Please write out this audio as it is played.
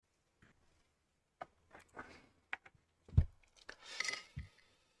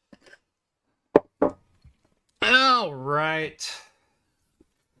All right.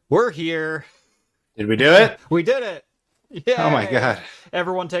 We're here. Did we do it? We did it. Oh my Yay. god.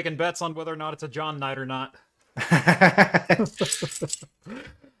 Everyone taking bets on whether or not it's a John night or not.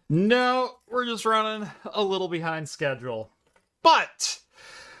 No, we're just running a little behind schedule. But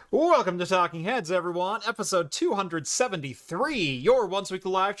welcome to Talking Heads, everyone. Episode 273, your once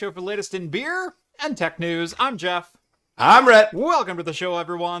weekly live show for the latest in beer and tech news. I'm Jeff. I'm Rhett. Welcome to the show,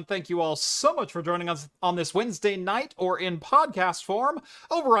 everyone. Thank you all so much for joining us on this Wednesday night or in podcast form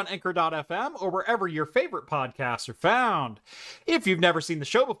over on Anchor.fm or wherever your favorite podcasts are found. If you've never seen the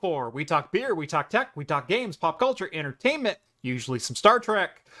show before, we talk beer, we talk tech, we talk games, pop culture, entertainment, usually some Star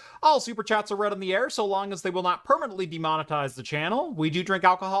Trek. All super chats are read on the air so long as they will not permanently demonetize the channel. We do drink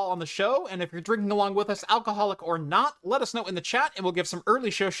alcohol on the show, and if you're drinking along with us, alcoholic or not, let us know in the chat and we'll give some early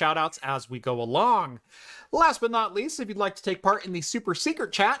show shoutouts as we go along. Last but not least, if you'd like to take part in the super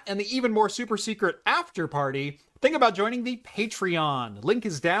secret chat and the even more super secret after party, think about joining the Patreon. Link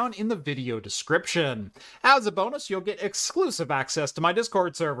is down in the video description. As a bonus, you'll get exclusive access to my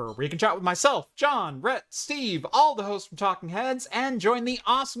Discord server, where you can chat with myself, John, Rhett, Steve, all the hosts from Talking Heads, and join the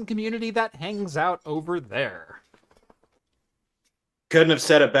awesome community that hangs out over there. Couldn't have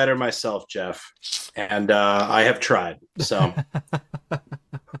said it better myself, Jeff. And I have tried. So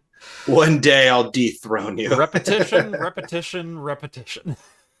one day I'll dethrone you. Repetition, repetition, repetition.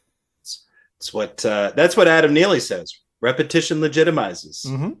 That's what Adam Neely says. Repetition legitimizes.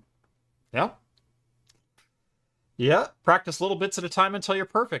 Mm-hmm. Yeah. Yeah, practice little bits at a time until you're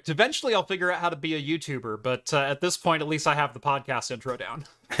perfect. Eventually I'll figure out how to be a YouTuber, but at this point, at least I have the podcast intro down.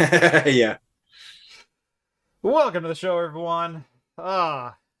 Yeah. Welcome to the show, everyone.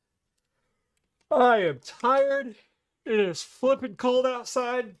 I am tired. It is flippin' cold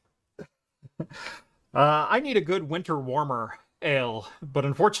outside. I need a good winter warmer ale, but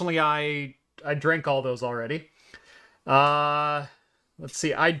unfortunately I drank all those already. Let's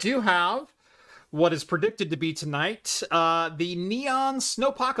see. I do have what is predicted to be tonight, the Neon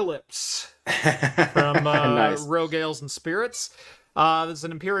Snowpocalypse from Nice. Rogue Ales and Spirits. This is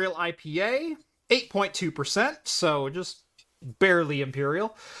an Imperial IPA, 8.2%, so just barely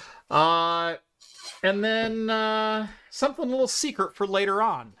Imperial. And then something a little secret for later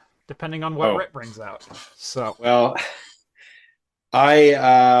on, depending on what Rhett brings out. So, well,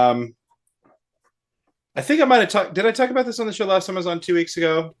 I think I might have talked. Did I talk about this on the show last time? I was on 2 weeks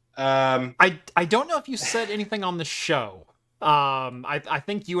ago. I don't know if you said anything on the show. I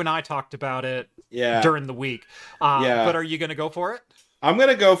think you and I talked about it during the week. But are you going to go for it? I'm going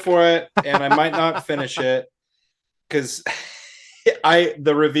to go for it, and I might not finish it because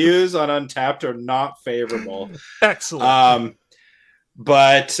the reviews on Untapped are not favorable. Excellent.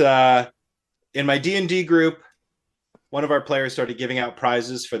 But in my D&D group, one of our players started giving out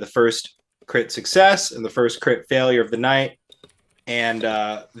prizes for the first crit success and the first crit failure of the night. And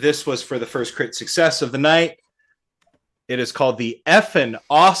this was for the first crit success of the night. It is called the effin'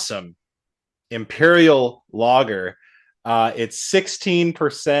 awesome Imperial Lager. It's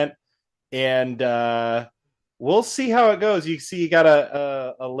 16%, and we'll see how it goes. You see, you got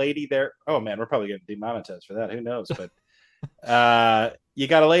a lady there. Oh man, we're probably getting demonetized for that. Who knows? But you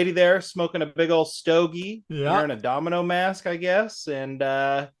got a lady there smoking a big old stogie, wearing a domino mask, I guess, and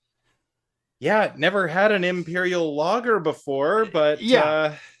never had an Imperial Lager before, but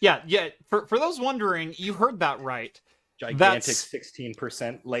For those wondering, you heard that right. Gigantic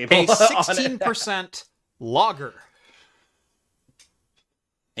 16% label. A 16% lager.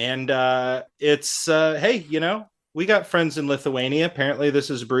 And it's hey, we got friends in Lithuania. Apparently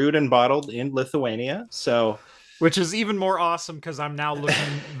this is brewed and bottled in Lithuania. So which is even more awesome because I'm now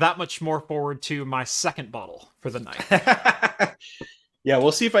looking that much more forward to my second bottle for the night. Yeah,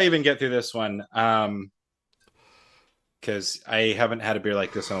 we'll see if I even get through this one. Because I haven't had a beer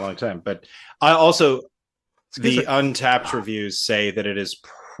like this in a long time. But I also, the Untapped reviews say that it is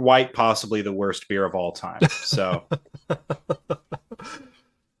quite possibly the worst beer of all time. So, it's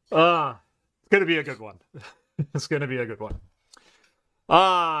going to be a good one. It's going to be a good one.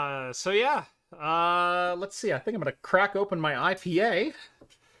 Let's see. I think I'm going to crack open my IPA.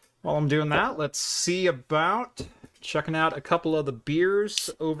 While I'm doing that, let's see about checking out a couple of the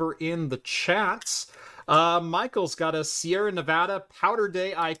beers over in the chats. Michael's got a Sierra Nevada Powder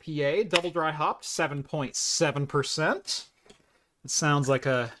Day IPA, double dry hopped, 7.7%. It sounds like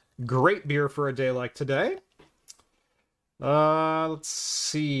a great beer for a day like today. Let's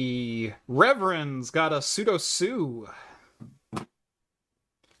see. Reverend's got a Pseudo Sue.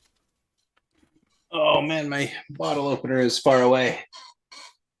 Oh man, my bottle opener is far away.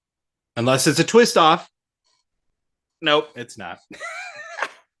 Unless it's a twist off. Nope, it's not.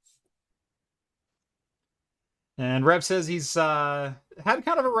 And Rev says he's had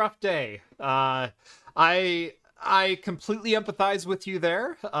kind of a rough day. I completely empathize with you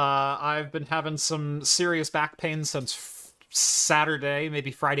there. I've been having some serious back pain since Saturday, maybe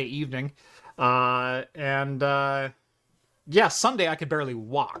Friday evening. Yeah, Sunday I could barely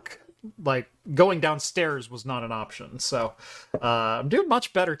walk. Like, going downstairs was not an option. So I'm doing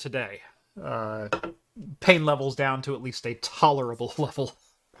much better today. Pain levels down to at least a tolerable level.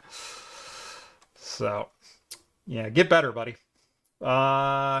 So, yeah, get better, buddy.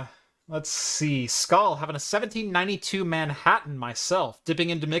 Let's see. Skull, having a 1792 Manhattan myself, dipping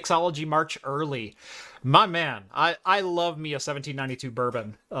into mixology March early. My man, I love me a 1792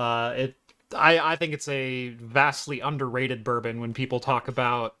 bourbon. I think it's a vastly underrated bourbon when people talk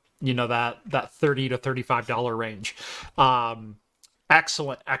about, you know, that $30 to $35 range.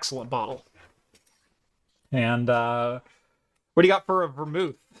 Excellent bottle. And what do you got for a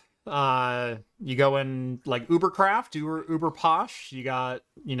vermouth? You go in like Ubercraft, Uber Posh. You got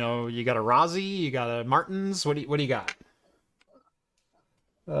a Rozzy, you got a Martins. What do you got?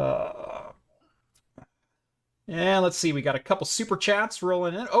 And let's see, we got a couple super chats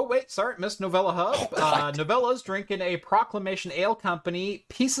rolling in. Oh wait, sorry, missed Novella Hub. Novella's drinking a Proclamation Ale Company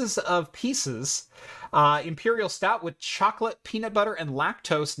Pieces of Pieces Imperial Stout with chocolate, peanut butter, and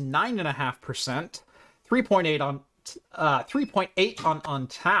lactose, 9.5%, 3.8 on 3.8 on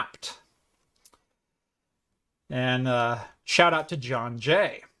Untapped. And shout out to John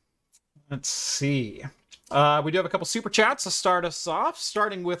J. Let's see. We do have a couple super chats to start us off,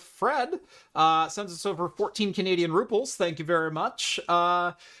 starting with Fred. Sends us over 14 Canadian ruples. Thank you very much.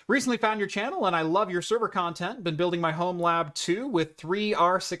 Recently found your channel, and I love your server content. Been building my home lab, too, with 3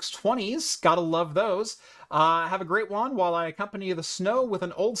 R620s. Gotta love those. Have a great one while I accompany the snow with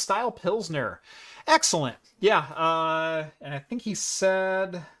an old-style Pilsner. Excellent. Yeah, and I think he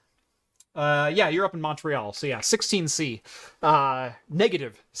said... yeah, you're up in Montreal, so yeah, 16C.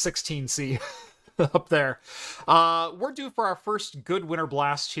 Negative 16C. Up there. We're due for our first good winter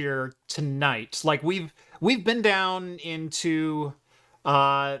blast here tonight. Like, we've been down into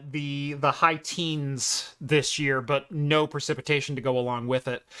the high teens this year, but no precipitation to go along with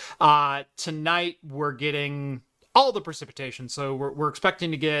it. Tonight we're getting all the precipitation, so we're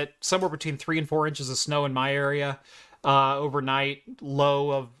expecting to get somewhere between 3 and 4 inches of snow in my area overnight. Low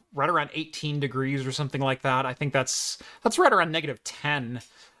of right around 18 degrees or something like that. I think that's right around negative 10.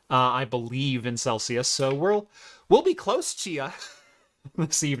 I believe, in Celsius. So we'll be close to you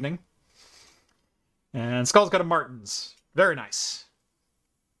this evening. And Skull's got a Martins. Very nice.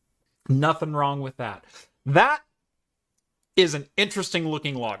 Nothing wrong with that. That is an interesting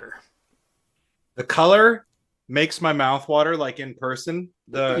looking lager. The color makes my mouth water, like in person.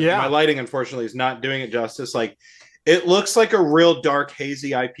 My lighting, unfortunately, is not doing it justice. Like, it looks like a real dark,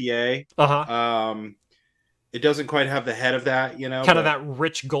 hazy IPA. It doesn't quite have the head of that, you know. Kind of that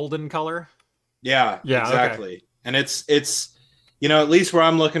rich golden color. Yeah, exactly. Okay. And it's you know, at least where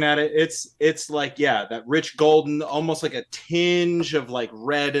I'm looking at it, it's like, yeah, that rich golden, almost like a tinge of like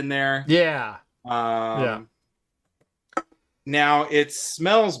red in there. Yeah. Yeah. Now it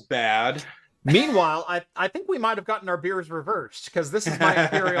smells bad. Meanwhile, I think we might have gotten our beers reversed, because this is my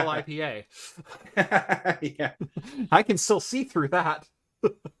Imperial IPA. Yeah. I can still see through that.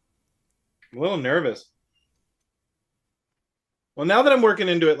 A little nervous. Well, now that I'm working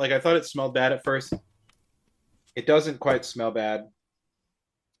into it, like, I thought it smelled bad at first. It doesn't quite smell bad.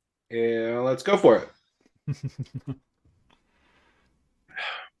 Yeah, let's go for it.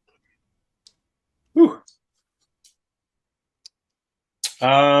 Whew.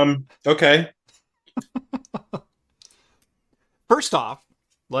 Okay. First off,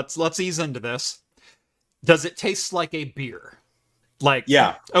 let's ease into this. Does it taste like a beer? Like,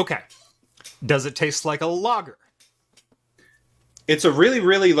 yeah. Okay. Does it taste like a lager? It's a really,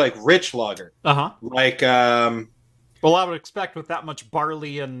 really, like, rich lager. Like, well, I would expect with that much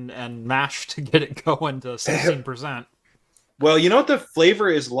barley and mash to get it going to 16%. Well, you know what the flavor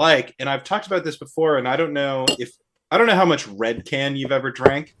is like, and I've talked about this before, and I don't know how much Red Can you've ever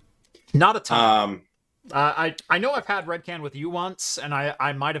drank. Not a ton. I know I've had Red Can with you once, and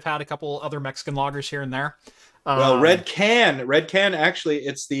I might have had a couple other Mexican lagers here and there. Well, Red Can, actually,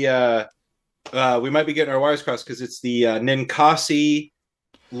 it's the we might be getting our wires crossed, because it's the Ninkasi,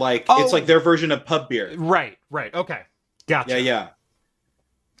 like, it's like their version of pub beer. Right. Okay, gotcha. Yeah.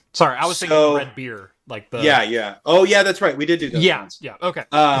 Sorry, I was thinking red beer, like the. Yeah. Oh, yeah, that's right. We did do those. Yeah. Ones. Yeah. Okay.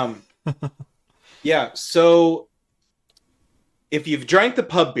 Yeah. So, if you've drank the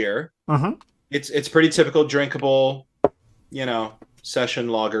pub beer, it's pretty typical drinkable, you know, session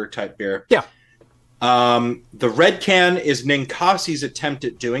lager type beer. Yeah. The Red Can is Ninkasi's attempt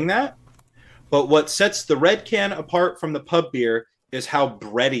at doing that. But what sets the red can apart from the pub beer is how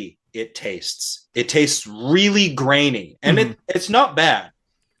bready it tastes. It tastes really grainy, and it's not bad,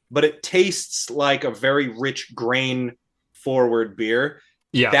 but it tastes like a very rich grain forward beer.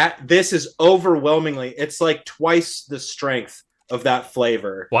 Yeah. This is overwhelmingly, it's like twice the strength of that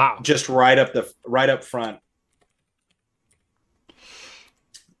flavor. Wow. Just right up front.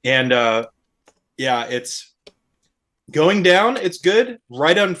 And yeah, it's going down, it's good.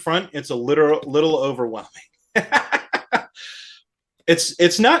 Right on front, it's a little overwhelming.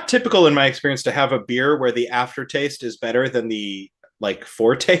 It's not typical in my experience to have a beer where the aftertaste is better than the like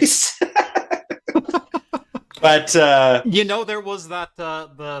foretaste. But you know, there was that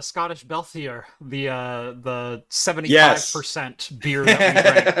the Scottish Belfier, the 75% beer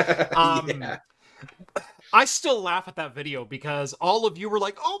that we drank. Yeah. I still laugh at that video because all of you were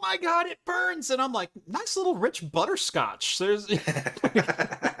like, "Oh my god, it burns," and I'm like, "Nice little rich butterscotch." There's,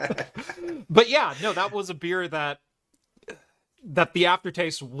 but yeah, no, that was a beer that the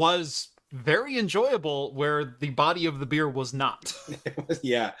aftertaste was very enjoyable, where the body of the beer was not.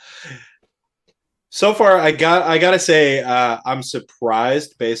 Yeah. So far, I gotta say, I'm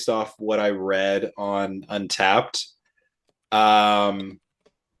surprised based off what I read on Untapped.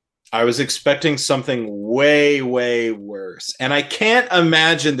 I was expecting something way, way worse, and I can't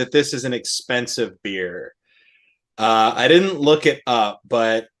imagine that this is an expensive beer. I didn't look it up,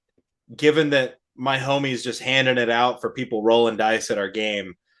 but given that my homie's just handing it out for people rolling dice at our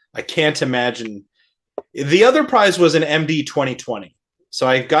game, I can't imagine. The other prize was an MD 2020. So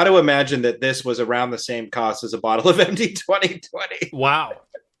I got to imagine that this was around the same cost as a bottle of MD 2020. Wow.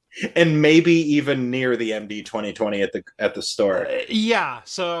 And maybe even near the MD 2020 at the store. Yeah,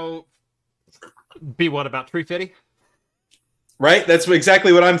 so be what, about $3.50? Right? That's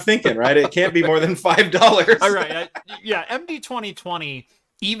exactly what I'm thinking, right? It can't be more than $5. All right. Yeah, MD 2020,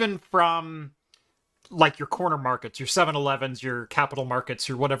 even from like your corner markets, your 7-Elevens, your Capital Markets,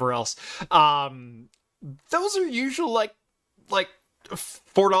 your whatever else, those are usually like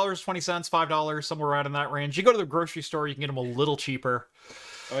 $4.20, $5, somewhere right in that range. You go to the grocery store, you can get them a little cheaper.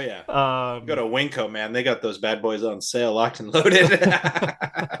 Oh yeah. Go to Winco, man. They got those bad boys on sale, locked and loaded.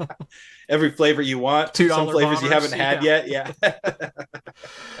 Every flavor you want. Some flavors bombers, you haven't had yet. Yeah.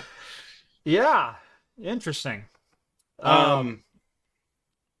 Yeah. Interesting.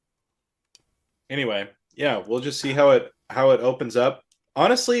 Anyway, yeah, we'll just see how it opens up.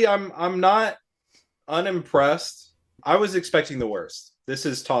 Honestly, I'm not unimpressed. I was expecting the worst. This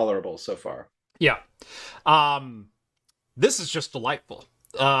is tolerable so far. Yeah. This is just delightful.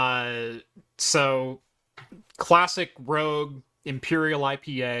 So classic Rogue Imperial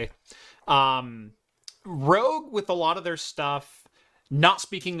IPA. Rogue, with a lot of their stuff, not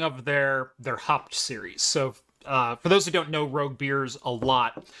speaking of their hopped series. So for those who don't know Rogue beers a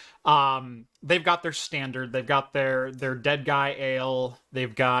lot, they've got their standard, they've got their Dead Guy Ale,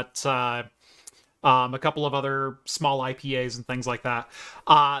 they've got a couple of other small IPAs and things like that.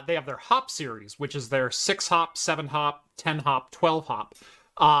 They have their hop series, which is their 6-hop, 7-hop, 10-hop, 12-hop.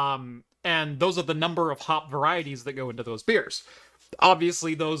 And those are the number of hop varieties that go into those beers.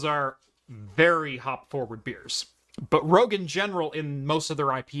 Obviously, those are very hop-forward beers. But Rogue in general, in most of their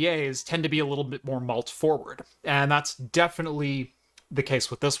IPAs, tend to be a little bit more malt-forward. And that's definitely the case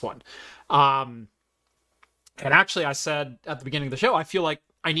with this one. And actually, I said at the beginning of the show, I feel like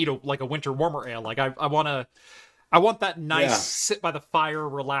I need a winter warmer ale. Like I want that nice sit by the fire,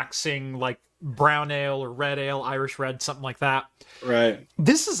 relaxing, like brown ale or red ale, Irish red, something like that. Right.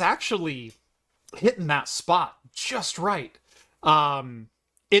 This is actually hitting that spot just right.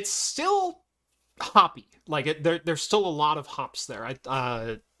 It's still hoppy. Like there's still a lot of hops there.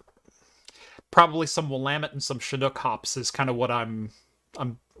 Probably some Willamette and some Chinook hops is kind of what I'm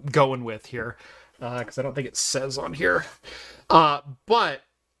going with here. Because I don't think it says on here. But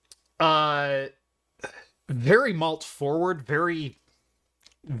very malt forward, very,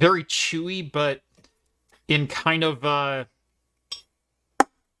 very chewy, but in kind of an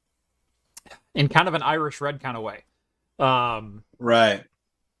Irish red kind of way. Right.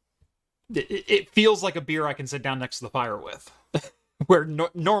 It feels like a beer I can sit down next to the fire with, where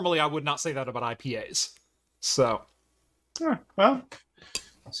normally I would not say that about IPAs. So, well,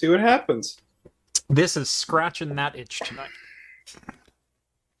 see what happens. This is scratching that itch tonight.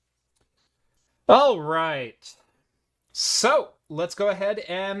 All right. So, let's go ahead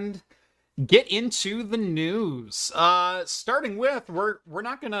and get into the news. Starting with, we're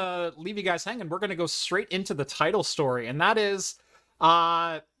not going to leave you guys hanging. We're going to go straight into the title story, and that is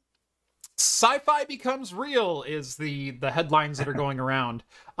Sci-Fi Becomes Real is the headlines that are going around.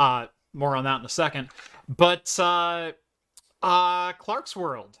 More on that in a second. But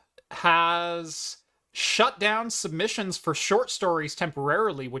Clarkesworld has shut down submissions for short stories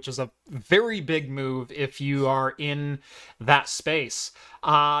temporarily, which is a very big move if you are in that space,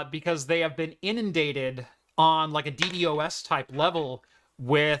 because they have been inundated on like a DDoS type level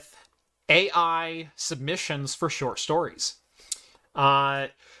with AI submissions for short stories.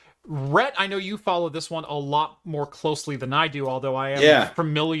 Rhett, I know you follow this one a lot more closely than I do, although I am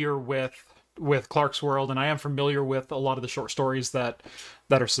familiar with Clarkesworld, and I am familiar with a lot of the short stories that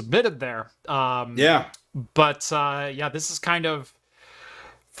are submitted there. But this is kind of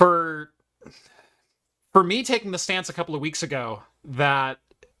for me taking the stance a couple of weeks ago that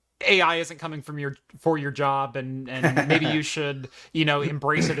AI isn't coming for your job, and maybe you should,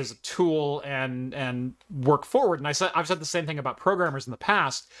 embrace it as a tool and work forward. And I've said the same thing about programmers in the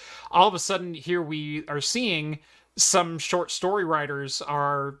past. All of a sudden, here we are seeing some short story writers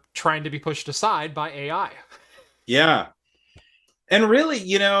are trying to be pushed aside by AI. Yeah. And really,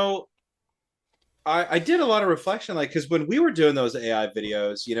 I did a lot of reflection, like, because when we were doing those AI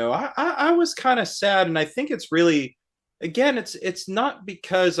videos, I was kind of sad. And I think it's really, again, it's not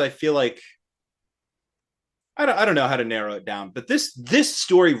because I feel like, I don't know how to narrow it down, but this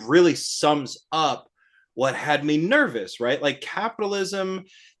story really sums up what had me nervous, right? Like capitalism,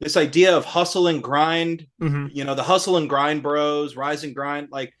 this idea of hustle and grind, the hustle and grind bros, rise and grind,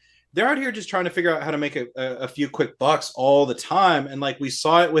 like they're out here just trying to figure out how to make a few quick bucks all the time. And like we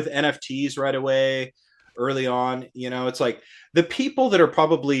saw it with NFTs right away early on. It's like the people that are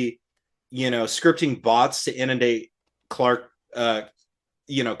probably, scripting bots to inundate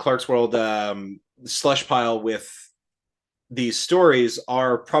Clarkesworld slush pile with these stories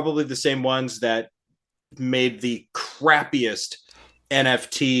are probably the same ones that made the crappiest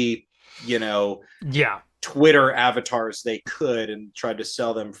NFT, Twitter avatars they could and tried to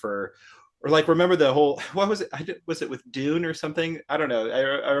sell them for, or like, remember the whole, what was it? Was it with Dune or something? I don't know.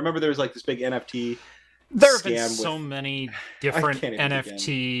 I remember there was like this big NFT. There have been so many different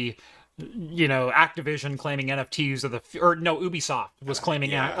NFT, Activision claiming NFTs are Ubisoft was claiming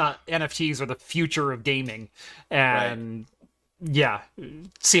NFTs are the future of gaming. And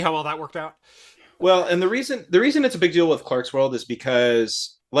see how well that worked out? Well, and the reason it's a big deal with Clarkesworld is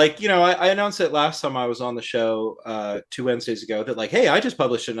because, like, I announced it last time I was on the show 2 Wednesdays ago that, like, hey, I just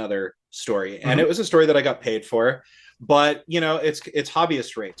published another story, and it was a story that I got paid for, but it's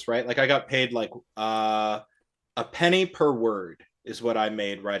hobbyist rates, right? Like I got paid like a penny per word is what I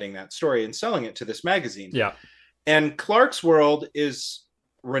made writing that story and selling it to this magazine. Yeah, and Clarkesworld is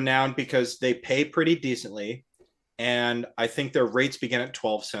renowned because they pay pretty decently. And I think their rates begin at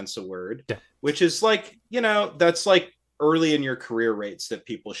 12 cents a word, which is like, that's like early in your career rates that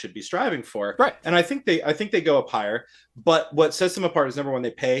people should be striving for. Right. And I think they go up higher. But what sets them apart is, number one,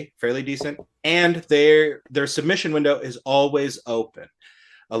 they pay fairly decent, and their submission window is always open.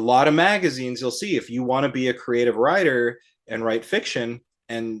 A lot of magazines you'll see, if you want to be a creative writer and write fiction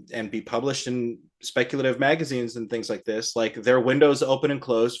and be published in speculative magazines and things like this, like their windows open and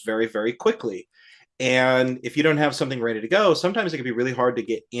close very, very quickly. And if you don't have something ready to go, sometimes it can be really hard to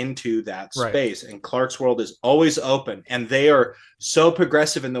get into that space. Right. And Clarkesworld is always open. And they are so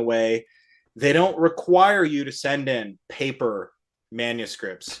progressive in the way they don't require you to send in paper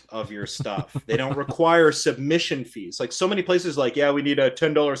manuscripts of your stuff. They don't require submission fees. Like so many places, like, yeah, we need a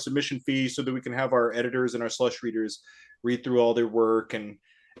 $10 submission fee so that we can have our editors and our slush readers read through all their work and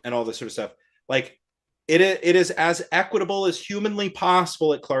all this sort of stuff. Like it is as equitable as humanly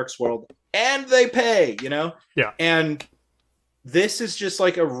possible at Clarkesworld. And they pay, Yeah. And this is just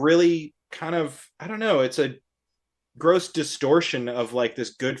like a really kind of, I don't know, it's a gross distortion of like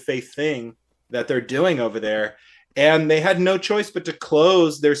this good faith thing that they're doing over there. And they had no choice but to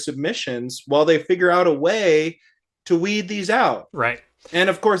close their submissions while they figure out a way to weed these out. Right. And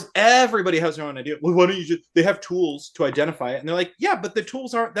of course, everybody has their own idea. Well, why don't you they have tools to identify it. And they're like, yeah, but the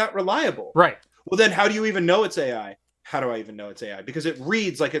tools aren't that reliable. Right. Well, then how do you even know it's AI? How do I even know it's AI? Because it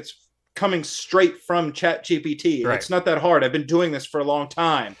reads like it's coming straight from ChatGPT. Right. It's not that hard. I've been doing this for a long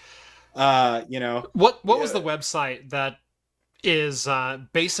time. What was the website that is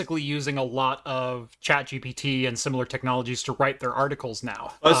basically using a lot of ChatGPT and similar technologies to write their articles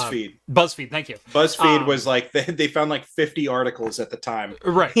now? BuzzFeed, thank you. BuzzFeed was like, they found like 50 articles at the time.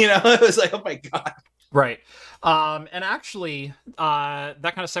 Right. It was like, oh my God. Right. And actually, that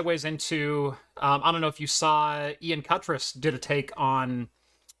kind of segues into, I don't know if you saw Ian Cutress did a take on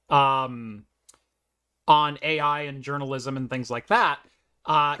AI and journalism and things like that,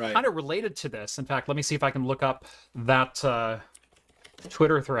 kind of related to this. In fact, let me see if I can look up that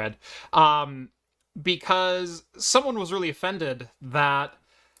Twitter thread, because someone was really offended that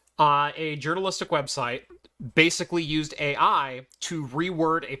a journalistic website basically used AI to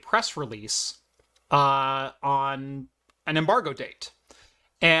reword a press release on an embargo date.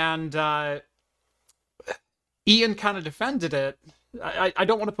 And Ian kind of defended it. I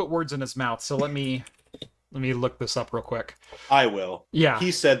don't want to put words in his mouth, so let me look this up real quick. I will. Yeah.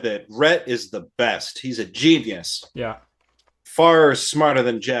 He said that Rhett is the best. He's a genius. Yeah. Far smarter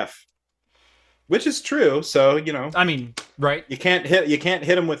than Jeff. Which is true. So, you know. I mean, right? You can't hit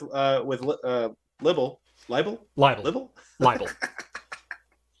him with libel.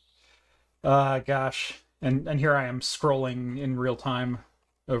 Gosh. And here I am scrolling in real time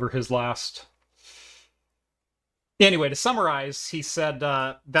over his last. Anyway, to summarize, he said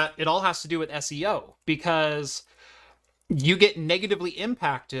that it all has to do with SEO, because you get negatively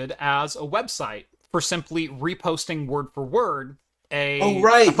impacted as a website for simply reposting word for word Oh,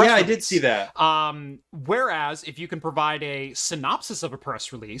 right. Yeah, I did see that. Whereas if you can provide a synopsis of a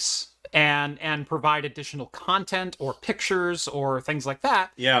press release and provide additional content or pictures or things like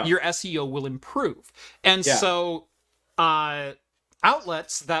that, your SEO will improve. And so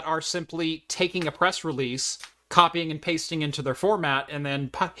outlets that are simply taking a press release, copying and pasting into their format, and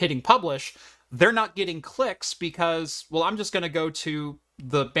then hitting publish, they're not getting clicks because, well, I'm just going to go to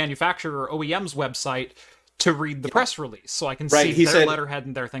the manufacturer or OEM's website to read the press release, so I can see their letterhead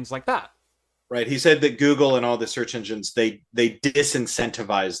and their things like that. Right. He said that Google and all the search engines, they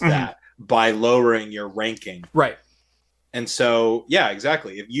disincentivize that by lowering your ranking. Right. And so, yeah,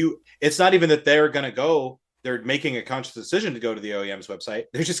 exactly. It's not even that they're making a conscious decision to go to the OEM's website.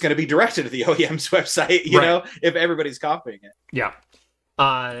 They're just going to be directed to the OEM's website, you know, if everybody's copying it. Yeah.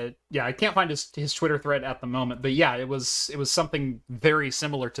 I can't find his Twitter thread at the moment, but yeah, it was something very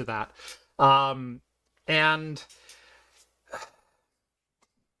similar to that. And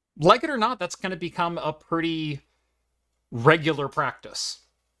like it or not, that's going to become a pretty regular practice.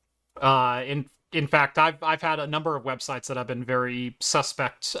 In fact, I've had a number of websites that have been very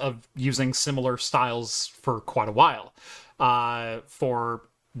suspect of using similar styles for quite a while, for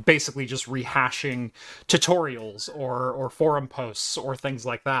basically just rehashing tutorials or forum posts or things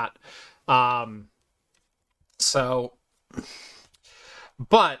like that.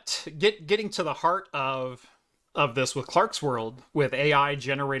 But getting to the heart of this with Clarkesworld, with AI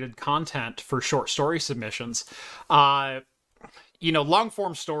generated content for short story submissions, long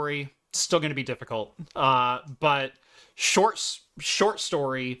form story still going to be difficult, but short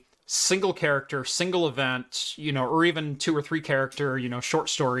story, single character, single event, or even 2 or 3 character, short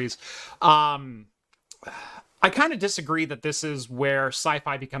stories. I kind of disagree that this is where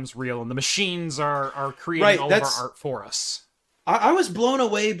sci-fi becomes real and the machines are creating all of our art for us. I was blown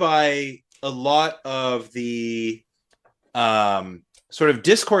away by a lot of the sort of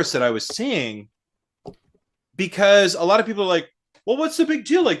discourse that I was seeing, because a lot of people are like, well, what's the big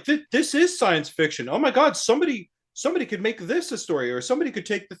deal? Like, this is science fiction. Oh my God, somebody could make this a story, or somebody could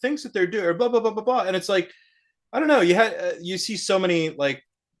take the things that they're doing, or blah, blah, blah, blah, blah. And it's like, I don't know. You see so many, like,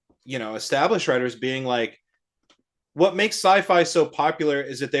 established writers being like, what makes sci-fi so popular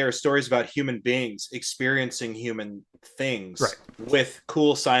is that they are stories about human beings experiencing human things with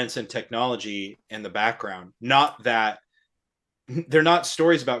cool science and technology in the background. Not that they're not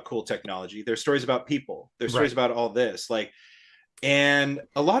stories about cool technology. They're stories about people. They're stories about all this. Like, and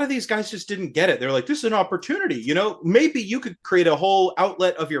a lot of these guys just didn't get it. They're like, this is an opportunity. Maybe you could create a whole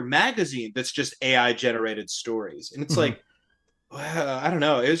outlet of your magazine that's just AI generated stories. And it's like, well, I don't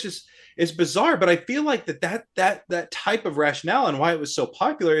know. It's bizarre, but I feel like that type of rationale and why it was so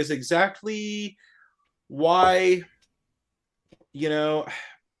popular is exactly why,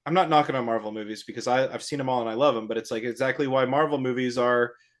 I'm not knocking on Marvel movies because I've seen them all and I love them, but it's like exactly why Marvel movies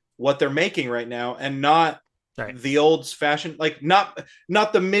are what they're making right now, and not the old fashioned, like not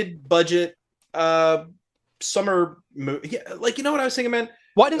the mid-budget summer movie. Yeah, like, what I was saying, man.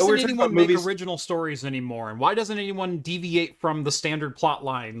 Why doesn't anyone make original stories anymore? And why doesn't anyone deviate from the standard plot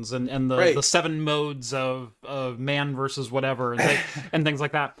lines and the 7 modes of man versus whatever and things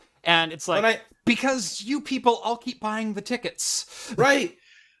like that? And it's like, because you people all keep buying the tickets. Right.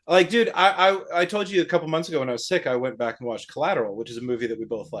 Like, dude, I told you a couple months ago when I was sick, I went back and watched Collateral, which is a movie that we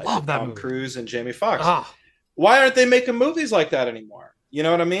both like. Love that Tom movie. Cruise and Jamie Foxx. Why aren't they making movies like that anymore? You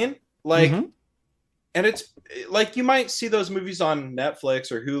know what I mean? Like, and it's like, you might see those movies on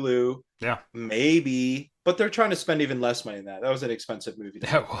Netflix or Hulu. Yeah. Maybe, but they're trying to spend even less money than that. That was an expensive movie.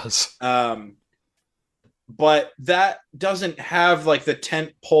 That was. But that doesn't have like the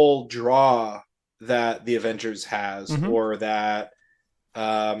tent pole draw that the Avengers has, or that,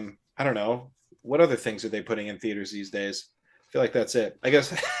 I don't know, what other things are they putting in theaters these days? I feel like that's it, I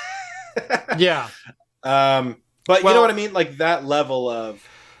guess. Yeah. But you know what I mean? Like that level of.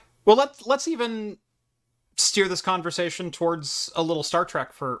 Well, let's even steer this conversation towards a little Star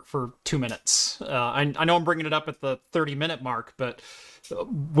Trek for 2 minutes. I know I'm bringing it up at the 30-minute mark, but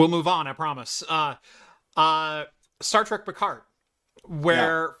we'll move on, I promise. Star Trek Picard,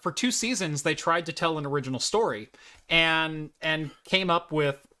 where for 2 seasons they tried to tell an original story and came up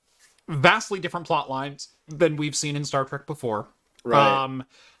with vastly different plot lines than we've seen in Star Trek before.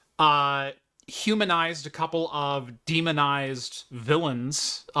 Right. Humanized a couple of demonized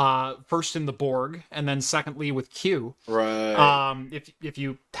villains, first in the Borg, and then secondly with Q. Right. If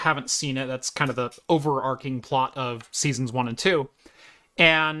you haven't seen it, that's kind of the overarching plot of seasons 1 and 2,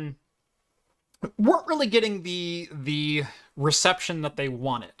 and weren't really getting the reception that they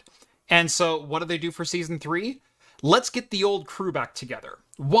wanted. And so, what do they do for season 3? Let's get the old crew back together,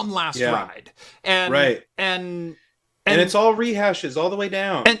 one last ride, and right. And it's all rehashes all the way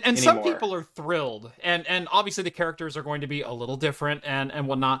down. And some people are thrilled. And obviously the characters are going to be a little different and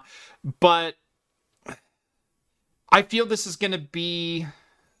whatnot. But I feel this is going to be...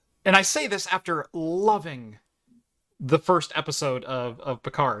 And I say this after loving the first episode of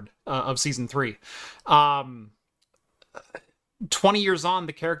Picard, of season 3. 20 years on,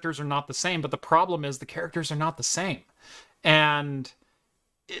 the characters are not the same. But the problem is the characters are not the same. And...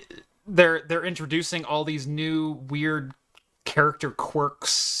 They're introducing all these new weird character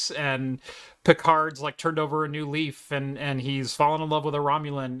quirks, and Picard's like turned over a new leaf, and he's fallen in love with a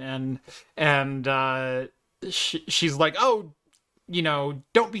Romulan, and she's like, oh,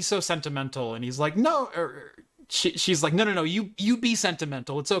 don't be so sentimental, and he's like, no, she's like, no, you be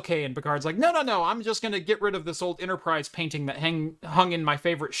sentimental, it's okay, and Picard's like, no, I'm just gonna get rid of this old Enterprise painting that hung in my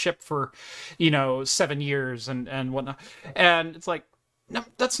favorite ship for 7 years and whatnot, and it's like, no,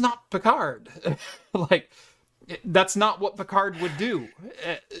 that's not Picard. Like, that's not what Picard would do.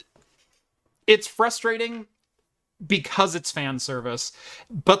 It's frustrating because it's fan service,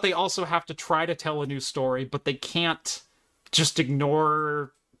 but they also have to try to tell a new story, but they can't just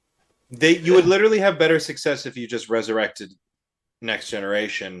ignore... You would literally have better success if you just resurrected Next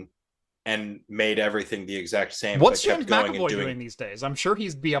Generation and made everything the exact same. What's James McAvoy doing these days? I'm sure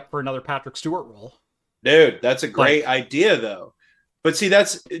he'd be up for another Patrick Stewart role. Dude, that's a great idea, though. But see,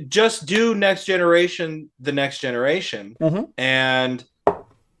 that's just do Next Generation, the Next Generation, and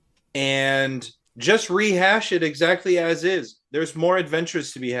just rehash it exactly as is. There's more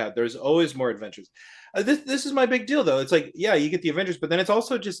adventures to be had. There's always more adventures. This is my big deal, though. It's like, yeah, you get the Avengers, but then it's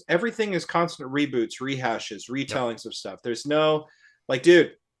also just everything is constant reboots, rehashes, retellings of stuff. There's no, like,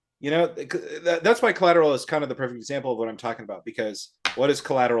 dude, that's why Collateral is kind of the perfect example of what I'm talking about, because what is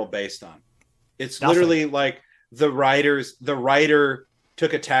Collateral based on? It's literally like, the writer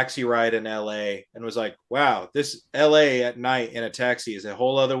took a taxi ride in LA and was like, wow, this LA at night in a taxi is a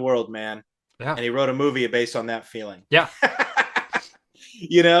whole other world, man. Yeah. And he wrote a movie based on that feeling. Yeah.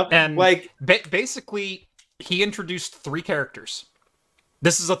 And like basically he introduced 3 characters.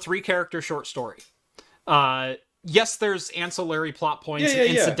 This is a 3-character short story. Yes, there's ancillary plot points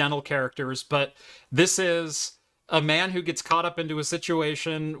and incidental characters, but this is a man who gets caught up into a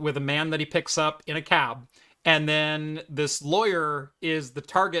situation with a man that he picks up in a cab. And then this lawyer is the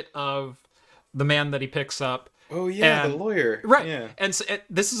target of the man that he picks up. Oh, yeah, the lawyer. Right. Yeah. And so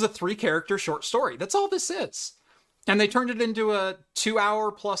this is a 3-character short story. That's all this is. And they turned it into a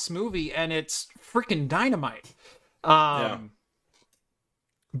 2-hour-plus movie, and it's freaking dynamite. But,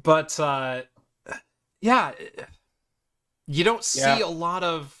 you don't see a lot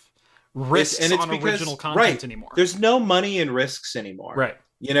of risks on original content anymore. There's no money in risks anymore. Right.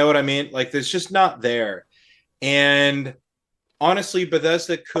 You know what I mean? Like, there's just not there. And honestly,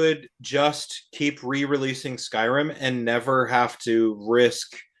 Bethesda could just keep re-releasing Skyrim and never have to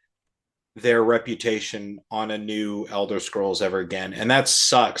risk their reputation on a new Elder Scrolls ever again. And that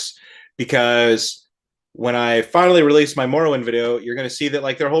sucks, because when I finally release my Morrowind video, you're going to see that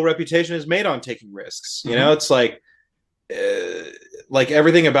like their whole reputation is made on taking risks. You know, it's like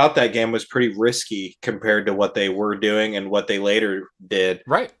everything about that game was pretty risky compared to what they were doing and what they later did.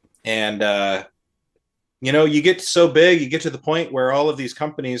 Right. And, you get so big, you get to the point where all of these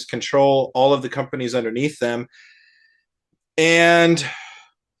companies control all of the companies underneath them. And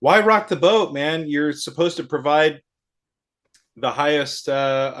why rock the boat, man? You're supposed to provide the highest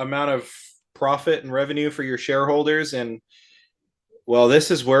amount of profit and revenue for your shareholders. And, well, this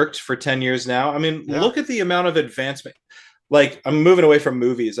has worked for 10 years now. I mean, look at the amount of advancement. Like, I'm moving away from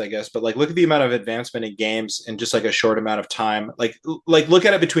movies, I guess, but like, look at the amount of advancement in games in just like a short amount of time. Like look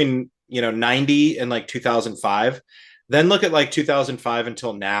at it between 90 and like 2005, then look at like 2005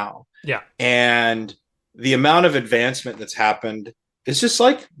 until now. Yeah. And the amount of advancement that's happened is just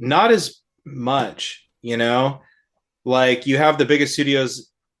like not as much, like you have the biggest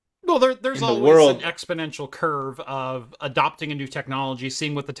studios Well, there's in the always an world. exponential curve of adopting a new technology,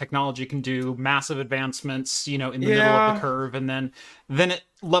 seeing what the technology can do, massive advancements, in the middle of the Yeah. curve, and then it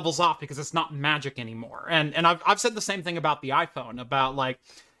levels off because it's not magic anymore. And I've said the same thing about the iPhone, about like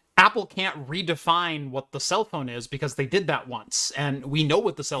Apple can't redefine what the cell phone is because they did that once, and we know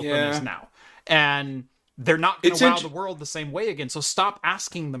what the cell phone is Yeah. now. And they're not going It's to wow int- the world the same way again. So stop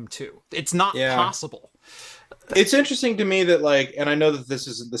asking them to. It's not yeah. possible. It's interesting to me that like, and I know that this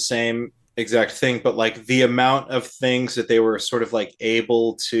isn't the same exact thing, but like the amount of things that they were sort of like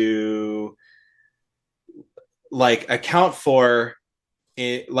able to like account for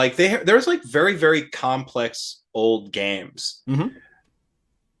it, like there's like very, very complex old games Mm-hmm.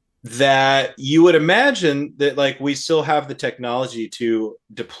 that you would imagine that like we still have the technology to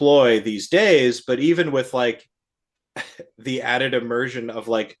deploy these days, but even with like the added immersion of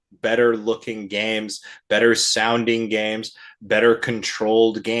like better looking games, better sounding games, better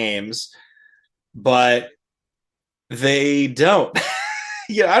controlled games, but they don't.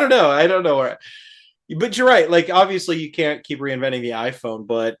 Yeah, I don't know. I don't know where, but you're right. Like obviously you can't keep reinventing the iPhone,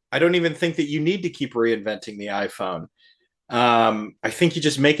 but I don't even think that you need to keep reinventing the iPhone. I think you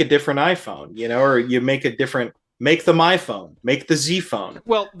just make a different iPhone, or you make a different, make the My Phone, make the Z Phone,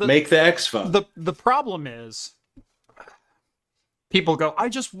 Well, make the X Phone. the problem is people go, I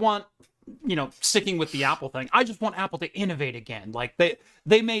just want, sticking with the Apple thing, I just want Apple to innovate again. Like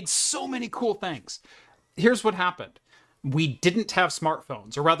they made so many cool things. Here's what happened. We didn't have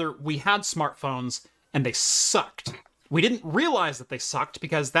smartphones, or rather we had smartphones and they sucked. We didn't realize that they sucked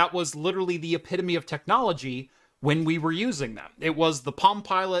because that was literally the epitome of technology when we were using them. It was the Palm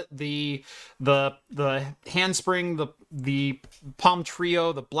Pilot, the Handspring, the Palm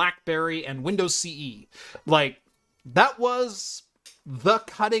Trio, the BlackBerry, and Windows CE. Like that was the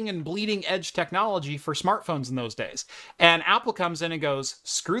cutting and bleeding edge technology for smartphones in those days. And Apple comes in and goes,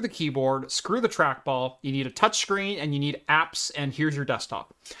 screw the keyboard, screw the trackball. You need a touchscreen and you need apps, and here's your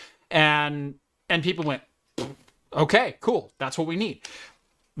desktop. And people went, okay, cool. That's what we need.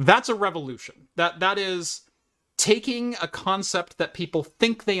 That's a revolution. That is taking a concept that people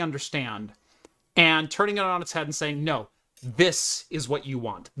think they understand and turning it on its head and saying, no, this is what you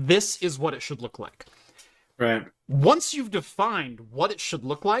want. This is what it should look like. Right. Once you've defined what it should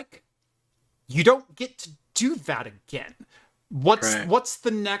look like, you don't get to do that again. What's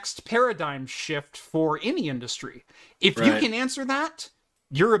the next paradigm shift for any industry? If you can answer that,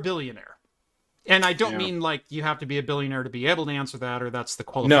 you're a billionaire. And I don't mean like you have to be a billionaire to be able to answer that, or that's the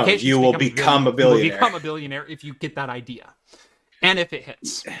qualification. No, you will become a billionaire. You will become a billionaire if you get that idea, and if it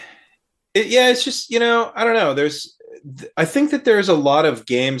hits. It's just, I don't know. I think that there's a lot of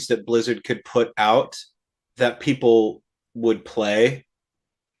games that Blizzard could put out that people would play.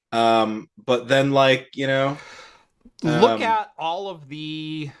 But then like, look at all of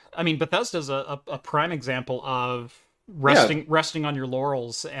Bethesda's a prime example of resting on your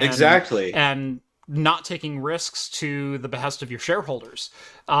laurels and exactly, and not taking risks to the behest of your shareholders.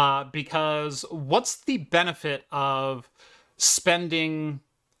 Because what's the benefit of spending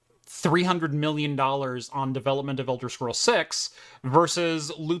 $300 million on development of Elder Scrolls 6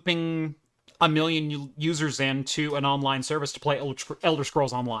 versus looping 1 million users into an online service to play Elder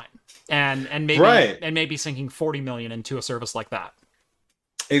Scrolls Online, and maybe sinking 40 million into a service like that?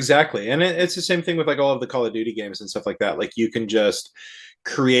 Exactly. And it's the same thing with like all of the Call of Duty games and stuff like that. Like you can just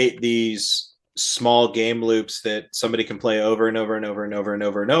create these small game loops that somebody can play over and over and over and over and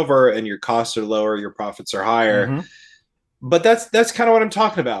over and over, and your costs are lower, your profits are higher. Mm-hmm. But that's kind of what I'm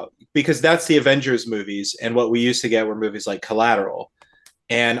talking about, because that's the Avengers movies, and what we used to get were movies like Collateral.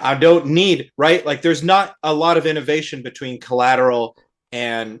 And I don't need, right? Like there's not a lot of innovation between Collateral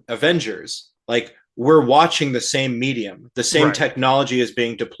and Avengers. Like we're watching the same medium. The same technology is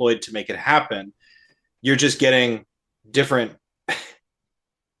being deployed to make it happen. You're just getting different,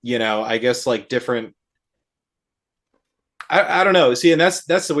 I guess like different. I don't know. See, and that's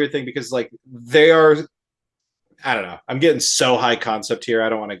the weird thing, because like they are, I don't know. I'm getting so high concept here. I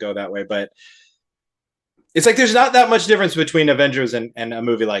don't want to go that way, but it's like there's not that much difference between Avengers and a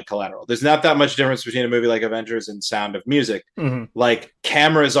movie like Collateral. There's not that much difference between a movie like Avengers and Sound of Music. Mm-hmm. Like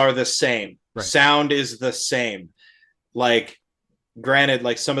cameras are the same. Right. Sound is the same. Like granted,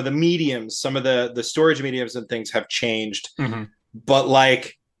 like some of the mediums, some of the storage mediums and things have changed. Mm-hmm. But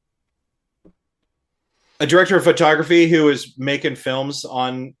like a director of photography who is making films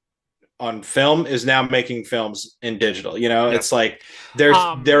on film is now making films in digital. It's like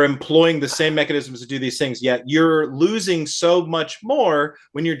they're employing the same mechanisms to do these things, yet you're losing so much more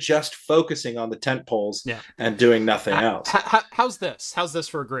when you're just focusing on the tent poles and doing nothing else. How's this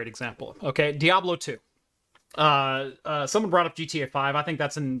for a great example? Okay, Diablo 2. Someone brought up GTA 5. I think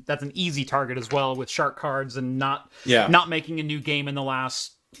that's an easy target as well, with shark cards and Yeah. not making a new game in the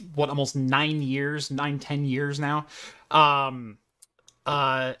last almost 10 years now.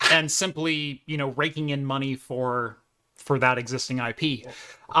 And simply, raking in money for that existing IP.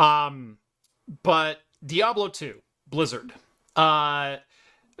 But Diablo 2, Blizzard,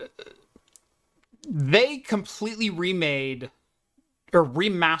 they completely remade or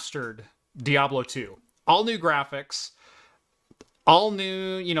remastered Diablo 2. All new graphics, all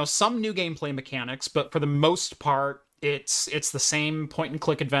new, some new gameplay mechanics, but for the most part, it's the same point and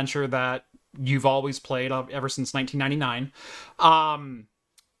click adventure that you've always played ever since 1999.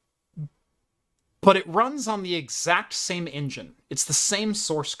 But it runs on the exact same engine. It's the same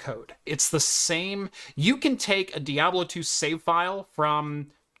source code. It's the same. You can take a Diablo 2 save file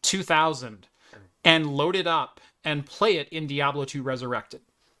from 2000 and load it up and play it in Diablo 2 Resurrected.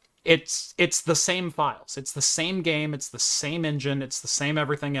 It's the same files. It's the same game. It's the same engine. It's the same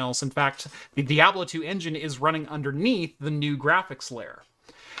everything else. In fact, the Diablo 2 engine is running underneath the new graphics layer.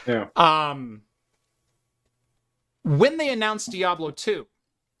 Yeah. When they announced Diablo 2,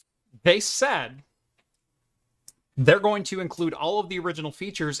 they said they're going to include all of the original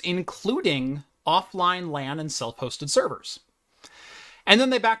features, including offline LAN and self-hosted servers. And then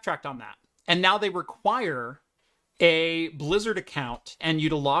they backtracked on that. And now they require a Blizzard account and you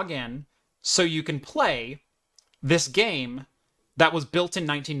to log in so you can play this game that was built in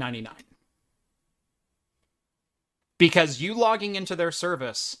 1999. Because you logging into their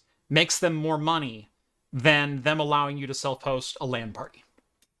service makes them more money than them allowing you to self-host a LAN party.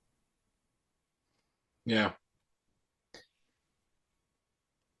 Yeah.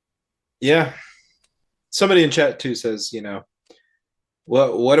 Yeah. Somebody in chat too says,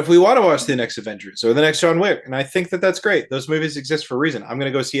 well, what if we want to watch the next Avengers or the next John Wick? And I think that that's great. Those movies exist for a reason. I'm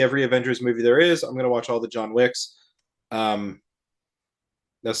going to go see every Avengers movie there is. I'm going to watch all the John Wicks. That's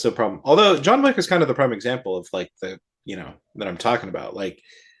no problem. Although John Wick is kind of the prime example of like that I'm talking about. Like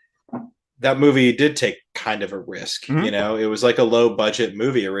that movie did take kind of a risk, it was like a low budget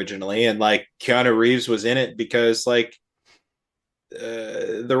movie originally. And like Keanu Reeves was in it because like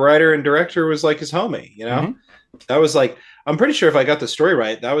the writer and director was like his homie, that was like, I'm pretty sure if I got the story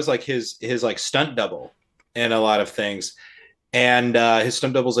right, that was like his like stunt double in a lot of things. And his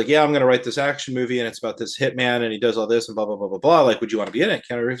stunt double's like, yeah, I'm going to write this action movie and it's about this hitman and he does all this and blah, blah, blah, blah, blah. Like, would you want to be in it?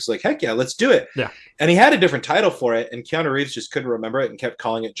 Keanu Reeves is like, heck yeah, let's do it. Yeah. And he had a different title for it. And Keanu Reeves just couldn't remember it and kept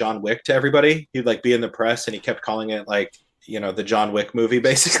calling it John Wick to everybody. He'd like be in the press and he kept calling it like, the John Wick movie,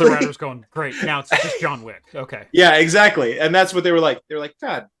 basically. The writer's going, great, now it's just John Wick. Okay. Yeah, exactly. And that's what they were like. They were like,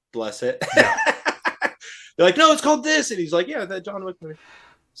 God bless it. Yeah. They're like, no, it's called this. And he's like, yeah, that John Wick movie.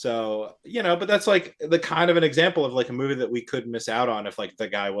 So, but that's like the kind of an example of like a movie that we could miss out on if like the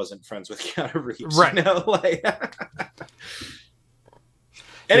guy wasn't friends with Keanu Reeves. Right.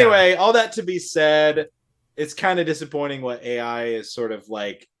 Anyway, all that to be said, it's kind of disappointing what AI is sort of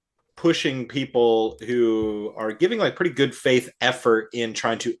like pushing people who are giving like pretty good faith effort in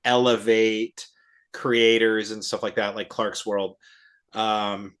trying to elevate creators and stuff like that, like Clark's World.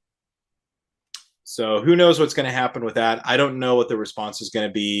 So who knows what's going to happen with that? I don't know what the response is going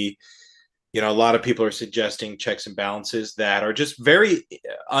to be. A lot of people are suggesting checks and balances that are just very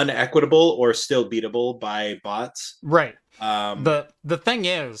unequitable or still beatable by bots. Right. The thing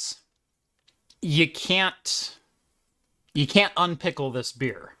is, you can't unpickle this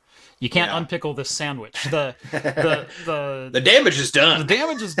beer. You can't unpickle this sandwich. The damage is done. The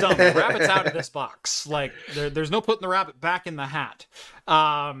damage is done. The rabbit's out of this box. Like there's no putting the rabbit back in the hat.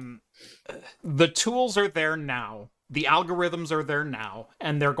 The tools are there now. The algorithms are there now,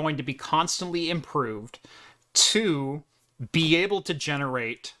 and they're going to be constantly improved to be able to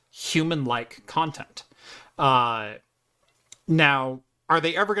generate human-like content. Now, are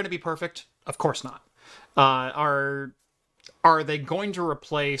they ever going to be perfect? Of course not. Are they going to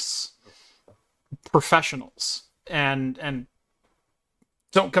replace professionals? And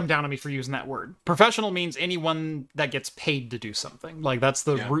don't come down on me for using that word. Professional means anyone that gets paid to do something. Like that's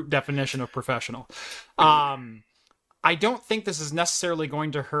the root definition of professional. I don't think this is necessarily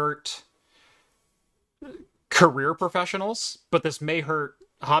going to hurt career professionals, but this may hurt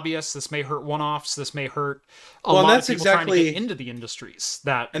hobbyists. This may hurt one-offs. This may hurt a lot of people trying to get into the industries.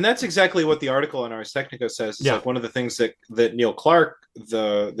 And that's exactly what the article in Ars Technica says. It's like one of the things that Neil Clark,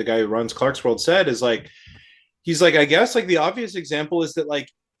 the guy who runs Clark's World, said is like, he's like, I guess like the obvious example is that like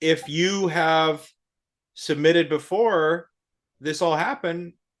if you have submitted before this all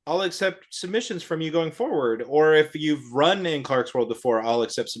happened, I'll accept submissions from you going forward. Or if you've run in Clark's World before, I'll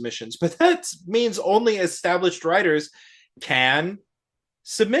accept submissions. But that means only established writers can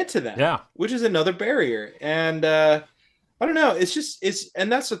submit to them, Yeah. which is another barrier. And I don't know.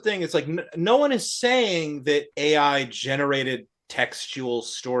 And that's the thing. It's like no one is saying that AI generated textual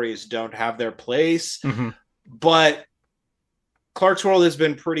stories don't have their place, but Clarkesworld has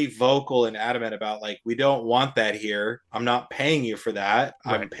been pretty vocal and adamant about like, we don't want that here. I'm not paying you for that.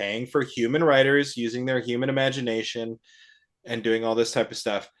 Right. I'm paying for human writers using their human imagination and doing all this type of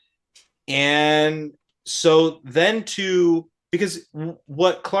stuff. And so then because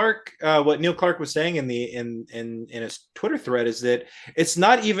what Neil Clark was saying in his Twitter thread is that it's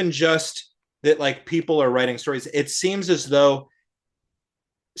not even just that like people are writing stories. It seems as though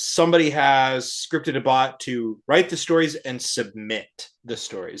somebody has scripted a bot to write the stories and submit the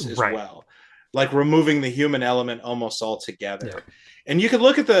stories as well, like removing the human element almost altogether. Yeah. And you can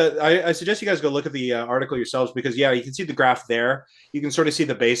look at I suggest you guys go look at the article yourselves, because you can see the graph there. You can sort of see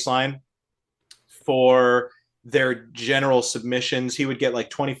the baseline for their general submissions. He would get like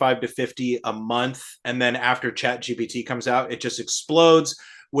 25 to 50 a month. And then after ChatGPT comes out, it just explodes.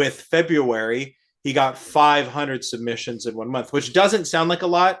 With February, he got 500 submissions in 1 month, which doesn't sound like a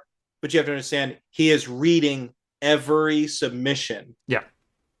lot, but you have to understand he is reading every submission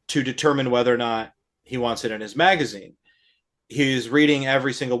to determine whether or not he wants it in his magazine. He's reading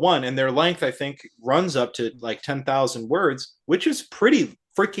every single one, and their length, I think, runs up to like 10,000 words, which is pretty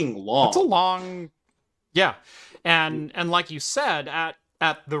freaking long. It's a long, and like you said,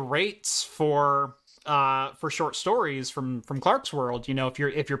 at the rates for short stories from Clarkesworld,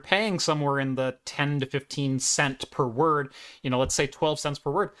 if you're paying somewhere in the 10 to 15 cent per word, let's say 12 cents per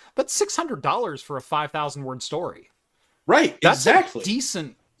word, that's $600 for a 5,000 word story. Right. That's exactly. A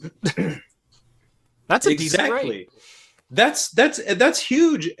decent. That's a decent rate. That's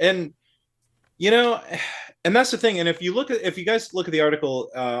huge. And, and that's the thing. And if you guys look at the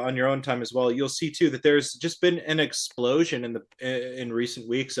article on your own time as well, you'll see too that there's just been an explosion in recent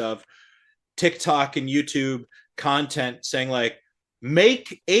weeks of TikTok and YouTube content saying like,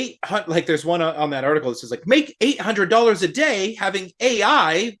 make 800, like there's one on that article that says like, make $800 a day having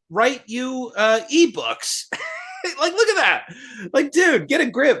AI write you ebooks. Like, look at that. Like, dude, get a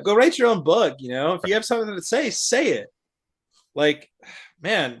grip, go write your own book. If you have something to say it. Like,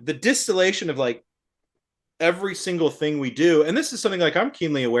 man, the distillation of like every single thing we do. And this is something like I'm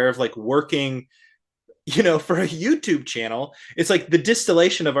keenly aware of, like working for a YouTube channel. It's like the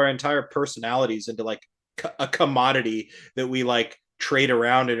distillation of our entire personalities into like a commodity that we like trade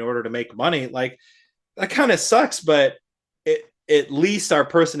around in order to make money. Like, that kind of sucks, but at least our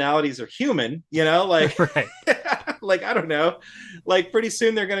personalities are human, like, right. Like, I don't know, like pretty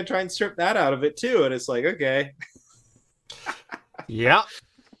soon they're going to try and strip that out of it too. And it's like, okay. Yeah.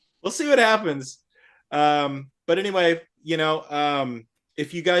 We'll see what happens. But anyway,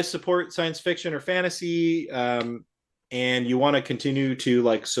 if you guys support science fiction or fantasy, and you want to continue to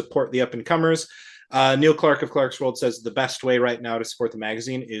like support the up and comers, Neil Clark of Clarkesworld says the best way right now to support the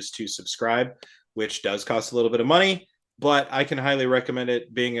magazine is to subscribe, which does cost a little bit of money, but I can highly recommend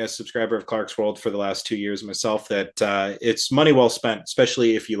it. Being a subscriber of Clarkesworld for the last 2 years myself, that it's money well spent,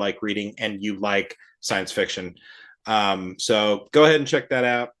 especially if you like reading and you like science fiction. So go ahead and check that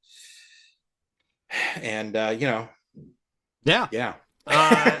out. And yeah.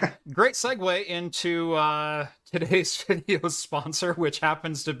 Great segue into today's video sponsor, which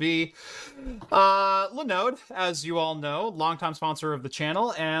happens to be Linode, as you all know, longtime sponsor of the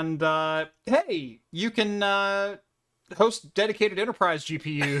channel. And hey, you can host dedicated enterprise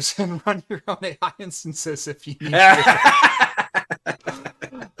GPUs and run your own AI instances if you need to.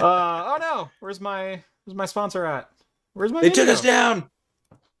 Oh no, where's my sponsor at? Where's my They took us down.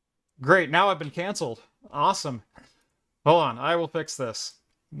 Great, now I've been canceled. Awesome. Hold on, I will fix this.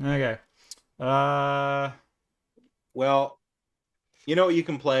 Okay. Well, you know what you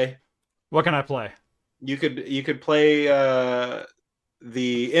can play? What can I play? You could play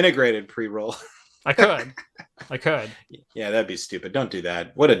the integrated pre-roll. I could. Yeah, that'd be stupid. Don't do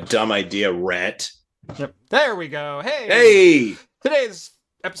that. What a dumb idea, Rhett. Yep. There we go. Hey! Today's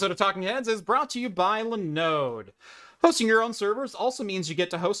episode of Talking Heads is brought to you by Linode. Hosting your own servers also means you get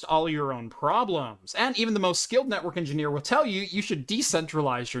to host all your own problems. And even the most skilled network engineer will tell you you should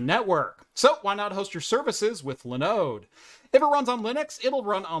decentralize your network. So why not host your services with Linode? If it runs on Linux, it'll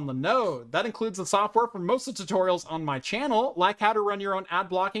run on Linode. That includes the software for most of the tutorials on my channel, like how to run your own ad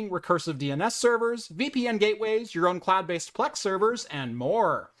blocking recursive DNS servers, VPN gateways, your own cloud-based Plex servers, and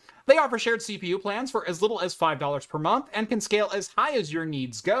more. They offer shared CPU plans for as little as $5 per month and can scale as high as your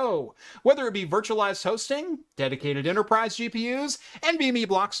needs go. Whether it be virtualized hosting, dedicated enterprise GPUs, NVMe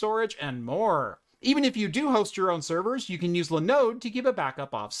block storage, and more. Even if you do host your own servers, you can use Linode to keep a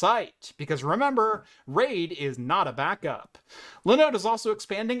backup off-site. Because remember, RAID is not a backup. Linode is also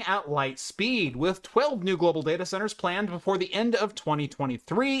expanding at light speed, with 12 new global data centers planned before the end of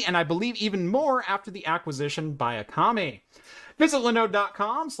 2023, and I believe even more after the acquisition by Akami. Visit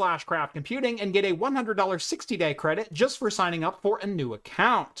linode.com/craftcomputing and get a $100 60-day credit just for signing up for a new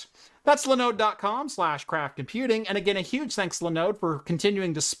account. That's linode.com/craftcomputing, and again, a huge thanks to Linode for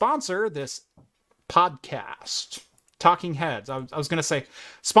continuing to sponsor this podcast. Talking Heads. I was going to say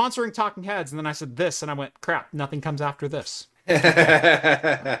sponsoring Talking Heads, and then I said this, and I went, crap, nothing comes after this.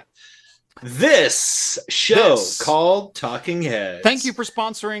 This show called Talking Heads. Thank you for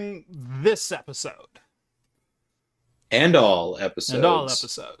sponsoring this episode. And all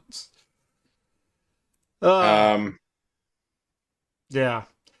episodes. Yeah.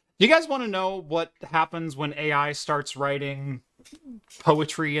 You guys want to know what happens when AI starts writing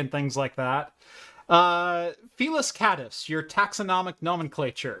poetry and things like that? Felis catus, your taxonomic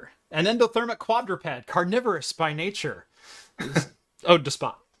nomenclature. An endothermic quadruped, carnivorous by nature. Ode to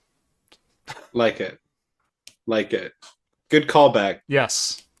Spot. Like it. Good callback.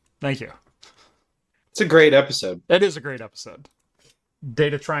 Yes. Thank you. It's a great episode. It is a great episode.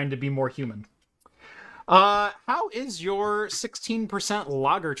 Data trying to be more human. How is your 16%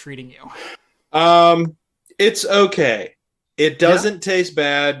 lager treating you? It's okay. It doesn't taste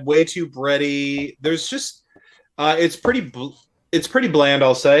bad. Way too bready. There's just, it's pretty bland,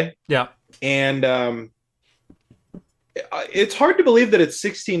 I'll say. Yeah. And it's hard to believe that it's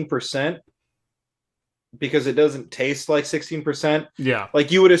 16% because it doesn't taste like 16%. Yeah.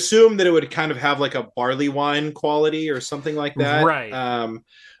 Like you would assume that it would kind of have like a barley wine quality or something like that. Right.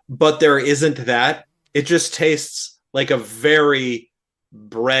 But there isn't that. It just tastes like a very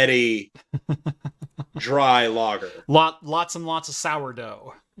bready, dry lager. Lots and lots of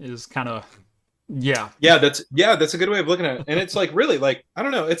sourdough is kind of, yeah. Yeah, that's a good way of looking at it. And it's like really like, I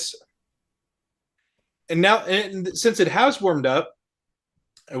don't know, and since it has warmed up,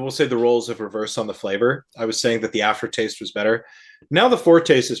 I will say the roles have reversed on the flavor. I was saying that the aftertaste was better. Now the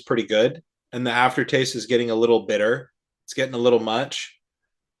foretaste is pretty good, and the aftertaste is getting a little bitter. It's getting a little much.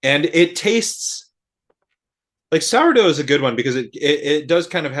 And it tastes like sourdough is a good one because it does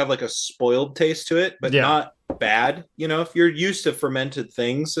kind of have like a spoiled taste to it, but not bad. You know, if you're used to fermented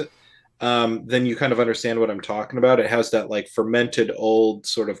things, then you kind of understand what I'm talking about. It has that like fermented old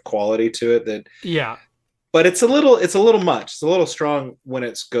sort of quality to it that but it's a little much. It's a little strong when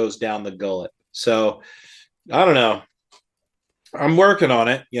it goes down the gullet. So I don't know. I'm working on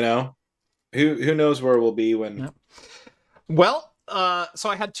it, you know. Who knows where we'll be when Well, so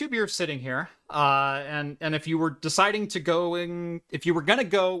I had two beers sitting here. And if you were deciding to if you were gonna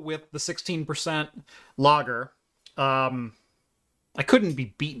go with the 16% lager, I couldn't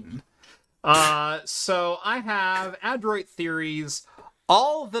be beaten. So I have Adroit Theories,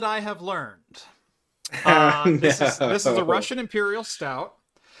 All That I Have Learned. This is a Russian Imperial Stout.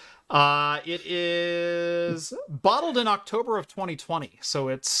 It is bottled in October of 2020, so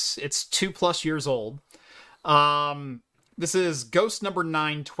it's 2+ years old. This is Ghost number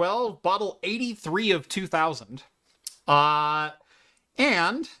 912, bottle 83 of 2000. And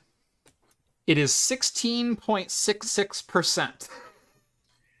it is 16.66%.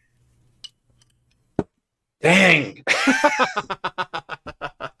 Dang.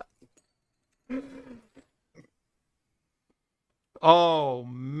 Oh,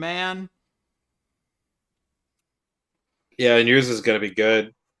 man. Yeah, and yours is going to be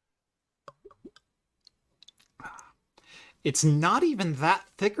good. It's not even that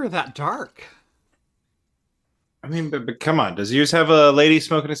thick or that dark. I mean, but come on. Does yours have a lady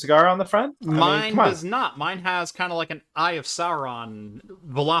smoking a cigar on the front? Mine does not. Mine has kind of like an Eye of Sauron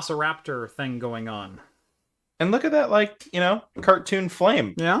Velociraptor thing going on. And look at that, like, you know, cartoon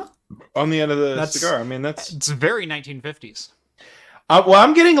flame. Yeah. On the end of the cigar. I mean, it's very 1950s. Well,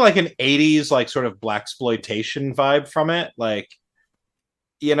 I'm getting like an 80s, like sort of blaxploitation vibe from it. Like,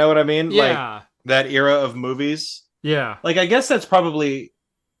 you know what I mean? Yeah. Like that era of movies. Yeah. Like, I guess that's probably,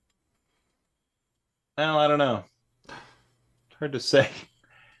 well, I don't know. It's hard to say.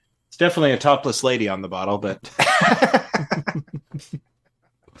 It's definitely a topless lady on the bottle, but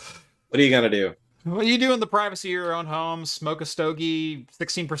what are you going to do? What you do in the privacy of your own home, smoke a stogie,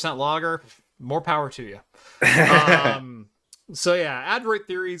 16% lager, more power to you. So yeah, Adroit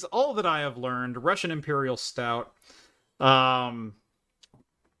Theories, All That I Have Learned, Russian Imperial Stout.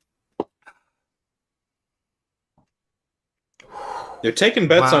 They're taking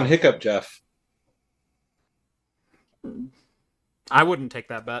bets on Hiccup, Jeff. I wouldn't take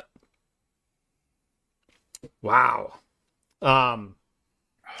that bet. Wow.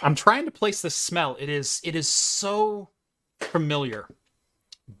 I'm trying to place this smell. It is so familiar,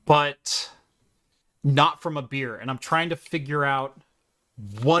 but not from a beer, and I'm trying to figure out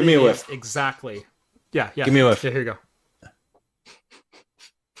what Give me it a is whiff. exactly. Yeah. Give me a whiff. Yeah, here you go.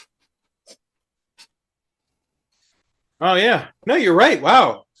 Oh yeah. No, you're right.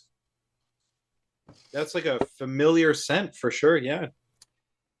 Wow. That's like a familiar scent for sure. Yeah.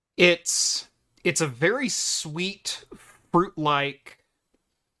 It's a very sweet fruit-like,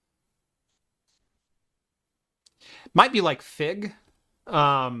 might be like fig,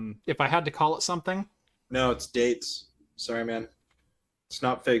 if I had to call it something. No, it's dates. Sorry, man. It's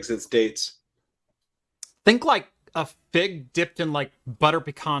not figs, it's dates. Think like a fig dipped in like butter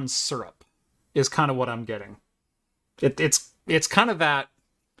pecan syrup is kind of what I'm getting. It's kind of that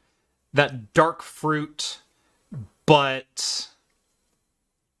dark fruit, but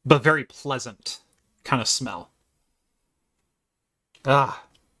very pleasant kind of smell. Ah,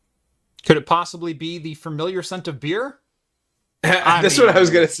 could it possibly be the familiar scent of beer? That's what I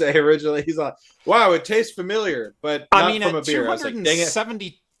was gonna say originally. He's like, "Wow, it tastes familiar, but not from a at beer." I was like, "Dang it!"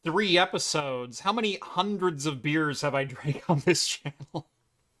 273 episodes, how many hundreds of beers have I drank on this channel?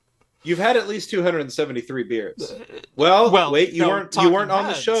 You've had at least 273 beers. Well, wait, you weren't on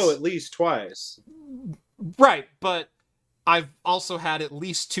the show at least twice. Right, but I've also had at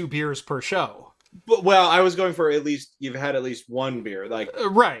least 2 beers per show. But, well, I was going for at least you've had at least 1 beer. Like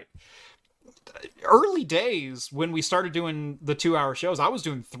right. Early days when we started doing the 2-hour shows, I was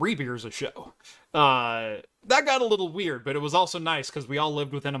doing 3 beers a show. That got a little weird, but it was also nice because we all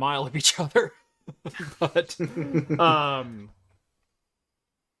lived within a mile of each other. But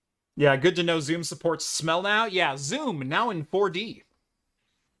yeah, good to know Zoom supports smell now. Yeah, Zoom now in 4D.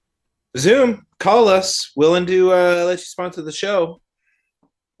 Zoom, call us. Willing to let you sponsor the show.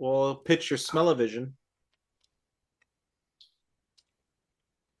 We'll pitch your smell-o-vision.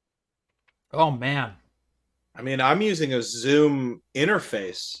 Oh man. I mean, I'm using a Zoom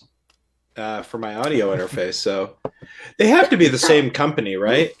interface for my audio interface, so they have to be the same company,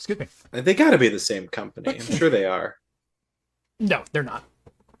 right? Excuse me. They got to be the same company. I'm sure they are. No, they're not.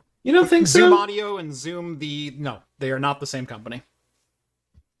 You don't think Zoom so? Audio and Zoom no, they are not the same company.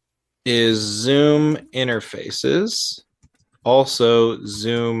 Is Zoom interfaces also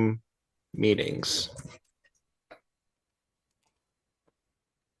Zoom meetings?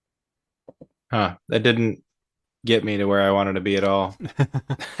 Huh, that didn't get me to where I wanted to be at all.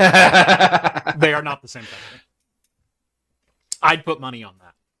 They are not the same company. I'd put money on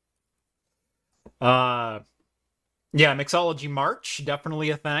that. Yeah, Mixology March, definitely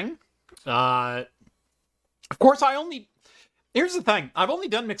a thing. Of course, here's the thing. I've only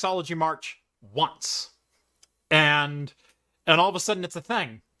done Mixology March once. And all of a sudden it's a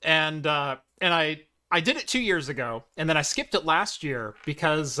thing. And I did it 2 years ago, and then I skipped it last year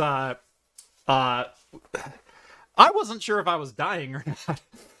because I wasn't sure if I was dying or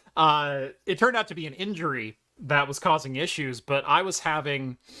not. It turned out to be an injury that was causing issues, but I was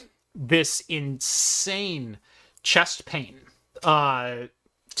having this insane chest pain to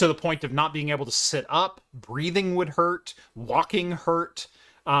the point of not being able to sit up. Breathing would hurt. Walking hurt.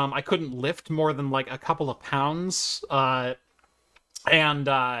 I couldn't lift more than like a couple of pounds. And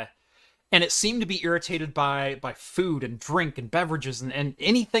it seemed to be irritated by food and drink and beverages and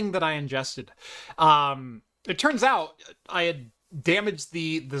anything that I ingested. It turns out I had damaged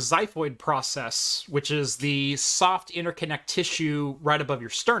the xiphoid process, which is the soft interconnect tissue right above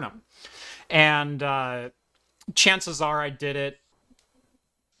your sternum. And chances are I did it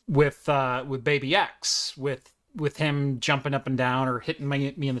with Baby X, with him jumping up and down or hitting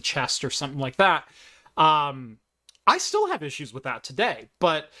me in the chest or something like that. I still have issues with that today,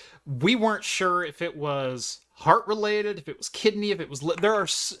 but we weren't sure if it was heart related, if it was kidney, if it was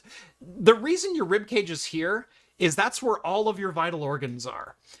the reason your rib cage is here is that's where all of your vital organs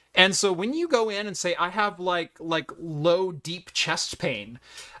are. And so when you go in and say I have like low deep chest pain,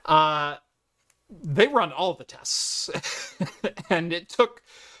 they run all of the tests. And it took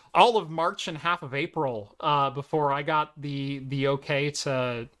all of March and half of April before I got the okay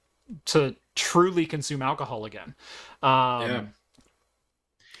to truly consume alcohol again. Yeah,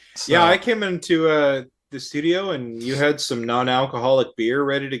 I came into the studio and you had some non-alcoholic beer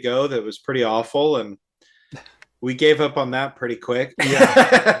ready to go that was pretty awful, and we gave up on that pretty quick.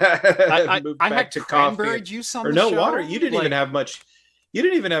 Yeah, moved I back had to cranberry coffee juice on or the no show. water. You didn't even have much. You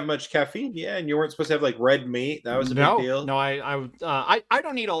didn't even have much caffeine. Yeah, and you weren't supposed to have like red meat. That was a big deal. No, I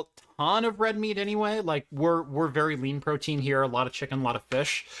don't eat a ton of red meat anyway. Like we're very lean protein here. A lot of chicken, a lot of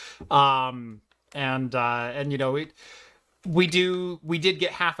fish, and you know we did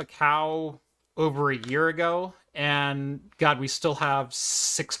get half a cow over a year ago, and God, we still have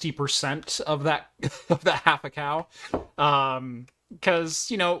 60% of that of that half a cow.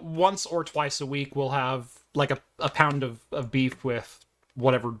 Because once or twice a week we'll have like a pound of beef with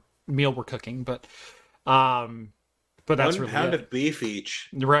whatever meal we're cooking, but that's 1 really pound it. of beef each.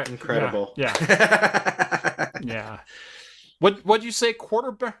 Right. Incredible. Yeah. Yeah. What'd you say?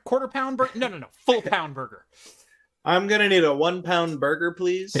 Quarter pound burger? No. Full pound burger. I'm gonna need a 1 pound burger,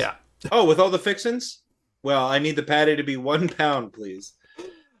 please. Yeah. Oh, with all the fixins? Well, I need the patty to be 1 pound, please.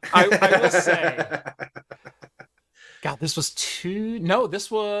 I will say, God, this was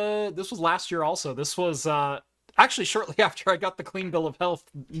this was last year also. This was actually shortly after I got the clean bill of health,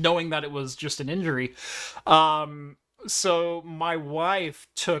 knowing that it was just an injury. So my wife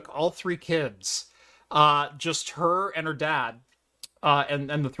took all 3 kids, just her and her dad,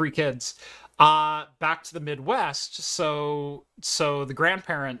 and the 3 kids, back to the Midwest. So the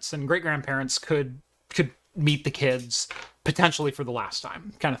grandparents and great grandparents could meet the kids potentially for the last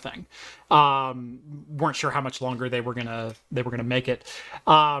time, kind of thing. Weren't sure how much longer they were gonna make it.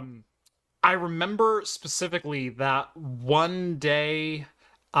 I remember specifically that one day,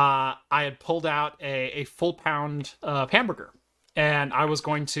 I had pulled out a full pound of hamburger, and I was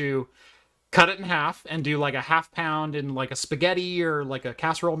going to cut it in half and do like a half pound in like a spaghetti or like a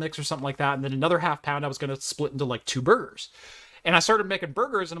casserole mix or something like that, and then another half pound I was going to split into like 2 burgers. And I started making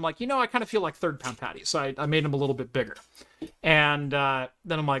burgers, and I'm like, I kind of feel like 1/3 pound patties, so I made them a little bit bigger. And then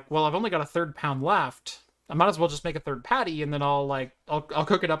I'm like, well, I've only got a 1/3 pound left. I might as well just make a 1/3 patty, and then I'll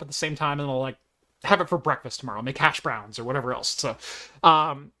cook it up at the same time, and I'll like have it for breakfast tomorrow. I'll make hash browns or whatever else. So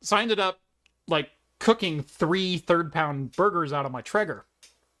I ended up like cooking 3 1/3 pound burgers out of my Traeger,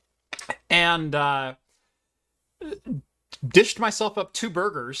 and dished myself up 2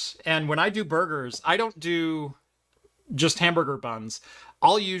 burgers. And when I do burgers, I don't do just hamburger buns.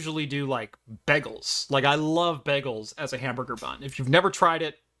 I'll usually do like bagels. Like, I love bagels as a hamburger bun. If you've never tried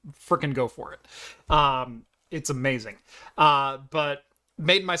it, freaking go for it. It's amazing. But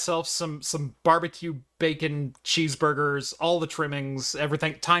made myself some barbecue bacon cheeseburgers, all the trimmings,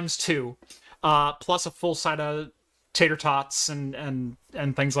 everything times 2, plus a full side of tater tots and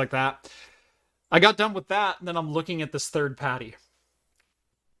things like that. I got done with that, and then I'm looking at this 3rd patty.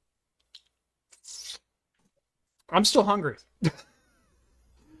 I'm still hungry.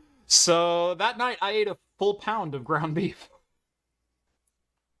 So that night I ate a full pound of ground beef.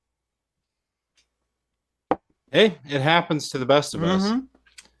 Hey, it happens to the best of us.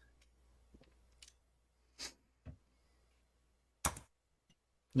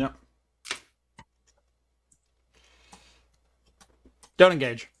 Yep. Don't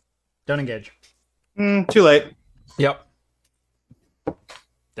engage. Too late. Yep.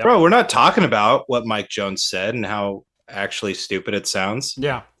 Bro, we're not talking about what Mike Jones said and how actually stupid it sounds.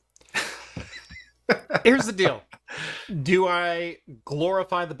 Yeah. Here's the deal. Do I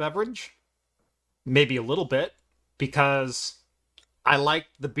glorify the beverage? Maybe a little bit, because I like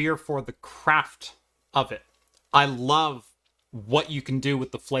the beer for the craft of it. I love what you can do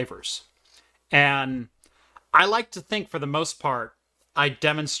with the flavors. And I like to think, for the most part, I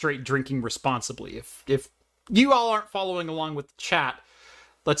demonstrate drinking responsibly. If you all aren't following along with the chat,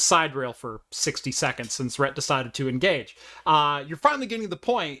 let's side rail for 60 seconds since Rhett decided to engage. You're finally getting to the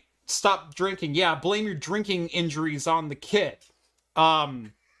point. Stop drinking. Yeah, blame your drinking injuries on the kid.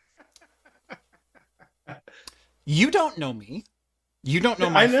 You don't know me. You don't know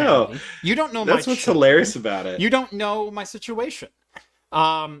my family. You don't know That's my what's hilarious about it. You don't know my situation.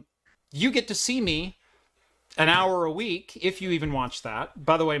 You get to see me an hour a week, if you even watch that.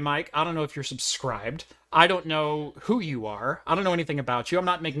 By the way, Mike, I don't know if you're subscribed. I don't know who you are. I don't know anything about you. I'm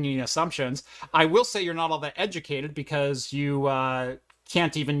not making any assumptions. I will say you're not all that educated, because you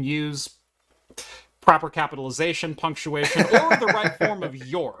can't even use proper capitalization, punctuation, or the right form of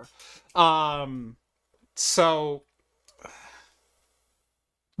your. So,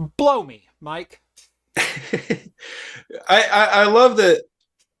 blow me, Mike. I love that.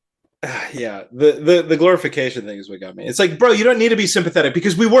 Yeah, the glorification thing is what got me. It's like, bro, you don't need to be sympathetic,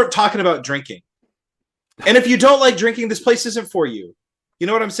 because we weren't talking about drinking. And if you don't like drinking, this place isn't for you. You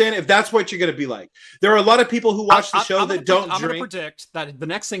know what I'm saying? If that's what you're going to be like. There are a lot of people who watch the show that don't drink. I'm going to predict that the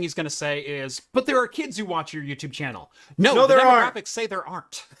next thing he's going to say is, but there are kids who watch your YouTube channel. No, the demographics say there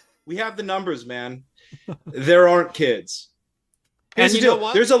aren't. We have the numbers, man. There aren't kids. And you know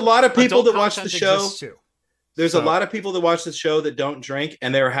what? There's a lot of people that watch the show. There's a lot of people that watch the show that don't drink,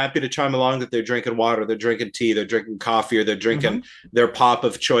 and they're happy to chime along that they're drinking water, they're drinking tea, they're drinking coffee, or they're drinking their pop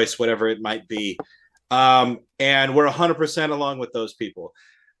of choice, whatever it might be. And we're 100% along with those people.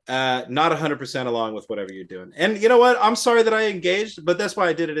 Not 100% along with whatever you're doing. And you know what? I'm sorry that I engaged, but that's why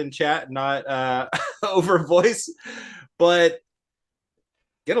I did it in chat, not over voice. But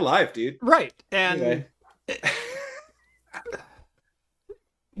get alive, dude. Right. And Anyway.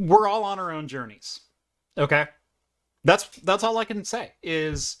 we're all on our own journeys. Okay? That's all I can say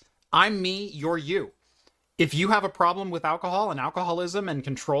is I'm me, you're you. If you have a problem with alcohol and alcoholism and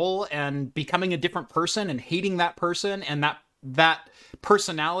control and becoming a different person and hating that person and that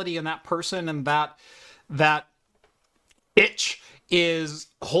personality and that person and that itch is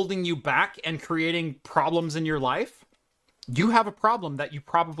holding you back and creating problems in your life, you have a problem that you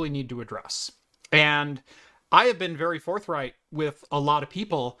probably need to address. And I have been very forthright with a lot of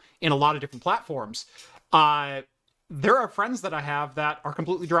people in a lot of different platforms. There are friends that I have that are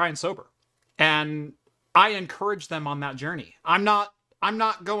completely dry and sober, and I encourage them on that journey. I'm not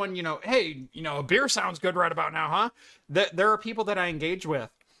going, hey, a beer sounds good right about now, huh? There are people that I engage with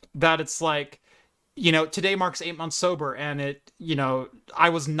that it's like, today marks 8 months sober, and I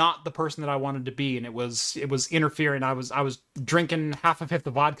was not the person that I wanted to be, and it was interfering. I was drinking half a fifth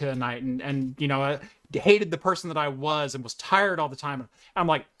of vodka a night, and I hated the person that I was and was tired all the time. I'm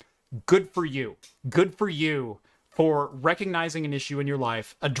like, good for you for recognizing an issue in your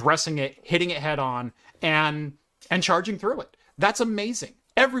life, addressing it, hitting it head on, and charging through it. That's amazing.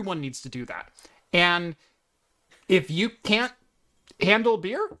 Everyone needs to do that. And if you can't handle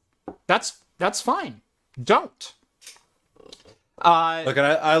beer, that's fine. Don't. Look,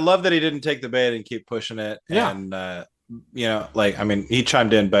 I love that he didn't take the bait and keep pushing it. Yeah. And he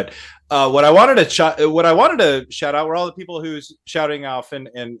chimed in, but what I wanted to shout out were all the people who's shouting off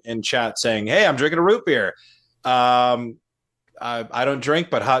in chat saying, "Hey, I'm drinking a root beer. I don't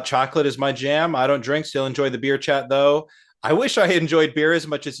drink, but hot chocolate is my jam. I don't drink, still enjoy the beer chat though. I wish I enjoyed beer as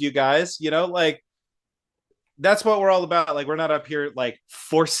much as you guys. That's what we're all about. Like, we're not up here like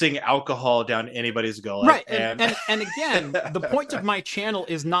forcing alcohol down anybody's gullet. Right. And again, the point of my channel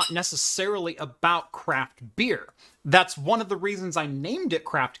is not necessarily about craft beer. That's one of the reasons I named it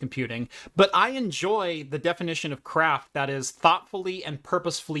Craft Computing, but I enjoy the definition of craft that is thoughtfully and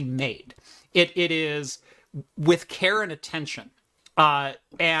purposefully made. It is with care and attention.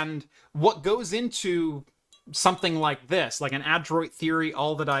 And what goes into something like this, like an Adroit Theory,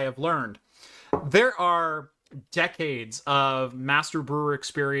 All That I Have Learned, there are decades of master brewer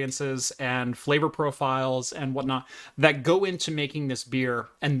experiences and flavor profiles and whatnot that go into making this beer,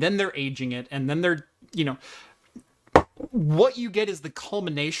 and then they're aging it, and then they're, what you get is the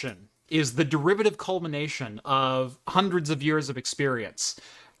derivative culmination of hundreds of years of experience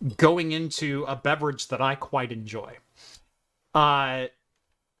going into a beverage that I quite enjoy.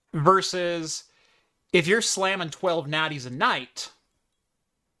 Versus if you're slamming 12 natties a night.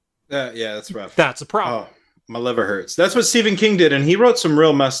 Yeah, that's rough. That's a problem. Oh, my liver hurts. That's what Stephen King did, and he wrote some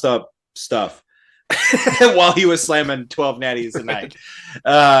real messed up stuff while he was slamming 12 natties a night.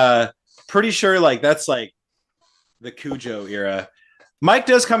 Pretty sure that's like the Cujo era. Mike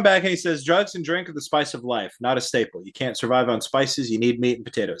does come back and he says, drugs and drink are the spice of life, not a staple. You can't survive on spices. You need meat and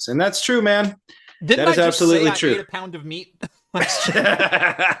potatoes. And that's true, man. That is absolutely true. I ate a pound of meat.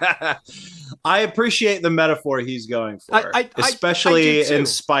 I appreciate the metaphor he's going for, especially in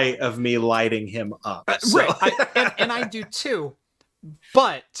spite of me lighting him up. Right. And I do too.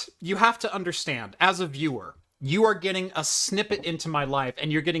 But you have to understand, as a viewer, you are getting a snippet into my life,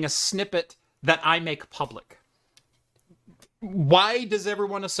 and you're getting a snippet that I make public. Why does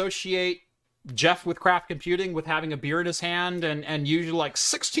everyone associate Jeff with Craft Computing with having a beer in his hand and usually like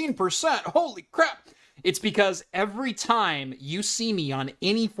 16%? Holy crap. It's because every time you see me on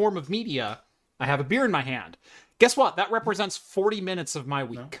any form of media, I have a beer in my hand. Guess what? That represents 40 minutes of my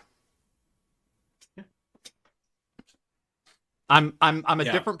week. No. Yeah. I'm a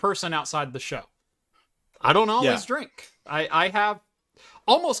different person outside the show. I don't always drink. I have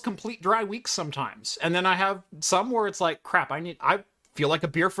almost complete dry weeks sometimes. And then I have some where it's like, crap, I feel like a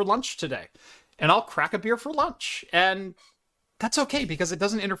beer for lunch today. And I'll crack a beer for lunch. And that's okay, because it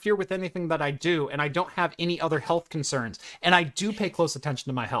doesn't interfere with anything that I do, and I don't have any other health concerns. And I do pay close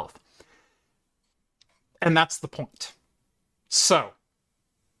attention to my health. And that's the point. So,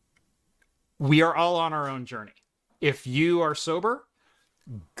 we are all on our own journey. If you are sober,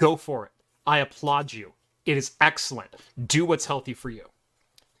 go for it. I applaud you. It is excellent. Do what's healthy for you.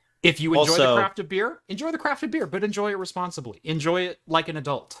 If you enjoy the craft of beer, enjoy the craft of beer, but enjoy it responsibly. Enjoy it like an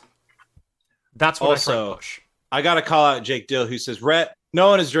adult. That's what I try to push. I got to call out Jake Dill, who says, Rhett, no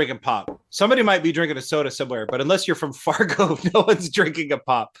one is drinking pop. Somebody might be drinking a soda somewhere, but unless you're from Fargo, no one's drinking a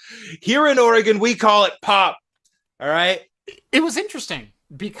pop. Here in Oregon, we call it pop. All right? It was interesting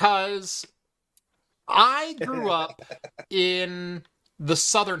because I grew up in the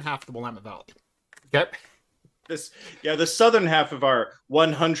southern half of the Willamette Valley. Okay. The southern half of our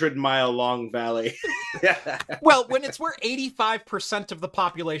 100-mile long valley. Well, when it's where 85% of the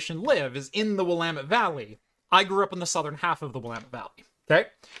population live is in the Willamette Valley. I grew up in the southern half of the Willamette Valley. Okay.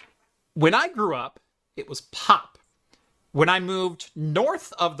 When I grew up, it was pop. When I moved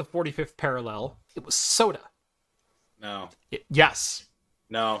north of the 45th parallel, it was soda. No. Yes.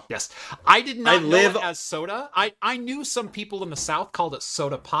 No. Yes. I did not know it as soda. I knew some people in the South called it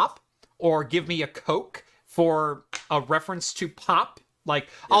soda pop or give me a Coke for a reference to pop. Like,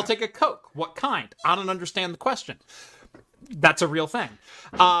 yeah. I'll take a Coke. What kind? I don't understand the question. That's a real thing.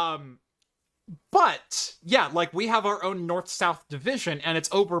 But, yeah, like, we have our own north-south division, and it's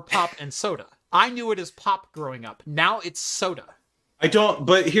over pop and soda. I knew it as pop growing up. Now it's soda.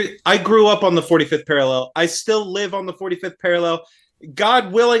 But here, I grew up on the 45th parallel. I still live on the 45th parallel.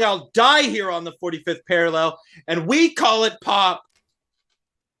 God willing, I'll die here on the 45th parallel, and we call it pop.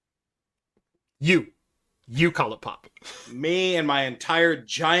 You call it pop. Me and my entire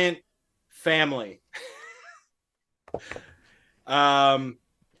giant family.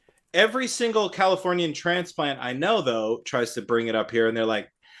 Every single Californian transplant I know, though, tries to bring it up here, and they're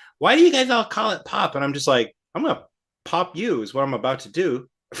like, why do you guys all call it pop? And I'm just like, I'm going to pop you is what I'm about to do.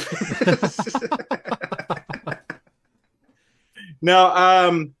 No,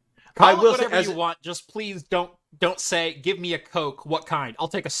 call it whatever you want. Just please don't say, give me a Coke. What kind? I'll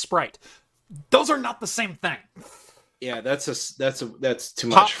take a Sprite. Those are not the same thing. Yeah, that's too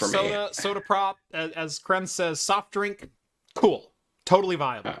much for me. Soda prop, as Kren says, soft drink, cool. Totally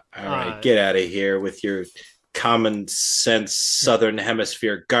viable. All right, get out of here with your common sense Southern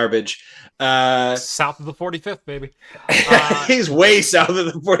Hemisphere garbage. South of the 45th, baby. He's way south of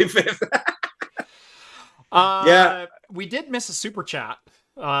the 45th. Yeah. We did miss a super chat.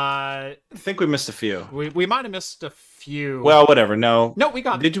 I think we missed a few. We might have missed a few. Well, whatever. No, we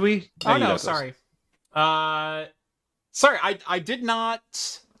got. Did we? Oh no, sorry. Sorry, I did not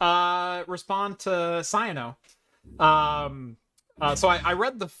respond to Cyano. So I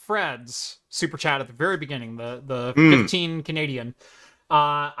read the Fred's super chat at the very beginning, the 15 Canadian.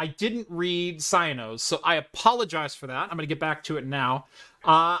 I didn't read Cyano's, so I apologize for that. I'm going to get back to it now.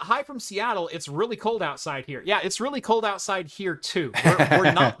 Hi from Seattle. It's really cold outside here. Yeah, it's really cold outside here too.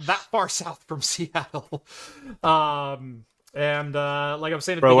 We're not that far south from Seattle. And like I'm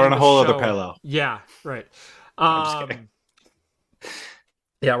saying, bro, we're on a whole other parallel. Yeah, right. I'm just kidding.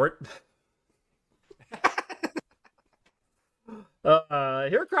 Yeah, we're.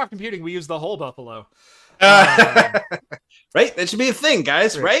 Here at Craft Computing, we use the whole buffalo. Right? That should be a thing,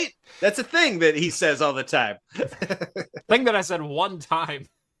 guys, right? That's a thing that he says all the time. Thing that I said one time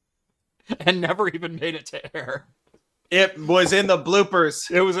and never even made it to air. It was in the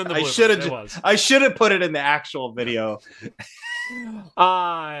bloopers. It was in the bloopers. I should have put it in the actual video.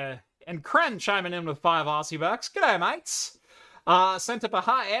 And Kren chiming in with 5 Aussie bucks. G'day, mates. Sent up a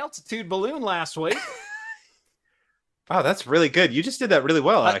high altitude balloon last week. Wow, that's really good. You just did that really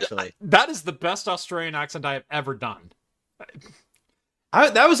well, actually. That is the best Australian accent I have ever done.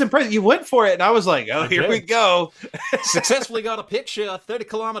 That was impressive. You went for it, and I was like, "Oh, here we go!" Successfully got a picture 30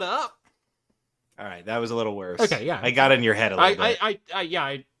 kilometer up. All right, that was a little worse. Okay, yeah, I got in your head a little bit.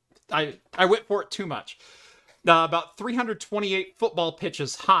 I went for it too much. About 328 football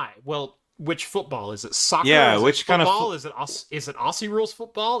pitches high. Well, which football is it? Soccer? Yeah, is which kind of football? Is it Aussie rules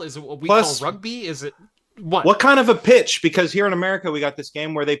football? Is it what we call rugby? Is it? What kind of a pitch? Because here in America, we got this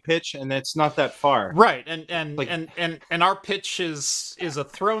game where they pitch, and it's not that far. Right, and our pitch is a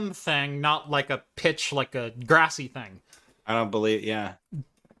thrown thing, not like a pitch, like a grassy thing. I don't believe. Yeah,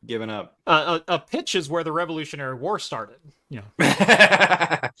 giving up. A pitch is where the Revolutionary War started. You know.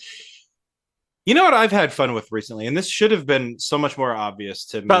 You know what I've had fun with recently, and this should have been so much more obvious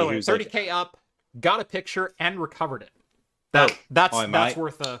to me. By the way, 30K up, got a picture and recovered it. That's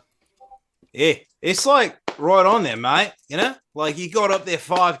worth a. Yeah, it's like right on there, mate. You know, like you got up there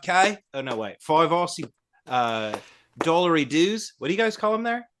 5K. Oh no, wait, 5 Aussie dollary dues. What do you guys call them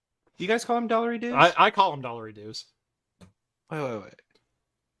there? Do you guys call them dollary dues? I call them dollary dues. Wait.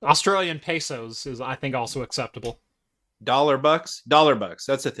 Australian pesos is, I think, also acceptable. Dollar bucks.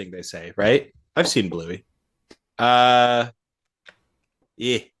 That's the thing they say, right? I've seen Bluey. Yeah.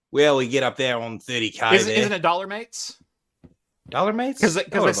 Well, we get up there on 30K. Isn't it dollar mates? Dollar mates? Because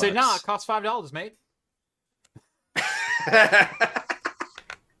they say, nah, it costs $5, mate.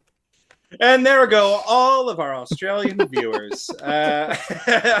 And there we go, all of our Australian viewers.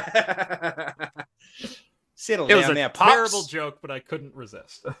 Settle down there, Pops. Terrible joke, but I couldn't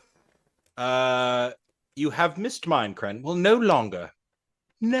resist. You have missed mine, Kren. Well, no longer.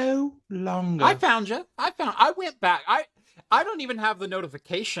 I found you. I went back. I don't even have the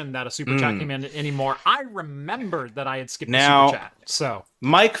notification that a super chat came in anymore. I remembered that I had skipped Now, the super chat. So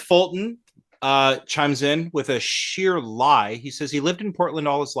Mike Fulton chimes in with a sheer lie. He says he lived in Portland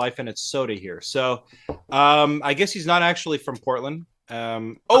all his life and it's soda here. So I guess he's not actually from Portland.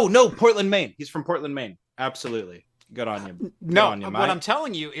 Oh, no, Portland, Maine. He's from Portland, Maine. Absolutely. Good on you. Good no, on you, what Mike. I'm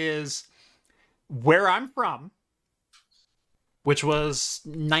telling you is where I'm from, which was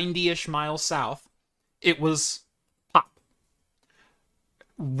 90-ish miles south, it was pop.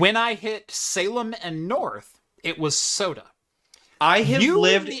 When I hit Salem and north, it was soda. I have You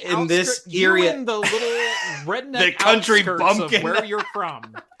lived the in this area. You in the little redneck The country outskirts bumpkin. of where you're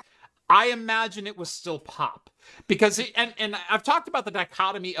from. I imagine it was still pop. Because, and I've talked about the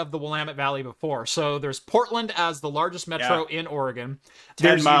dichotomy of the Willamette Valley before. So there's Portland as the largest metro in Oregon.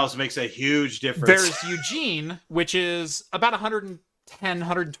 10 miles makes a huge difference. There's Eugene, which is about 110,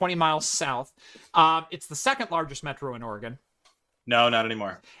 120 miles south. It's the second largest metro in Oregon. No, not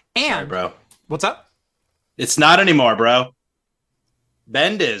anymore. And, sorry, bro. What's up? It's not anymore, bro.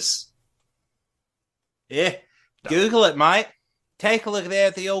 Bend is. Yeah. Google it, mate. Take a look there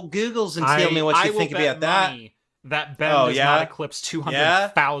at the old Googles and tell me what you think about that. That Bend does not eclipse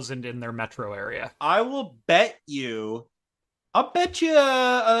 200,000 in their metro area. I will bet you. I'll bet you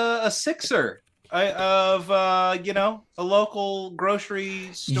a sixer of a local grocery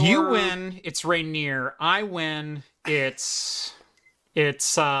store. You win. It's Rainier. I win. It's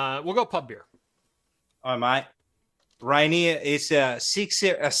we'll go pub beer. All right, Rainier is a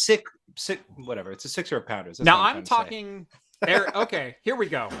sixer, whatever. It's a sixer of pounders. That's now I'm talking. Okay, here we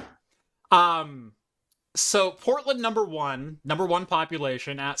go. So Portland number one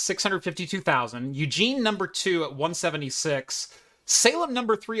population at 652,000. Eugene number 2 at 176. Salem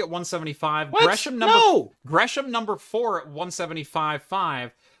number 3 at 175. What? Gresham number 4 at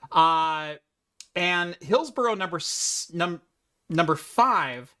 175.5. And Hillsboro number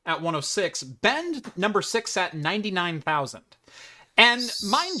 5 at 106. Bend number 6 at 99,000. And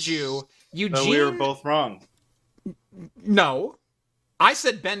mind you, Eugene. So we were both wrong. No, I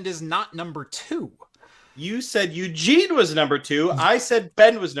said Bend is not number 2. You said Eugene was number 2. I said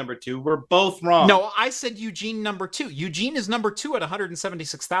Bend was number 2. We're both wrong. No, I said Eugene number 2. Eugene is number 2 at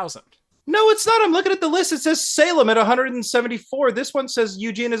 176,000. No, it's not. I'm looking at the list. It says Salem at 174. This one says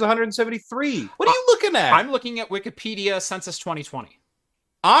Eugene is 173. What are you looking at? I'm looking at Wikipedia Census 2020.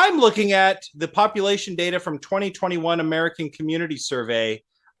 I'm looking at the population data from 2021 American Community Survey.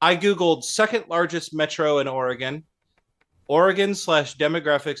 I Googled second largest metro in Oregon,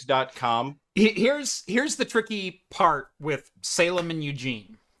 Oregon/demographics.com. Here's the tricky part with Salem and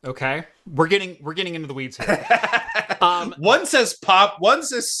Eugene. Okay, we're getting into the weeds here. One says pop, one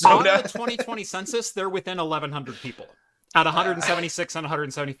says soda. On the 2020 census, they're within 1,100 people at 176 and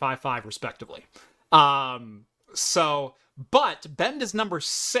 175.5 respectively. But Bend is number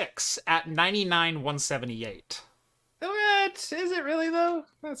 6 at 99,178. What? Is it really, though?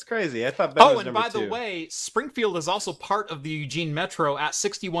 That's crazy. I thought Bend was number 2. The way, Springfield is also part of the Eugene Metro at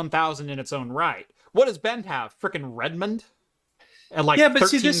 61,000 in its own right. What does Bend have? Frickin' Redmond? At like 13,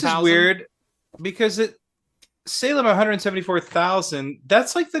 see, this 000? Is weird because Salem 174,000.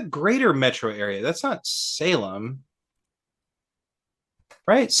 That's like the greater metro area. That's not Salem,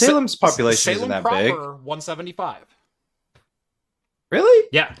 right? Salem's population isn't that big. 175. Really?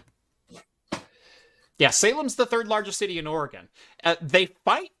 Yeah. Yeah, Salem's the third largest city in Oregon. They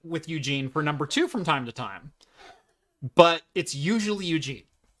fight with Eugene for number 2 from time to time, but it's usually Eugene.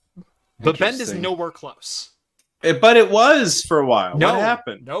 But Bend is nowhere close. But it was for a while. No, what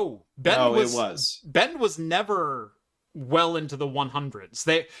happened? No, it was. Bend was never well into the 100s.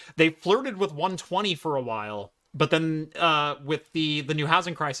 They flirted with 120 for a while, but then with the new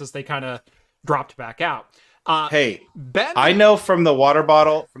housing crisis, they kind of dropped back out. Hey, Bend, I know from the water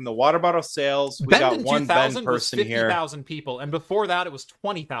bottle sales, we got one Bend person was 50,000 50,000 people, and before that, it was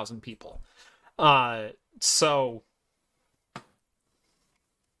 20,000 people. So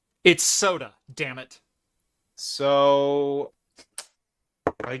it's soda, damn it. So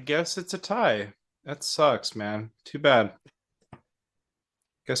I guess it's a tie. That sucks, man. Too bad.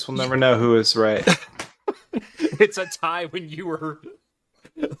 Guess we'll never know who is right. It's a tie when you were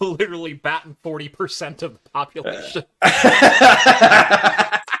literally batting 40% of the population.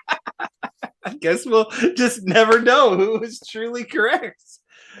 I guess we'll just never know who is truly correct.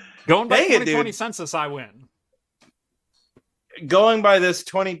 Going by 2020 census, I win. Going by this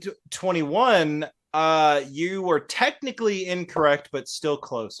 2021, you were technically incorrect, but still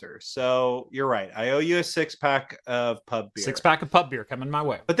closer. So you're right. I owe you a 6-pack of pub beer. 6-pack of pub beer coming my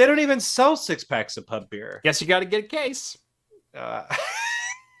way. But they don't even sell 6-packs of pub beer. Guess you got to get a case.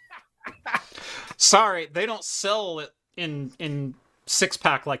 Sorry, they don't sell it in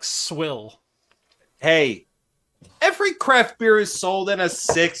 6-pack like swill. Hey, every craft beer is sold in a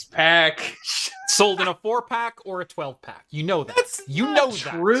 6-pack. Sold in a 4-pack or a 12-pack. You know that. That's you not know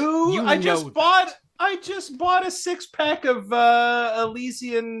true. That. You I know just that. bought a 6-pack of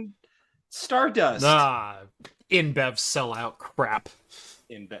Elysian Stardust. InBev sellout crap.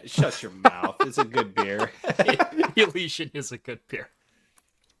 Shut your mouth. It's a good beer. Elysian is a good beer.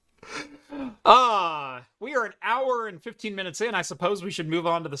 We are an hour and 15 minutes in. I suppose we should move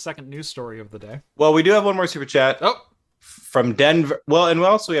on to the second news story of the day. Well, we do have one more super chat. Oh, from Denver. Well, and we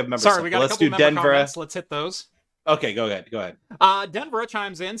also have members. Sorry, we got Let's a couple do member Denver. comments. Let's hit those. Okay, go ahead. Denver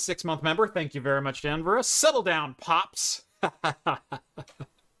chimes in, 6-month member. Thank you very much, Denver. Settle down, pops.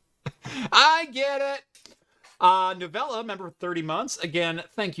 I get it. Novella, member 30 months. Again,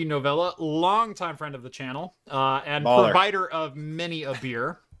 thank you, Novella. Longtime friend of the channel and provider of many a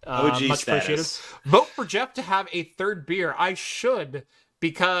beer. OG much status. appreciated. Vote for Jeff to have a third beer. I should,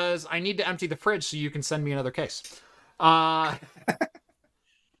 because I need to empty the fridge so you can send me another case. Also,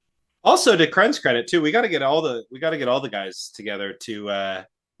 to Kren's credit too, we got to get all the guys together to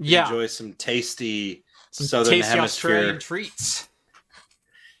enjoy some tasty Southern Hemisphere Australian treats.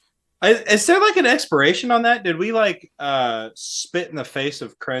 Is there like an expiration on that? Did we like spit in the face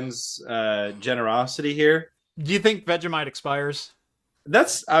of Kren's generosity here? Do you think Vegemite expires? I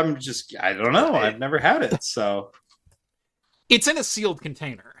don't know. I've never had it, so it's in a sealed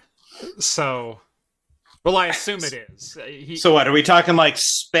container. So, well, I assume it is. So what are we talking, like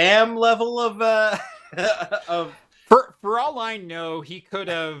spam level of of? For all I know, he could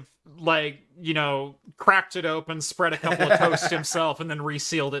have cracked it open, spread a couple of toast himself, and then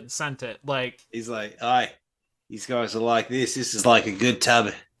resealed it and sent it. Like he's like, "Aye, these guys are like this. This is like a good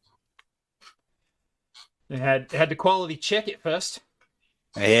tub." They had to quality check it first.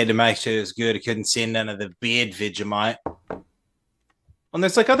 I had to make sure it was good. I couldn't send none of the beard Vegemite. And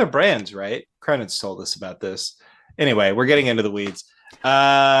there's like other brands, right? Credits told us about this. Anyway, we're getting into the weeds.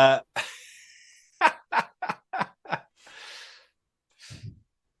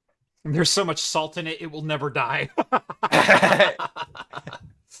 There's so much salt in it, it will never die.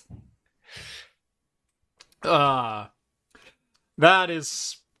 That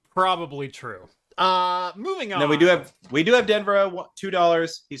is probably true. Moving on. Then we do have Denver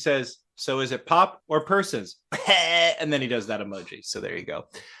 $2. He says, "So is it pop or persons?" And then he does that emoji. So there you go.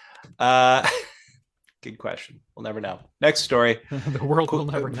 Good question. We'll never know. Next story. The world will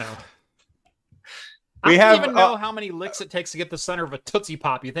never know. I don't even know how many licks it takes to get the center of a Tootsie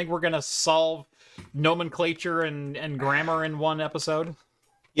Pop. You think we're going to solve nomenclature and grammar in one episode?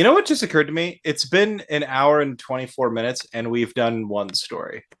 You know what just occurred to me? It's been an hour and 24 minutes, and we've done one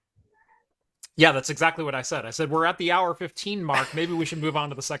story. Yeah, that's exactly what I said. I said, we're at the hour 15 mark. Maybe we should move on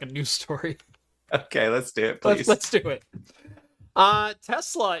to the second news story. Okay, let's do it, please. Let's do it.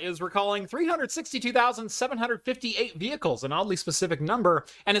 Tesla is recalling 362,758 vehicles, an oddly specific number,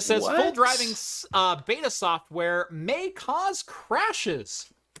 and it says full driving beta software may cause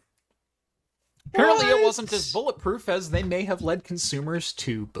crashes. Apparently it wasn't as bulletproof as they may have led consumers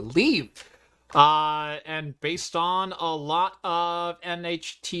to believe. And based on a lot of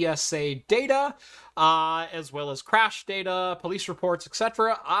NHTSA data, as well as crash data, police reports,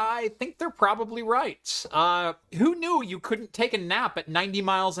 etc., I think they're probably right. Who knew you couldn't take a nap at 90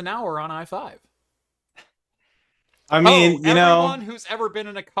 miles an hour on I-5? I mean, everyone who's ever been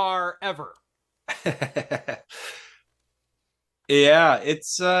in a car ever. Yeah,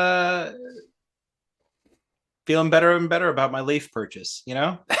 it's feeling better and better about my Leaf purchase, You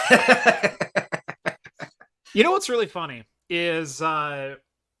know what's really funny is,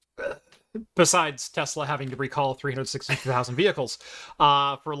 besides Tesla having to recall 360,000 vehicles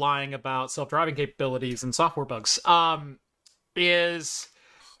for lying about self-driving capabilities and software bugs, is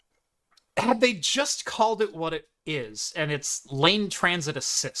had they just called it what it is, and it's lane transit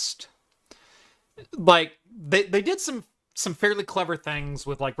assist. Like, they did some fairly clever things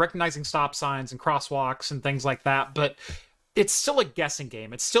with like recognizing stop signs and crosswalks and things like that, but it's still a guessing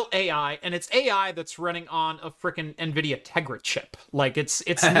game. It's still AI, and it's AI that's running on a frickin' NVIDIA Tegra chip. Like, it's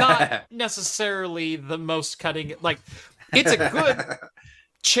not necessarily the most cutting... Like, it's a good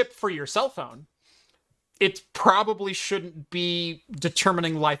chip for your cell phone. It probably shouldn't be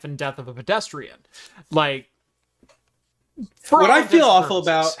determining life and death of a pedestrian. Like, what I feel awful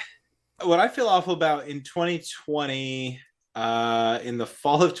about in 2020... in the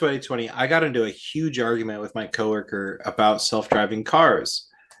fall of 2020, I got into a huge argument with my coworker about self-driving cars.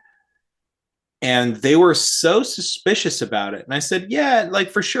 And they were so suspicious about it. And I said, yeah,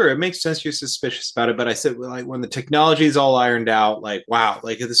 like for sure, it makes sense you're suspicious about it. But I said, well, like when the technology is all ironed out, like, wow,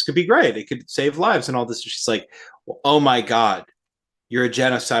 like this could be great. It could save lives and all this. And she's like, well, oh my God, you're a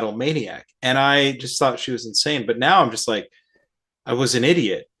genocidal maniac. And I just thought she was insane. But now I'm just like, I was an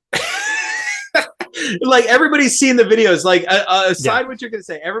idiot. Like everybody's seen the videos. Like aside what you're gonna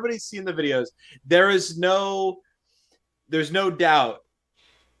say, everybody's seen the videos. There's no doubt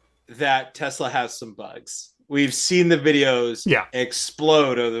that Tesla has some bugs. We've seen the videos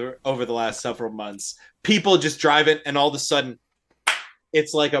explode over the last several months. People just drive it, and all of a sudden,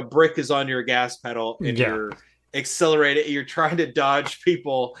 it's like a brick is on your gas pedal, and you're accelerating. You're trying to dodge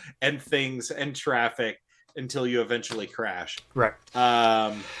people and things and traffic until you eventually crash. Right.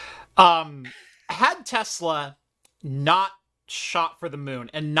 Had Tesla not shot for the moon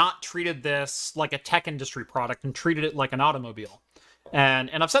and not treated this like a tech industry product and treated it like an automobile, and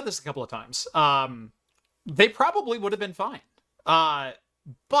I've said this a couple of times, they probably would have been fine.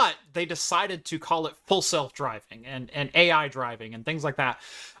 But they decided to call it full self-driving and AI driving and things like that.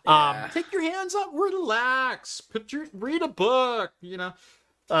 Take your hands up, relax, read a book,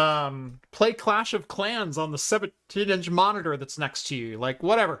 play Clash of Clans on the 17-inch monitor that's next to you, like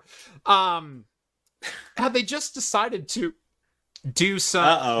whatever. Had they just decided to do some...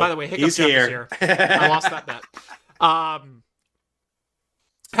 By the way, Hiccup Jeff is here. I lost that bet.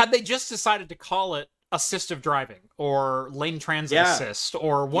 Had they just decided to call it assistive driving or lane transit assist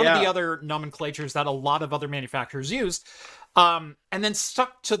or one of the other nomenclatures that a lot of other manufacturers used, and then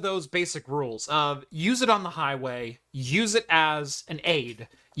stuck to those basic rules of use it on the highway, use it as an aid,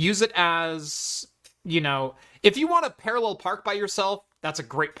 use it as, if you want to parallel park by yourself, that's a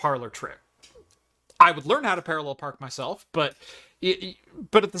great parlor trick. I would learn how to parallel park myself, but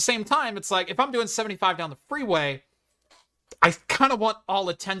at the same time, it's like, if I'm doing 75 down the freeway, I kind of want all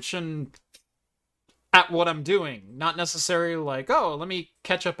attention at what I'm doing, not necessarily like, oh, let me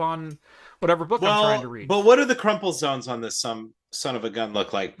catch up on whatever book I'm trying to read. But what do the crumple zones on this son of a gun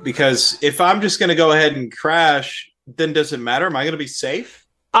look like? Because if I'm just going to go ahead and crash, then does it matter? Am I going to be safe?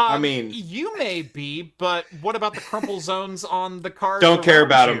 I mean, you may be, but what about the crumple zones on the cars? Don't care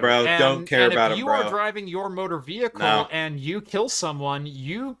about them, bro. Don't care about them, bro. If you are driving your motor vehicle and you kill someone,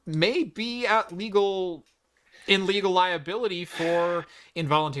 you may be at legal liability for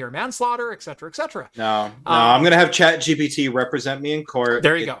involuntary manslaughter, etc., etc. No, I'm gonna have ChatGPT represent me in court.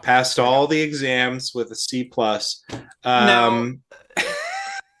 There you go. Passed all the exams with a C+. I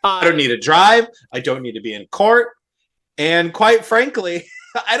don't need to drive. I don't need to be in court, and quite frankly,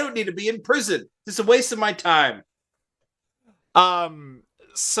 I don't need to be in prison. It's a waste of my time.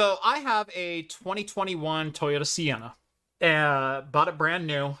 So I have a 2021 Toyota Sienna. Bought it brand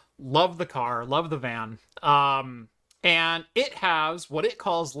new. Love the car. Love the van. And it has what it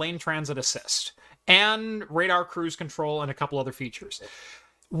calls lane transit assist and radar cruise control and a couple other features.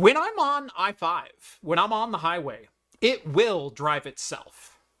 When I'm on I-5, when I'm on the highway, it will drive itself.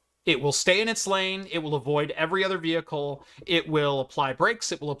 It will stay in its lane. It will avoid every other vehicle. It will apply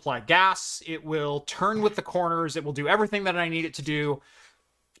brakes. It will apply gas. It will turn with the corners. It will do everything that I need it to do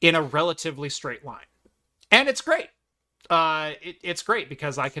in a relatively straight line. And it's great. It's great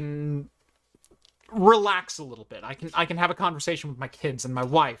because I can relax a little bit. I can have a conversation with my kids and my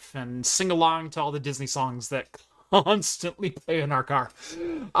wife and sing along to all the Disney songs that constantly play in our car.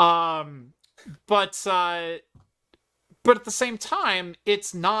 But at the same time,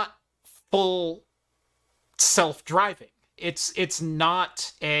 it's not full self-driving. It's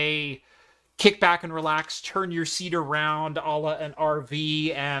not a kick back and relax, turn your seat around a la an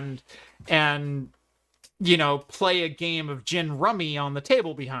RV and play a game of gin rummy on the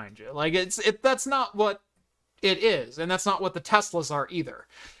table behind you. Like that's not what it is, and that's not what the Teslas are either.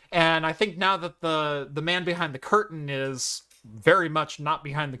 And I think now that the man behind the curtain is very much not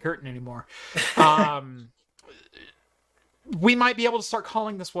behind the curtain anymore, we might be able to start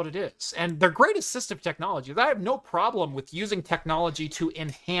calling this what it is. And they're great assistive technologies. I have no problem with using technology to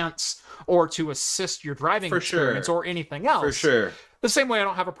enhance or to assist your driving experience or anything else. For sure. The same way I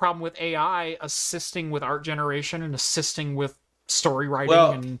don't have a problem with AI assisting with art generation and assisting with story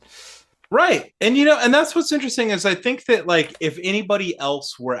writing. Right. And, and that's what's interesting is I think that, like, if anybody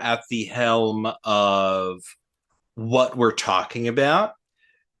else were at the helm of what we're talking about,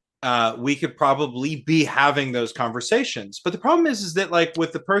 we could probably be having those conversations. But the problem is that, like,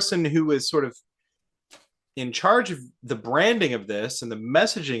 with the person who is sort of in charge of the branding of this and the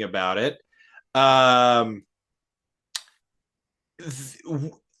messaging about it,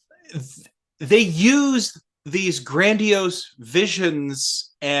 they use these grandiose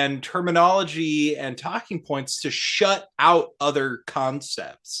visions and terminology and talking points to shut out other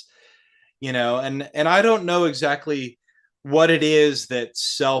concepts. and I don't know exactly what it is that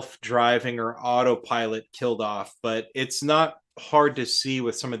self-driving or autopilot killed off, but it's not hard to see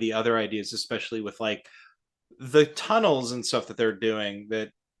with some of the other ideas, especially with like the tunnels and stuff that they're doing. That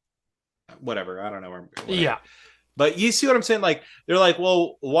whatever, I don't know. Whatever. Yeah. But you see what I'm saying? Like they're like,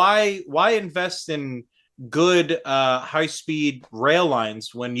 well, why invest in good high speed rail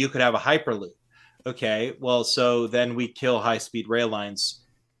lines when you could have a hyperloop? Okay, well, so then we kill high speed rail lines,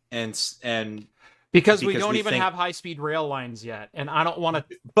 and because we don't even have high speed rail lines yet, and I don't want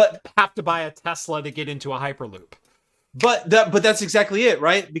to have to buy a Tesla to get into a hyperloop. But that's exactly it,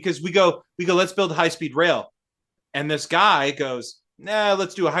 right? Because we go, let's build high speed rail, and this guy goes, nah,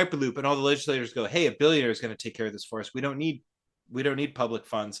 let's do a hyperloop, and all the legislators go, hey, a billionaire is going to take care of this for us. We don't need public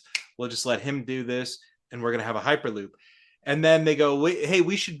funds. We'll just let him do this, and we're going to have a hyperloop. And then they go, hey,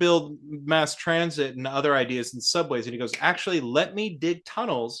 we should build mass transit and other ideas and subways. And he goes, actually, let me dig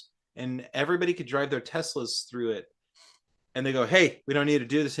tunnels and everybody could drive their Teslas through it. And they go, hey, we don't need to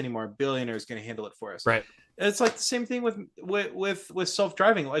do this anymore. A billionaire is going to handle it for us. Right. And it's like the same thing with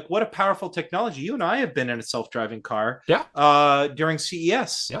self-driving. Like, what a powerful technology. You and I have been in a self-driving car during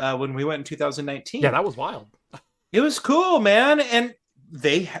CES when we went in 2019. Yeah, that was wild. It was cool, man. And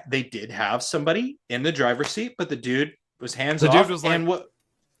they did have somebody in the driver's seat, but the dude was hands off. The dude was like,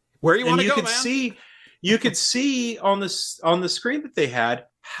 where you want to go, man? You could see on the screen that they had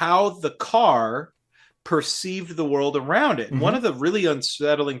how the car perceived the world around it. Mm-hmm. One of the really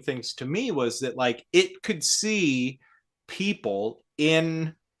unsettling things to me was that like it could see people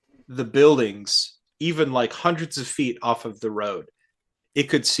in the buildings, even like hundreds of feet off of the road. It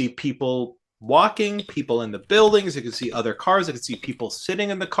could see people walking, people in the buildings. It could see other cars. It could see people sitting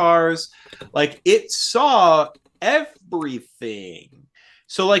in the cars. Like it saw everything.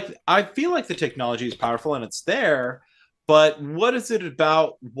 So like I feel like the technology is powerful and it's there, but what is it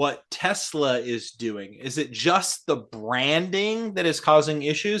about what Tesla is doing? Is it just the branding that is causing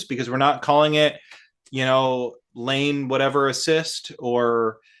issues because we're not calling it, lane whatever assist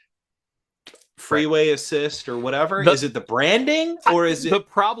or freeway assist or whatever? Is it the branding or is it the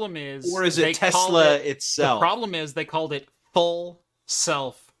problem is Tesla itself? The problem is they called it full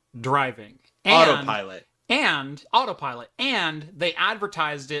self-driving. Autopilot. And autopilot. And they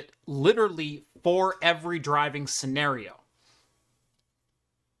advertised it literally for every driving scenario.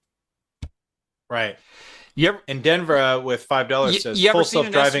 Right. In Denver with $5 says full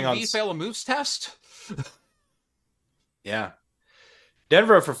self-driving on. You ever seen an SUV fail a moose test? Yeah.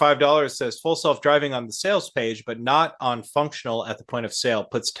 Denver for $5 says full self-driving on the sales page, but not on functional at the point of sale.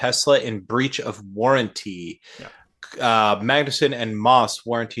 Puts Tesla in breach of warranty. Yeah. Magnuson and Moss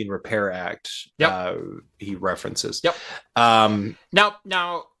Warranty and Repair Act. He references. Yep.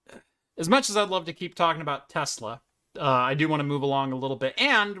 Now, as much as I'd love to keep talking about Tesla, I do want to move along a little bit,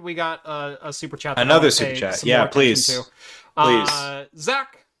 and we got a super chat. Another super chat. Yeah, please. Please,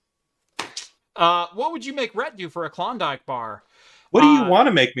 Zach. What would you make Rhett do for a Klondike bar? What do you want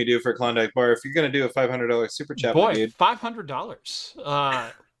to make me do for a Klondike bar if you're going to do a $500 super chat? Boy, dude?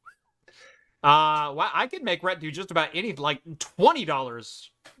 $500. I could make Rhett do just about any, like $20.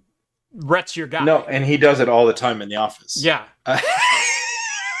 Rhett's your guy. No, and he does it all the time in the office. Yeah.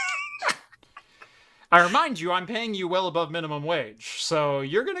 I remind you, I'm paying you well above minimum wage, so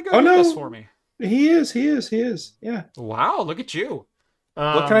you're gonna go do this for me. He is. Yeah. Wow, look at you.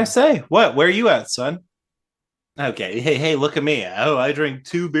 What can I say? What? Where are you at, son? Okay. Hey, look at me. Oh, I drink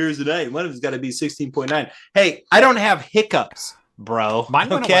 2 beers a day. One of them's got to be 16.9. Hey, I don't have hiccups, bro. Mine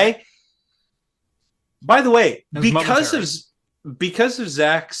went away. By the way, because of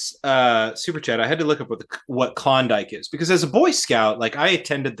Zach's super chat, I had to look up what Klondike is, because as a Boy Scout, like I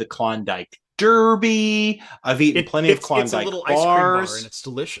attended the Klondike Derby. I've eaten plenty of Klondike it's a little bars. Ice cream bar, and it's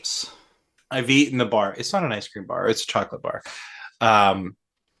delicious. I've eaten the bar. It's not an ice cream bar. It's a chocolate bar.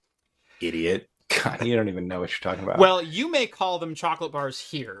 Idiot. God, you don't even know what you're talking about. Well, you may call them chocolate bars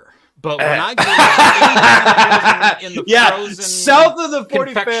here, but when I grew up, in the frozen south of the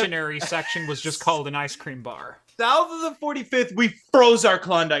 45th confectionery section was just called an ice cream bar. South of the 45th, we froze our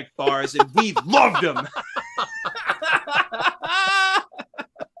Klondike bars, and we loved them.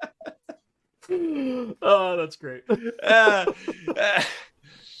 Oh, that's great.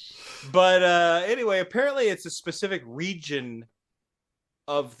 But anyway, apparently it's a specific region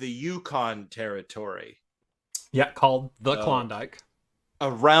of the Yukon territory. Yeah, called the Klondike.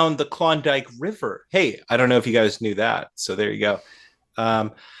 Around the Klondike River. Hey, I don't know if you guys knew that. So there you go. I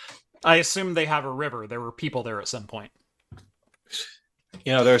assume they have a river. There were people there at some point.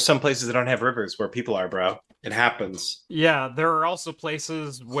 There are some places that don't have rivers where people are, bro. It happens. Yeah, there are also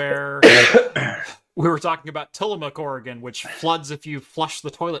places where We were talking about Tillamook, Oregon, which floods if you flush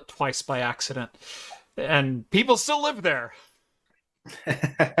the toilet twice by accident. And people still live there.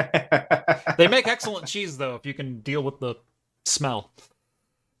 They make excellent cheese, though, if you can deal with the smell.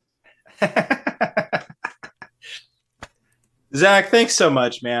 Zach, thanks so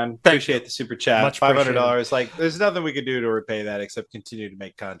much, man. Appreciate the super chat. Much $500. Like, there's nothing we could do to repay that except continue to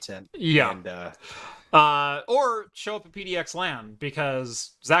make content. Yeah. And, or show up at PDX LAN,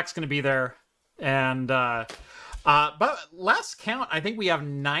 because Zach's going to be there. And but last count, I think we have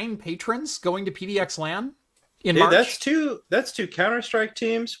 9 patrons going to PDX LAN in March. That's two Counter-Strike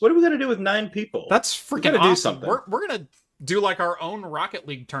teams. What are we going to do with 9 people? That's freaking awesome. Do something. We're going to do like our own Rocket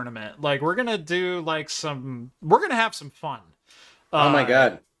League tournament. Like, we're going to do like we're going to have some fun. Oh my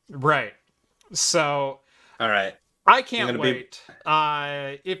God. Right. So, all right. I can't wait.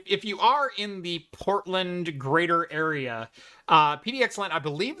 If you are in the Portland greater area, PDX LAN, I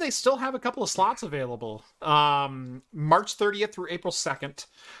believe they still have a couple of slots available. March 30th through April 2nd.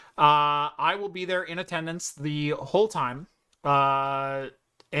 I will be there in attendance the whole time. And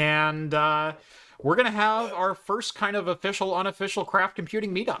we're going to have our first kind of unofficial craft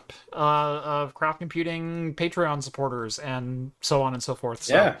computing meetup of craft computing Patreon supporters and so on and so forth.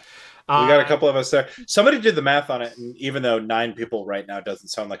 So, yeah. We got a couple of us there. Somebody did the math on it, and even though 9 people right now doesn't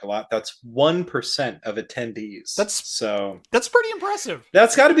sound like a lot, that's 1% of attendees. That's pretty impressive.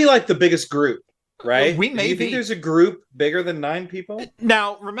 That's got to be like the biggest group, right? Do you think there's a group bigger than 9 people?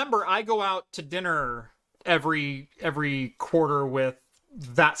 Now, remember, I go out to dinner every quarter with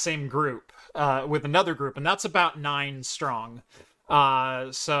that same group, with another group, and that's about 9 strong.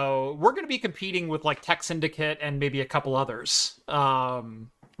 So we're going to be competing with like Tech Syndicate and maybe a couple others. But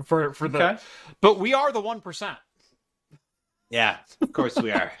we are the 1%. Yeah, of course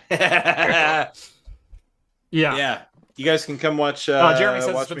we are. Yeah. You guys can come watch. Jeremy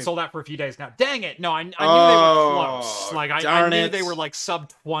says it's been sold out for a few days now. Dang it! No, I knew they were close. Like I knew they were like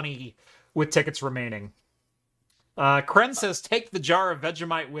sub 20 with tickets remaining. Kren says take the jar of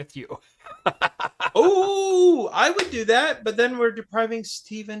Vegemite with you. Oh, I would do that, but then we're depriving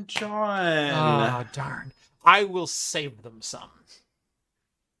Steve and John. Oh, darn! I will save them some.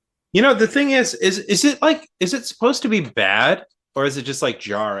 You know, the thing is it supposed to be bad, or is it just like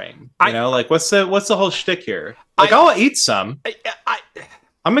jarring? What's the whole shtick here? Like, I'll eat some.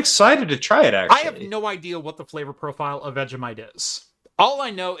 I'm excited to try it, actually. I have no idea what the flavor profile of Vegemite is. All I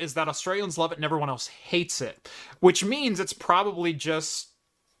know is that Australians love it and everyone else hates it, which means it's probably just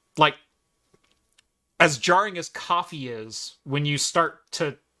like as jarring as coffee is when you start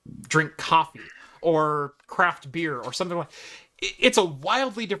to drink coffee or craft beer or something like. It's a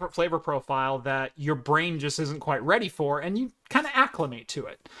wildly different flavor profile that your brain just isn't quite ready for, and you kind of acclimate to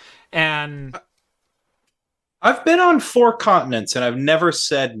it. And I've been on 4 continents, and I've never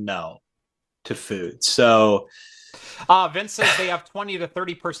said no to food. So, Vince says they have 20 to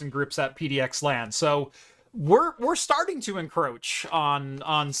 30 person groups at PDX LAN. So we're starting to encroach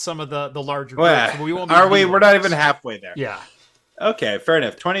on some of the larger groups. We won't. We're not even halfway there. Yeah. Okay, fair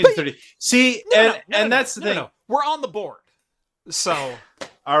enough. 20 to 30. See, that's the thing. No. We're on the board. So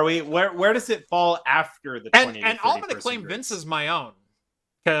are we? Where does it fall after the 20? And I'm going to claim groups? Vince is my own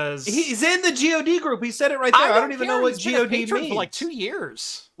because he's in the God group. He said it right there. I don't even know what God means. For like 2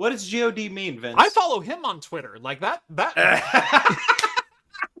 years. What does God mean, Vince? I follow him on Twitter. Like that.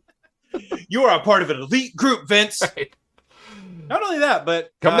 You are a part of an elite group, Vince. Right. Not only that,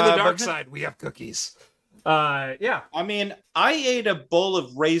 but come to the dark side. We have cookies. Yeah. I mean, I ate a bowl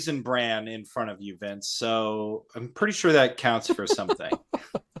of Raisin Bran in front of you, Vince, so I'm pretty sure that counts for something.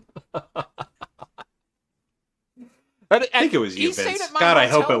 I think it was you, Vince. God, I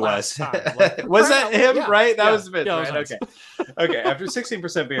hope it was. Like, was that him? Yeah. Right? That was Vince, right? Okay. Okay. After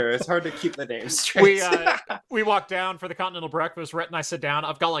 16% beer, it's hard to keep the names straight. We walk down for the continental breakfast. Rhett and I sit down.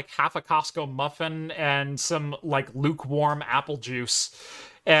 I've got like half a Costco muffin and some like lukewarm apple juice.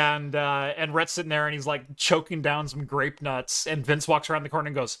 And Rhett's sitting there and he's like choking down some grape nuts. And Vince walks around the corner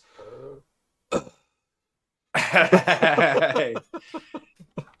and goes,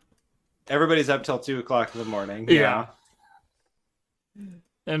 everybody's up till 2:00 in the morning. Yeah.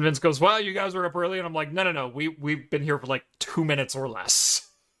 And Vince goes, "Well, you guys are up early." And I'm like, no. We've been here for like 2 minutes or less.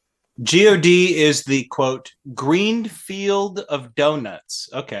 God is the quote green field of donuts.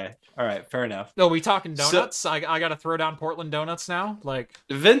 Okay. All right, fair enough. No, we talking donuts? So, I got to throw down Portland donuts now. Like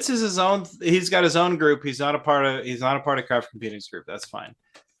Vince is his own. He's got his own group. He's not a part of Craft Computing's group. That's fine.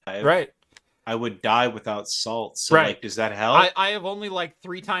 Right. I would die without salt. So, right. Like, does that help? I have only like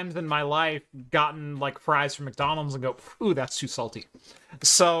 3 times in my life gotten like fries from McDonald's and go, ooh, that's too salty.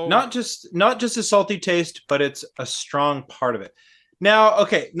 So not just a salty taste, but it's a strong part of it. Now,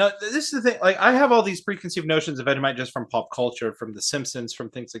 okay, no, this is the thing. Like, I have all these preconceived notions of Vegemite just from pop culture, from The Simpsons, from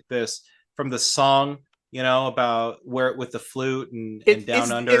things like this, from the song, about where with the flute and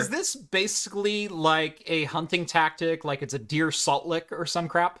Down Under. Is this basically like a hunting tactic, like it's a deer salt lick or some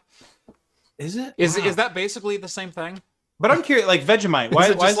crap? Is it? Is that basically the same thing? But I'm curious, like Vegemite. Why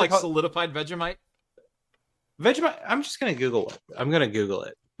is like solidified Vegemite? Vegemite. I'm just gonna Google it. I'm gonna Google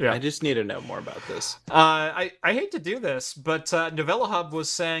it. Yeah. I just need to know more about this. I hate to do this, but Novella Hub was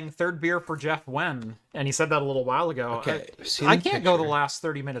saying third beer for Jeff Wen, and he said that a little while ago. Okay, I can't go the last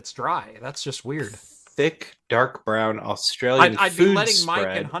 30 minutes dry. That's just weird. Thick, dark brown Australian I'd food be letting spread.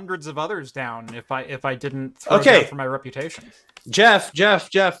 Mike and hundreds of others down if I didn't throw it down for my reputation. Jeff.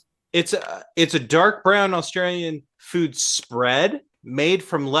 It's a dark brown Australian food spread made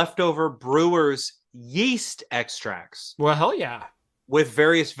from leftover brewers' yeast extracts. Well, hell yeah. With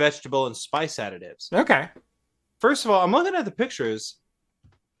various vegetable and spice additives. Okay. First of all, I'm looking at the pictures.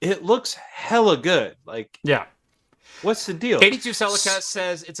 It looks hella good. Like, yeah. What's the deal? 82 Celica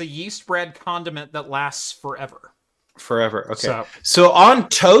says it's a yeast bread condiment that lasts forever. Forever. Okay. So on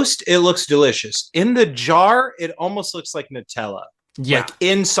toast, it looks delicious. In the jar, it almost looks like Nutella. Yeah. Like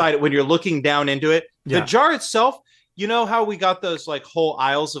inside, when you're looking down into it, yeah. The jar itself, you know how we got those like whole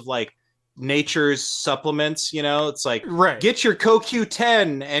aisles of like nature's supplements, it's like get your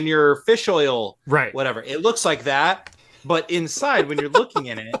CoQ10 and your fish oil, whatever. It looks like that, but inside when you're looking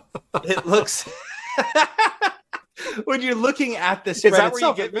in it, it looks when you're looking at this, is that where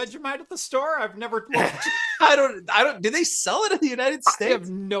you get Vegemite at the store? I've never I don't do they sell it in the United States? I have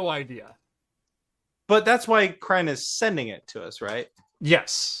no idea. But that's why Kren is sending it to us, right?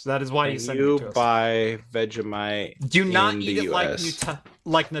 Yes, that is why he's sending it to us. You buy Vegemite. Do not eat it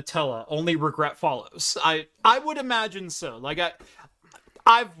like Nutella. Only regret follows. I would imagine so. Like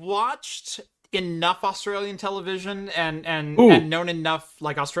I've watched enough Australian television and known enough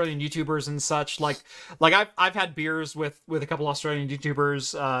like Australian YouTubers and such. Like I've had beers with a couple Australian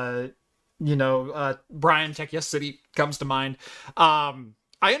YouTubers. Brian Tech Yes City comes to mind. I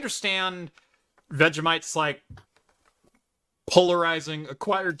understand Vegemite's like polarizing,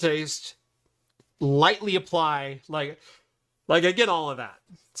 acquired taste, lightly apply, like I get all of that.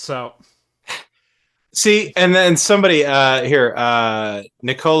 So see, and then somebody here,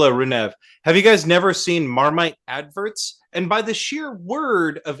 Nicola Runev, have you guys never seen Marmite adverts? And by the sheer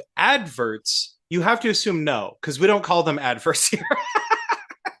word of adverts, you have to assume no, because we don't call them adverts here.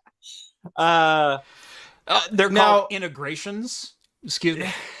 They're called integrations. Excuse me.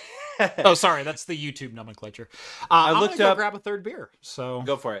 Oh, sorry, that's the YouTube nomenclature. I looked up. Grab a third beer. So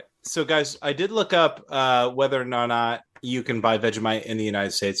go for it. So, guys, I did look up whether or not you can buy Vegemite in the United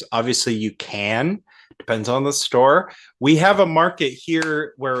States. Obviously, you can. Depends on the store. We have a market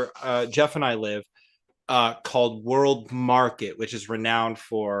here where Jeff and I live called World Market, which is renowned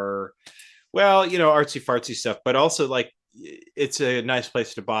for, artsy fartsy stuff, but also like it's a nice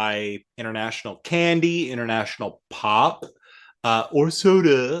place to buy international candy, international pop. Or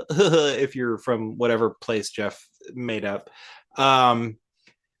soda, if you're from whatever place Jeff made up.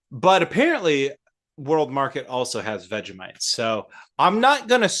 But apparently, World Market also has Vegemite. So I'm not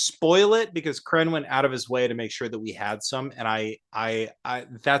going to spoil it because Kren went out of his way to make sure that we had some. And I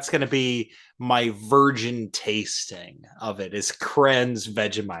that's going to be my virgin tasting of it is Kren's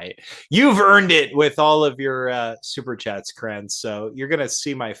Vegemite. You've earned it with all of your super chats, Kren. So you're going to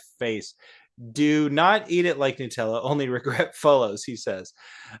see my face. Do not eat it like Nutella. Only regret follows, he says.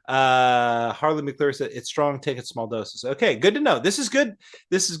 Harley McClure said, it's strong. Take it small doses. Okay, good to know. This is good.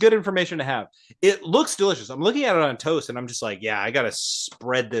 This is good information to have. It looks delicious. I'm looking at it on toast, and I'm just like, yeah, I got to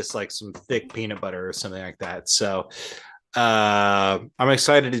spread this like some thick peanut butter or something like that. So I'm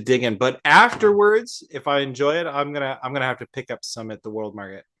excited to dig in. But afterwards, if I enjoy it, I'm gonna have to pick up some at the World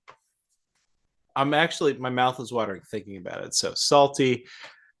Market. I'm actually, my mouth is watering thinking about it. So salty.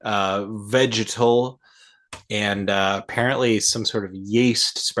 Vegetal and apparently some sort of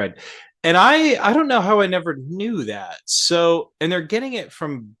yeast spread, and I don't know how I never knew that. So, and they're getting it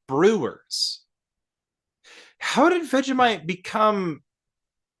from brewers. How did Vegemite become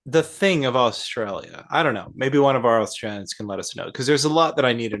the thing of Australia? I don't know. Maybe one of our Australians can let us know, because there's a lot that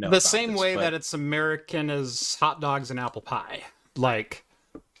I need to know. The same way that it's American as hot dogs and apple pie. Like,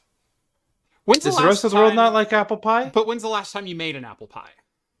 when's the rest of the world not like apple pie? But when's the last time you made an apple pie?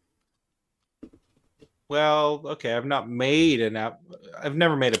 Well, okay, I've never made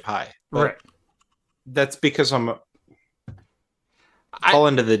a pie. Right. That's because I fall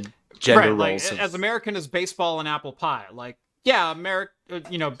into the gender roles. Like, as American as baseball and apple pie. Like, yeah,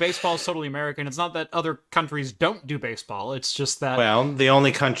 baseball is totally American. It's not that other countries don't do baseball. It's just that. Well, the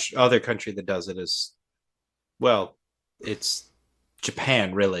only other country that does it is, it's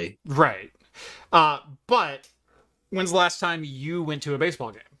Japan, really. Right. But when's the last time you went to a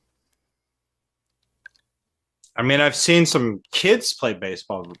baseball game? I mean, I've seen some kids play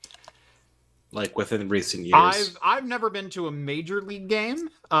baseball like within recent years. I've never been to a major league game.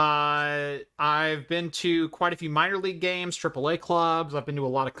 I've been to quite a few minor league games, AAA clubs. I've been to a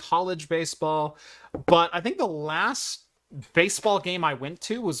lot of college baseball, but I think the last baseball game I went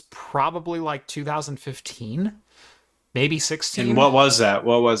to was probably like 2015, maybe 16. And what was that?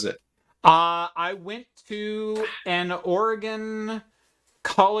 What was it? I went to an Oregon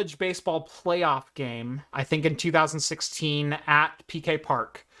college baseball playoff game, I think in 2016 at PK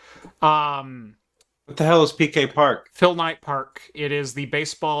Park. What the hell is PK Park? Phil Knight Park. It is the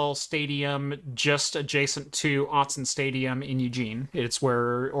baseball stadium just adjacent to Autzen Stadium in Eugene. It's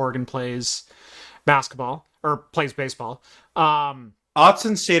where Oregon plays basketball or plays baseball.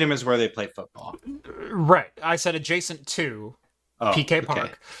 Autzen Stadium is where they play football. Right. I said adjacent to PK Park.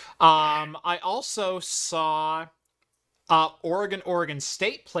 Okay. I also saw Oregon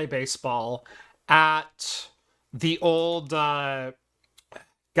State play baseball at the old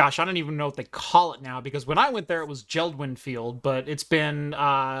gosh, I don't even know what they call it now, because when I went there it was Geldwin Field, but it's been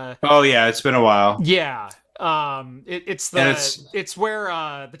oh yeah, it's been a while. Yeah. It's where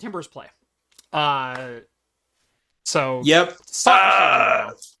the Timbers play. So yep.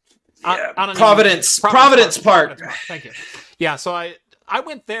 I don't Providence Park. Thank you. Yeah, so I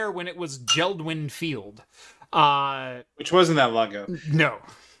went there when it was Geldwin Field. Which wasn't that long ago. No.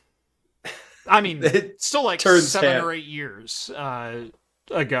 I mean, still like 7 or 8 years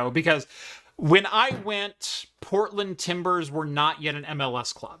ago, because when I went, Portland Timbers were not yet an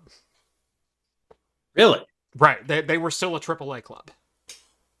MLS club. Really? Right. They were still a AAA club.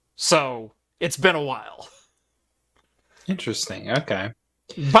 So it's been a while. Interesting. Okay.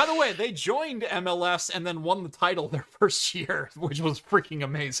 By the way, they joined MLS and then won the title their first year, which was freaking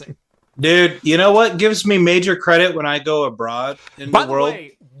amazing. Dude, you know what gives me major credit when I go abroad in the world? By the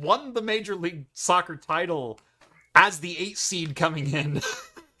way, won the Major League Soccer title as the 8th seed coming in.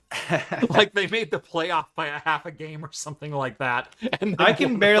 Like they made the playoff by a half a game or something like that. And I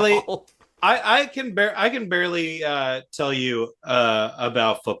can barely tell you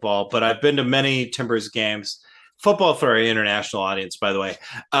about football, but I've been to many Timbers games. Football for an international audience, by the way.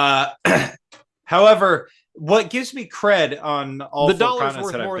 However, what gives me cred on all the four dollar's continents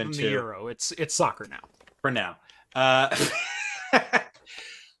worth that I've more been than to, the euro. It's soccer now. For now.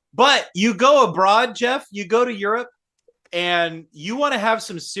 But you go abroad, Jeff, you go to Europe, and you want to have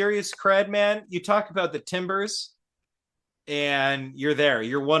some serious cred, man. You talk about the Timbers, and you're there.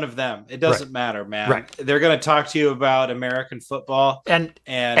 You're one of them. It doesn't matter, man. Right. They're going to talk to you about American football. And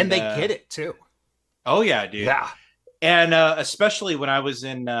they get it, too. Oh, yeah, dude. Yeah. And especially when I was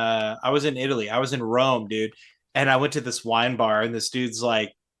in Italy, I was in Rome, dude. And I went to this wine bar, and this dude's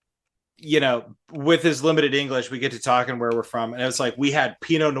like, you know, with his limited English, we get to talking where we're from. And it was like, we had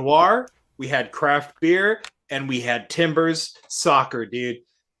Pinot Noir, we had craft beer, and we had Timbers soccer, dude.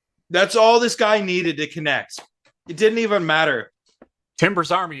 That's all this guy needed to connect. It didn't even matter. Timbers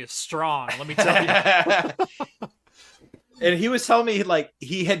Army is strong, let me tell you. And he was telling me, like,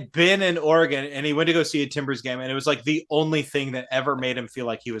 he had been in Oregon and he went to go see a Timbers game, and it was like the only thing that ever made him feel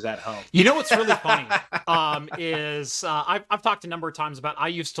like he was at home. You know what's really funny is I've talked a number of times about I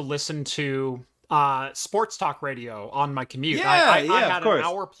used to listen to sports talk radio on my commute. I had an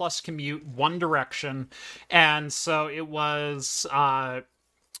hour-plus commute, one direction, and so it was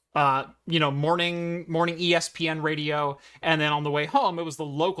morning ESPN radio, and then on the way home it was the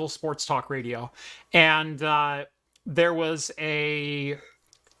local sports talk radio, and there was he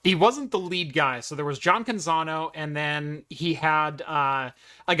wasn't the lead guy. So there was John Canzano, and then he had a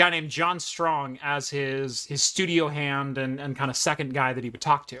guy named John Strong as his studio hand and kind of second guy that he would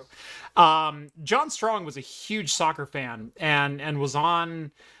talk to. John Strong was a huge soccer fan and was on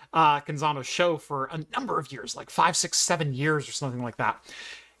Canzano's show for a number of years, like 5, 6, 7 years or something like that.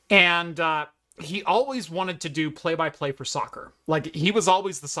 And he always wanted to do play-by-play for soccer. Like, he was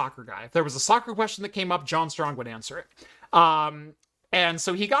always the soccer guy. If there was a soccer question that came up, John Strong would answer it. And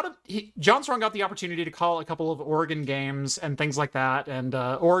so John Strong got the opportunity to call a couple of Oregon games and things like that. And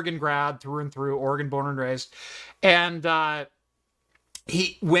Oregon grad through and through, Oregon born and raised. And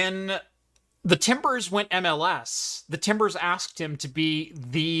when the Timbers went MLS, the Timbers asked him to be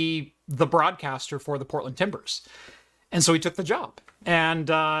the broadcaster for the Portland Timbers. And so he took the job. And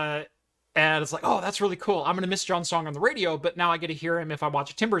it's like, oh, that's really cool. I'm going to miss John Strong on the radio, but now I get to hear him if I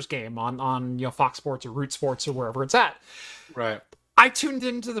watch a Timbers game on Fox Sports or Root Sports or wherever it's at. Right. I tuned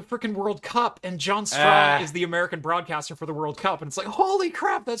into the freaking World Cup, and John Strong is the American broadcaster for the World Cup, and it's like, holy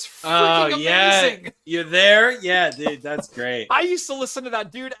crap, that's freaking amazing. Yeah. You're there? Yeah, dude, that's great. I used to listen to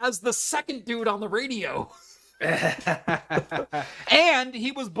that dude as the second dude on the radio. And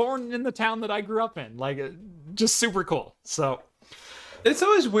he was born in the town that I grew up in. Like, just super cool. So it's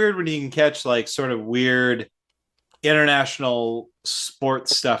always weird when you can catch like sort of weird international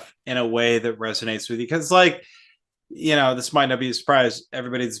sports stuff in a way that resonates with you. Because like, you know, this might not be a surprise.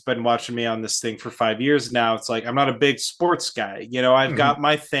 Everybody's been watching me on this thing for 5 years now. It's like, I'm not a big sports guy. You know, I've got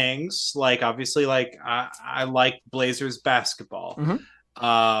my things. Like, obviously, like I like Blazers basketball.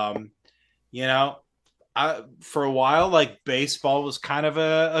 You know, for a while, like baseball was kind of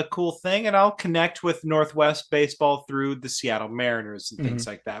a cool thing, and I'll connect with Northwest baseball through the Seattle Mariners and things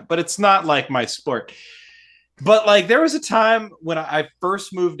like that. But it's not like my sport. But like there was a time when I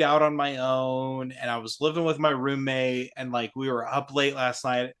first moved out on my own, and I was living with my roommate, and like we were up late last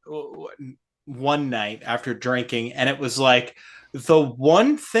night, one night after drinking, and it was like the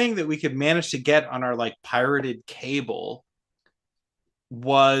one thing that we could manage to get on our like pirated cable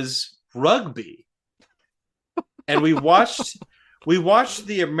was rugby. And we watched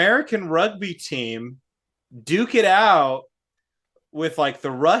the American rugby team duke it out with like the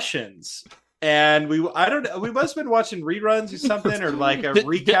Russians. And we must have been watching reruns or something, or like a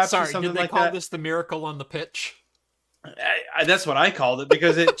recap or something like that. Did they call this the miracle on the pitch? That's what I called it,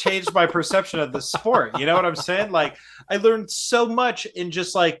 because it changed my perception of the sport. You know what I'm saying? Like, I learned so much in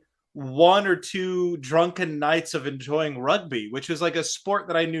just like 1 or 2 drunken nights of enjoying rugby, which was like a sport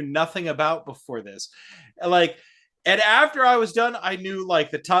that I knew nothing about before this. And after I was done, I knew like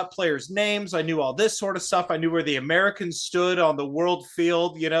the top players' names. I knew all this sort of stuff. I knew where the Americans stood on the world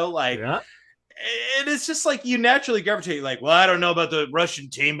field, you know, like, and it's just like you naturally gravitate like, well, I don't know about the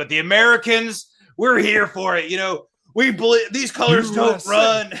Russian team, but the Americans, we're here for it. You know, we believe these colors don't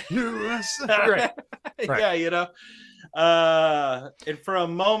run. Right. Yeah, you know. And for a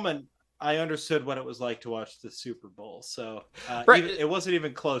moment, I understood what it was like to watch the Super Bowl. So it wasn't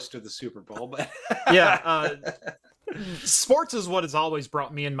even close to the Super Bowl, but yeah. Sports is what has always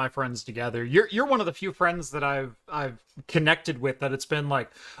brought me and my friends together. You're one of the few friends that I've connected with that it's been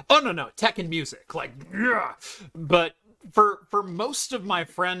like, oh no, tech and music, like, yeah. But for most of my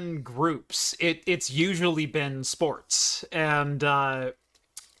friend groups, it's usually been sports. And I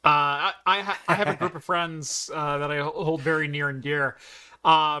have a group of friends that I hold very near and dear.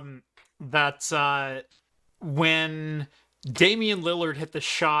 That when Damian Lillard hit the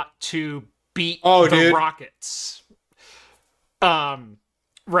shot to beat the Rockets.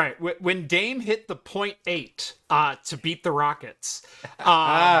 Right. When Dame hit the .8 to beat the Rockets,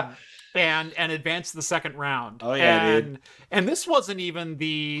 and advance to the second round. Oh yeah, dude. And this wasn't even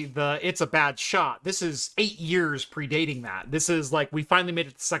the it's a bad shot. This is 8 years predating that. This is like we finally made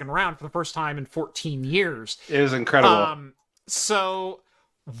it to the second round for the first time in 14 years. It was incredible. So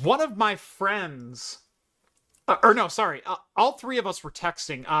one of my friends, all three of us were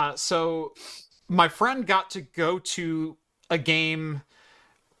texting. So my friend got to go to a game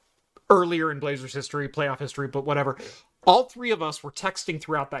earlier in Blazers history, playoff history, but whatever. All three of us were texting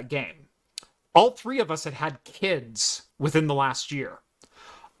throughout that game. All three of us had kids within the last year.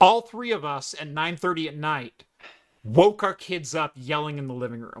 All three of us at 9:30 at night woke our kids up yelling in the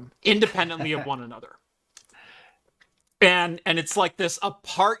living room, independently of one another. And it's like this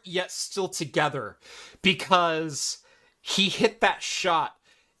apart yet still together, because he hit that shot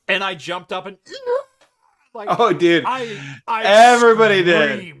and I jumped up and like, oh dude, I everybody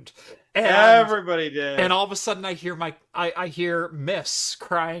screamed. Everybody did. And all of a sudden I hear Miss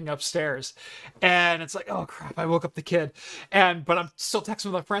crying upstairs. And it's like, oh crap, I woke up the kid. But I'm still texting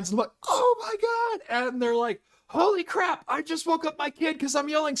with my friends and I'm like, oh my God. And they're like, holy crap, I just woke up my kid because I'm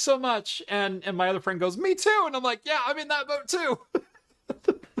yelling so much. And my other friend goes, me too. And I'm like, yeah, I'm in that boat too.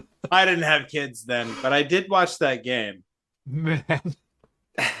 I didn't have kids then, but I did watch that game. Man.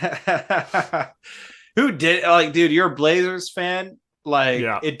 Who did, like, dude, you're a Blazers fan? Like,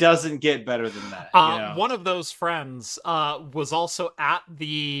 It doesn't get better than that. You know? One of those friends was also at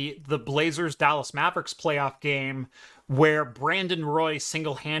the Blazers Dallas Mavericks playoff game where Brandon Roy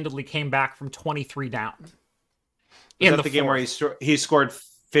single-handedly came back from 23 down. Is that the game where he scored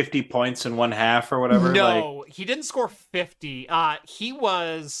 50 points in one half or whatever? No, he didn't score 50. He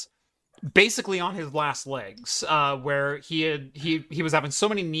was basically on his last legs, where he was having so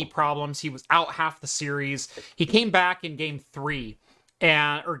many knee problems. He was out half the series. He came back in game 3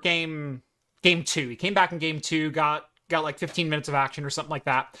 or game 2. He came back in game 2, got like 15 minutes of action or something like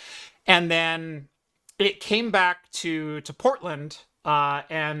that. And then it came back to Portland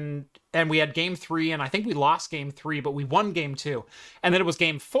and we had game 3, and I think we lost game 3, but we won game 2, and then it was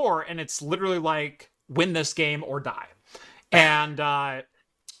game 4, and it's literally like win this game or die, and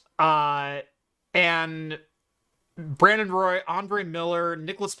Brandon Roy, Andre Miller,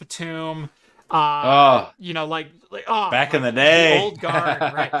 Nicholas Batum. You know, back in the day, the old guard,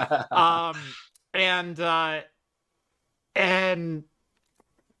 right? And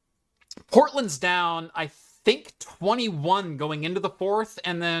Portland's down, I think 21 going into the 4th,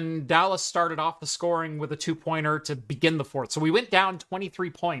 and then Dallas started off the scoring with a 2-pointer to begin the 4th. So we went down 23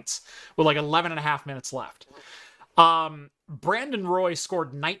 points with like 11 and a half minutes left. Brandon Roy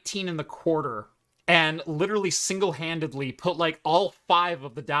scored 19 in the quarter and literally single-handedly put like all 5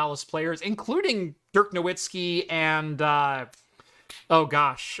 of the Dallas players, including Dirk Nowitzki and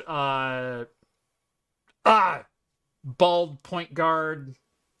bald point guard.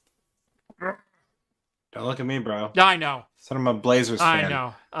 Don't look at me, bro. I know. Son of a Blazers fan. I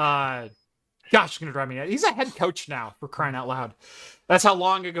know. Gosh, it's gonna drive me nuts. He's a head coach now, for crying out loud. That's how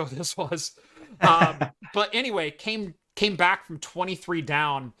long ago this was. But anyway, came back from 23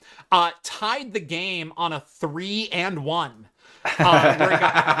 down, tied the game on a 3-and-1, where he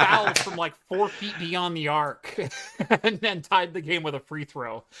got fouled from like 4 feet beyond the arc, and then tied the game with a free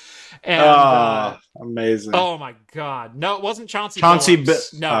throw. And, amazing! Oh my God! No, it wasn't Chauncey.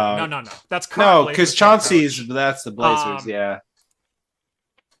 Billups. No. That's no, because Chauncey's that's the Blazers. Yeah.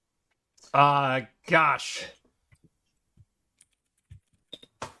 Gosh.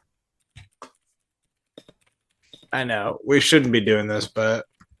 I know we shouldn't be doing this, but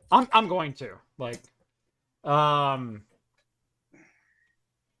I'm going to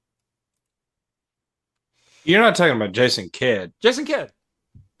You're not talking about Jason Kidd. Jason Kidd.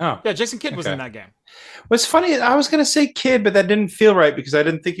 Oh, yeah, Jason Kidd was in that game. What's funny, I was gonna say Kidd, but that didn't feel right because I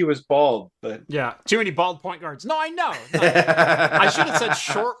didn't think he was bald. But yeah, too many bald point guards. No, I know. No. I should have said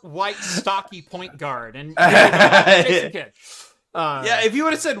short, white, stocky point guard, and Jason Kidd. Yeah, if you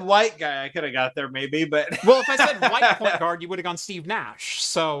would have said white guy, I could have got there maybe, but well, if I said white point guard, you would have gone Steve Nash.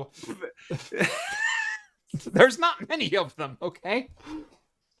 So there's not many of them, okay?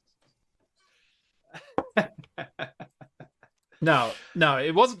 No,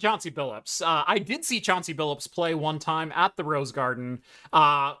 it wasn't Chauncey Billups. I did see Chauncey Billups play one time at the Rose Garden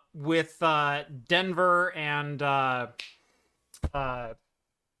with Denver and gosh,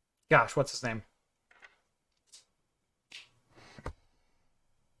 what's his name?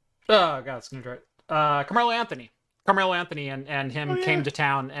 Oh God, it's gonna try. Carmelo Anthony. Carmelo Anthony and him came to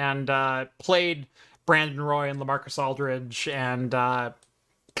town and played Brandon Roy and LaMarcus Aldridge and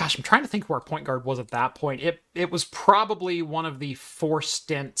gosh, I'm trying to think who our point guard was at that point. It was probably one of the 4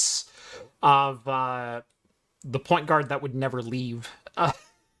 stints of the point guard that would never leave. I'm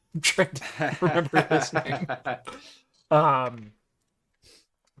trying to remember his name.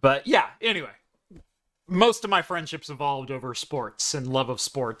 But yeah, anyway. Most of my friendships evolved over sports and love of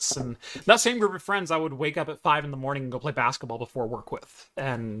sports. And that same group of friends I would wake up at 5 a.m. and go play basketball before work with.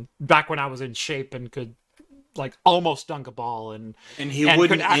 And back when I was in shape and could like almost dunk a ball and he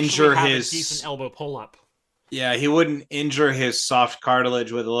wouldn't injure his a decent elbow pull up. Yeah, he wouldn't injure his soft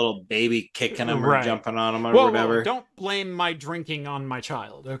cartilage with a little baby kicking him or jumping on him or whatever. Whoa, don't blame my drinking on my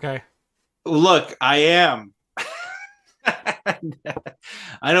child, okay? Look, I am.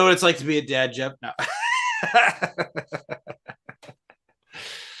 I know what it's like to be a dad, Jeff. No.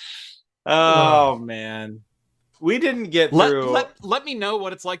 Oh man, we didn't get through. Let me know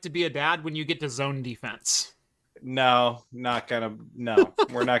what it's like to be a dad when you get to zone defense. No, we're not gonna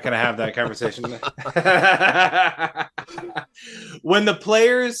have that conversation. When the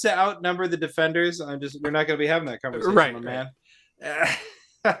players outnumber the defenders, we're not gonna be having that conversation, right, man.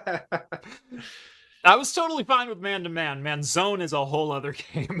 I was totally fine with man-to-man. Man, zone is a whole other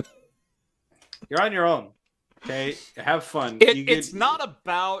game. You're on your own. Okay, have fun. It's not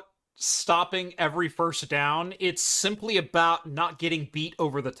about stopping every first down. It's simply about not getting beat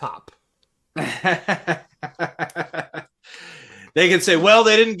over the top. They can say, well,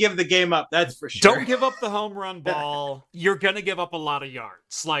 they didn't give the game up. That's for sure. Don't give up the home run ball. You're going to give up a lot of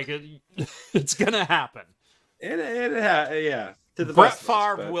yards. Like, it's going to happen. Yeah. To the Brett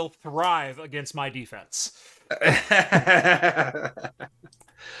Favre will thrive against my defense.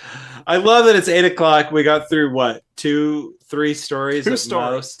 I love that it's 8:00. We got through what? 2-3 stories at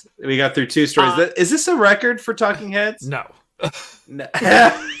most. We got through 2 stories. Is this a record for Talking Heads? No. No.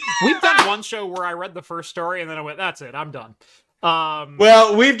 We've done one show where I read the first story and then I went, that's it, I'm done.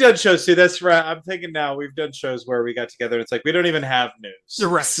 Well, we've done shows too. That's right. I'm thinking now we've done shows where we got together and it's like we don't even have news.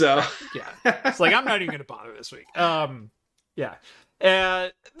 Right. So yeah. It's like I'm not even gonna bother this week. Yeah.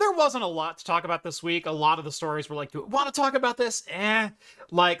 There wasn't a lot to talk about this week. A lot of the stories were like, do we want to talk about this?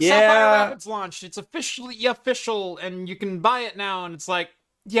 Like, Yeah. Sapphire Rapids launched. It's officially official, and you can buy it now. And it's like,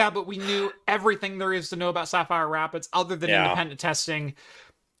 yeah, but we knew everything there is to know about Sapphire Rapids other than independent testing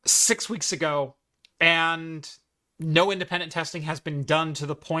 6 weeks ago. And no independent testing has been done to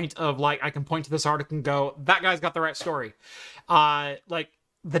the point of, like, I can point to this article and go, that guy's got the right story. Like,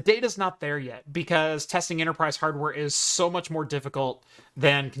 the data's not there yet because testing enterprise hardware is so much more difficult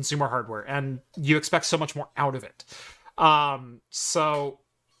than consumer hardware, and you expect so much more out of it. So,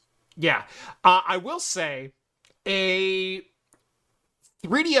 yeah. I will say a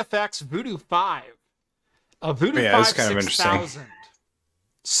 3DFX Voodoo 5, a Voodoo 5 6000,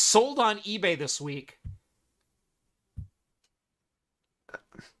 sold on eBay this week.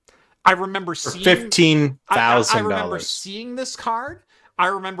 I remember seeing $15,000. I remember seeing this card. I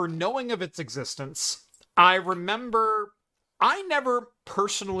remember knowing of its existence. I never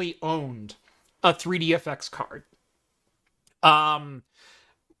personally owned a 3DFX card.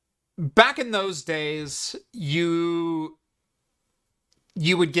 Back in those days, you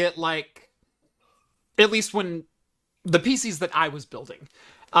would get, like, at least when the PCs that I was building,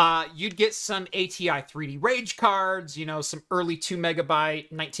 you'd get some ATI 3D Rage cards, you know, some early 2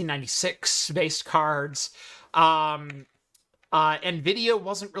 megabyte 1996 based cards. NVIDIA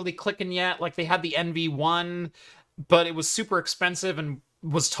wasn't really clicking yet. Like, they had the NV1, but it was super expensive and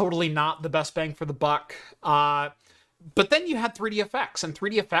was totally not the best bang for the buck. But then you had 3DFX, and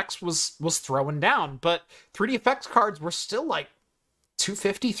 3DFX was throwing down, but 3DFX cards were still like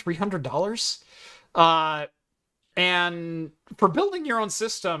 $250, $300. And for building your own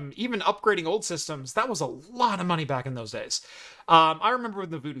system, even upgrading old systems, that was a lot of money back in those days. I remember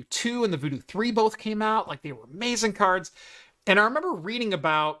when the Voodoo 2 and the Voodoo 3 both came out, like, they were amazing cards. And I remember reading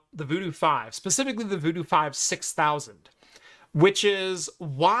about the Voodoo 5, specifically the Voodoo 5 6000, which is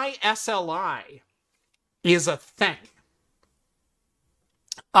why SLI is a thing.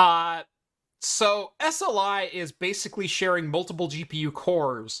 So SLI is basically sharing multiple GPU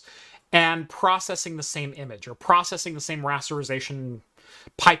cores and processing the same image, or processing the same rasterization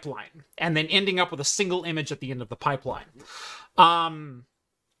pipeline, and then ending up with a single image at the end of the pipeline.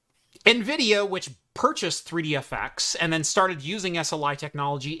 NVIDIA, which purchased 3DFX and then started using SLI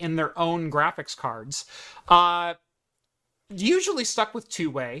technology in their own graphics cards, usually stuck with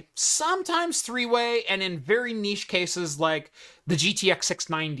two-way, sometimes three-way, and in very niche cases like the GTX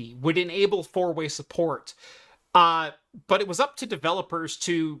 690 would enable four-way support. But it was up to developers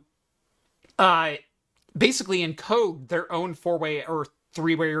to basically encode their own four-way or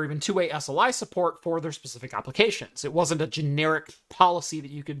three-way or even two-way SLI support for their specific applications. It wasn't a generic policy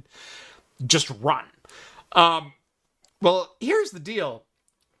that you could just run. Well, here's the deal.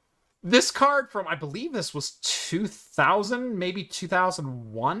 This card from, I believe this was 2000, maybe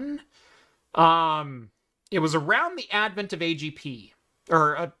 2001. It was around the advent of AGP,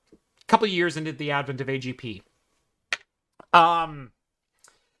 or a couple of years into the advent of AGP.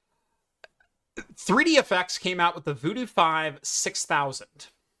 3DFX came out with the Voodoo 5 6000.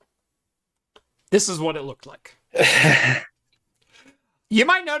 This is what it looked like. You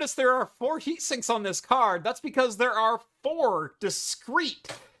might notice there are 4 heatsinks on this card. That's because there are 4 discrete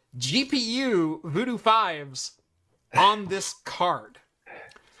GPU Voodoo 5s on this card.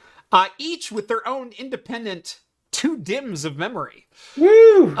 Each with their own independent 2 DIMMs of memory.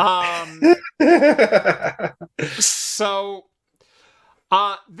 Woo! So,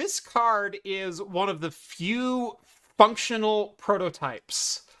 this card is one of the few functional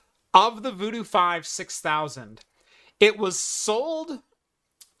prototypes of the Voodoo 5 6000. It was sold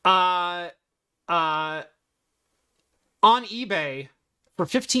on eBay for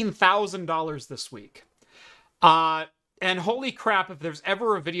 $15,000 this week. And holy crap, if there's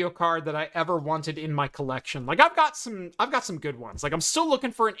ever a video card that I ever wanted in my collection, like, I've got some good ones. Like, I'm still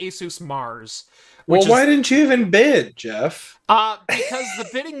looking for an Asus Mars. Well, why didn't you even bid, Jeff? Because the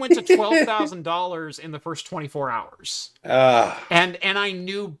bidding went to $12,000 in the first 24 hours. And I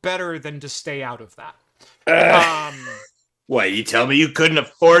knew better than to stay out of that. What, you tell me you couldn't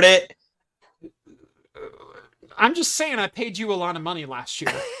afford it? I'm just saying, I paid you a lot of money last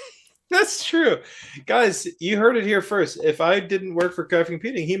year. That's true. Guys, you heard it here first. If I didn't work for Craft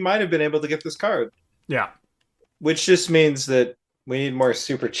Computing, he might have been able to get this card. Yeah. Which just means that we need more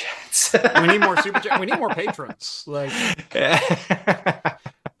super chats. We need more super chats. We need more patrons. Like,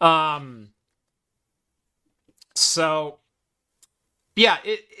 so, yeah,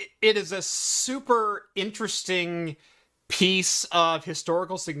 it is a super interesting piece of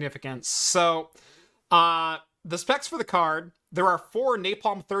historical significance. So, the specs for the card there are 4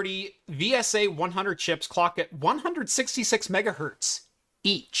 Napalm 30 VSA 100 chips clocked at 166 megahertz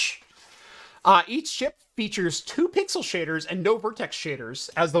each. Each chip features 2 pixel shaders and no vertex shaders,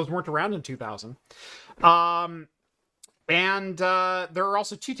 as those weren't around in 2000. And there are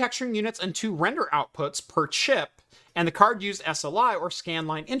also 2 texturing units and 2 render outputs per chip, and the card used SLI or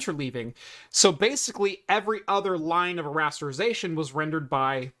scanline interleaving. So basically, every other line of a rasterization was rendered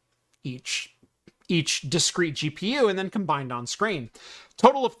by each discrete GPU and then combined on screen.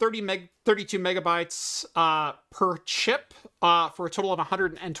 Total of 32 megabytes per chip for a total of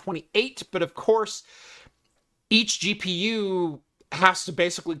 128. But of course, each GPU has to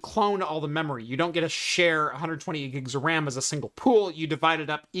basically clone all the memory. You don't get to share 128 gigs of RAM as a single pool. You divide it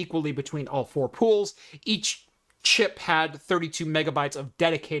up equally between all 4 pools. Each chip had 32 megabytes of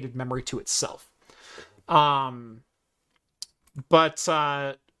dedicated memory to itself. But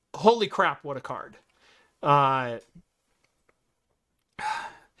holy crap, what a card. Like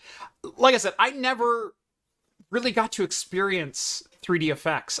I said, I never really got to experience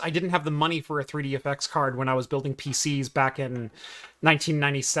 3DFX. I didn't have the money for a 3DFX card when I was building PCs back in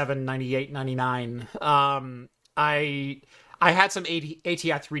 1997, 98, 99. I had some ATI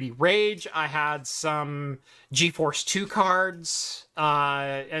 3D Rage. I had some GeForce 2 cards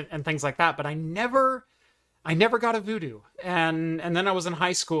and things like that, but I never got a Voodoo. And then I was in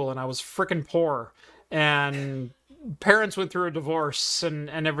high school and I was frickin' poor, and parents went through a divorce and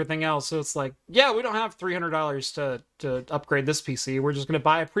everything else. So it's like, yeah, we don't have $300 to upgrade this PC. We're just going to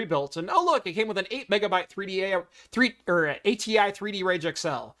buy a pre-built. And oh, look, it came with an 8 megabyte ATI 3D Rage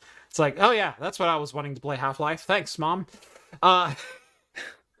XL. It's like, oh yeah, that's what I was wanting to play Half-Life. Thanks, Mom.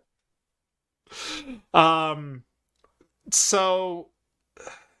 So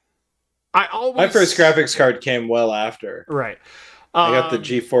my first graphics card came well after. Right. I got the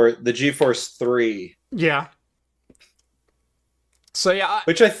GeForce 3. Yeah. So yeah,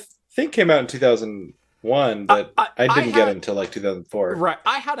 which I think came out in 2001, but I didn't get it until like 2004. Right.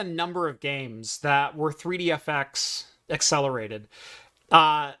 I had a number of games that were 3DFX accelerated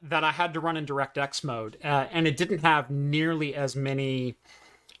that I had to run in DirectX mode, and it didn't have nearly as many,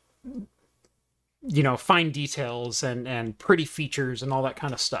 fine details and pretty features and all that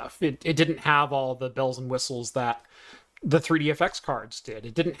kind of stuff. It didn't have all the bells and whistles that the 3DFX cards did.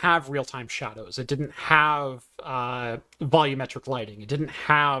 It didn't have real-time shadows. It didn't have volumetric lighting. It didn't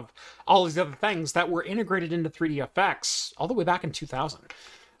have all these other things that were integrated into 3DFX all the way back in 2000.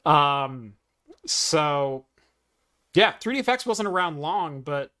 So, yeah, 3DFX wasn't around long,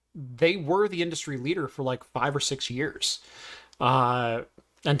 but they were the industry leader for like 5 or 6 years.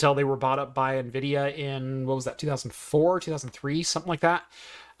 Until they were bought up by NVIDIA in, 2004, 2003, something like that.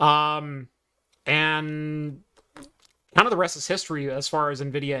 And kind of the rest is history as far as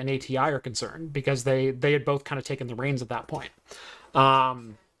NVIDIA and ATI are concerned, because they had both kind of taken the reins at that point. But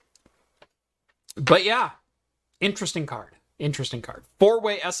yeah, interesting card.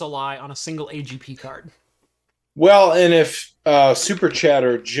 4-way SLI on a single AGP card. Well, and if Super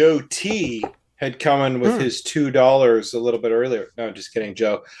Chatter Joe T had come in with his $2 a little bit earlier. No, just kidding,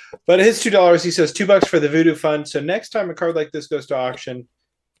 Joe. But his $2, he says $2 for the Voodoo Fund. So next time a card like this goes to auction,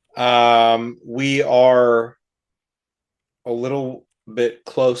 we are a little bit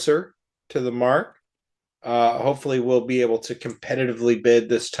closer to the mark. Hopefully we'll be able to competitively bid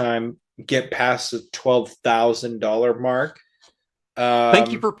this time, get past the $12,000 mark.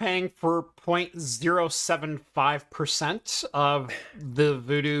 Thank you for paying for 0.075% of the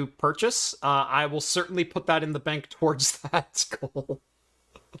Voodoo purchase. I will certainly put that in the bank towards that goal.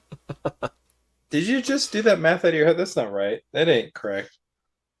 Did you just do that math out of your head? That's not right. That ain't correct.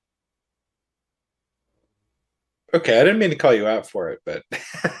 Okay, I didn't mean to call you out for it, but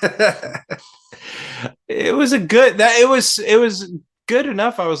it was good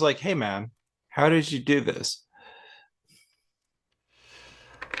enough. I was like, hey man, how did you do this?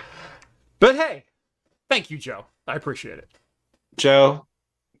 But hey, thank you, Joe. I appreciate it. Joe,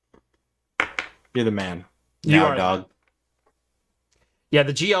 you're the man. You are, dog. Yeah,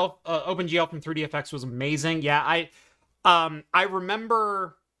 the GL OpenGL from 3DFX was amazing. Yeah, I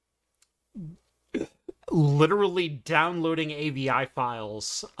remember literally downloading AVI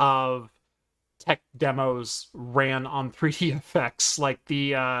files of tech demos ran on 3DFX, like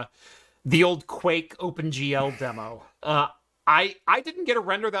the old Quake OpenGL demo. I didn't get to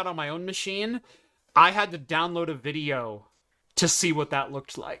render that on my own machine. I had to download a video to see what that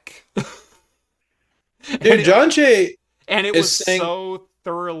looked like. Dude, John Jay, and it was so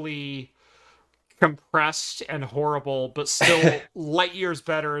thoroughly compressed and horrible, but still light years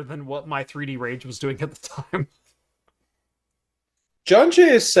better than what my 3D Rage was doing at the time. John Jay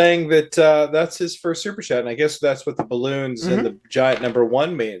is saying that that's his first super chat, and I guess that's what the balloons and the giant number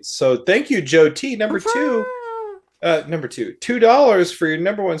one means. So thank you, Joe T. Number two, $2 for your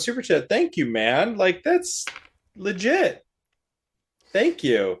number one super chat. Thank you, man. Like that's legit. Thank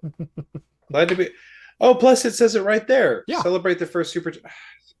you. Glad to be. Oh, plus it says it right there. Yeah. Celebrate the first super chat.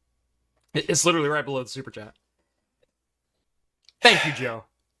 It's literally right below the super chat. Thank you, Joe.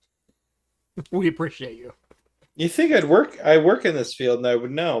 We appreciate you. You think I work in this field and I would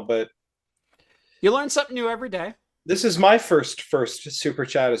know, but you learn something new every day. This is my first super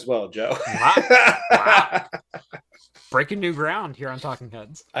chat as well, Joe. Wow. Breaking new ground here on Talking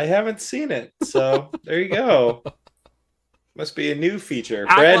Heads. I haven't seen it, so there you go. Must be a new feature,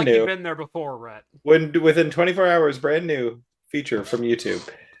 Act brand like new. You've been there before, Rhett. Within 24 hours, brand new feature from YouTube.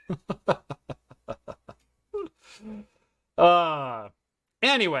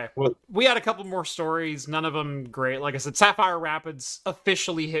 Anyway, we had a couple more stories, none of them great. Like I said, Sapphire Rapids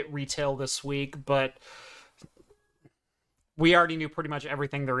officially hit retail this week, but we already knew pretty much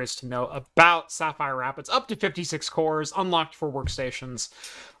everything there is to know about Sapphire Rapids. Up to 56 cores, unlocked for workstations.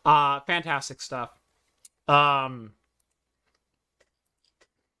 Fantastic stuff.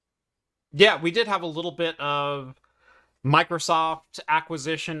 Yeah, we did have a little bit of Microsoft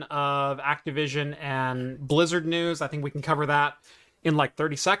acquisition of Activision and Blizzard news. I think we can cover that in like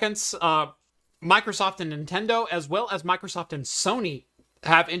 30 seconds. Microsoft and Nintendo, as well as Microsoft and Sony,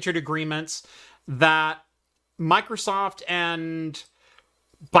 have entered agreements that Microsoft and,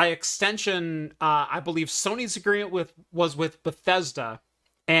 by extension, I believe Sony's agreement was with Bethesda,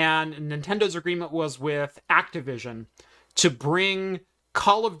 and Nintendo's agreement was with Activision to bring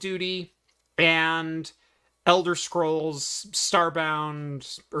Call of Duty and Elder Scrolls,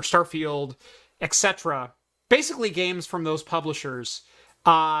 Starbound, or Starfield, etc., basically games from those publishers,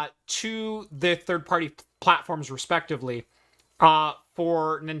 to the third-party platforms, respectively,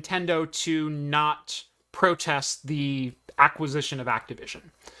 for Nintendo to not protest the acquisition of Activision,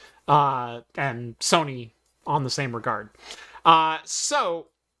 and Sony on the same regard. So,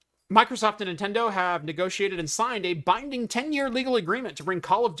 Microsoft and Nintendo have negotiated and signed a binding 10-year legal agreement to bring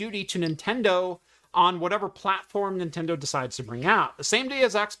Call of Duty to Nintendo on whatever platform Nintendo decides to bring out. The same day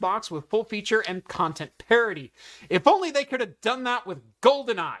as Xbox, with full feature and content parity. If only they could have done that with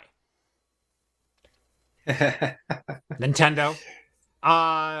GoldenEye. Nintendo.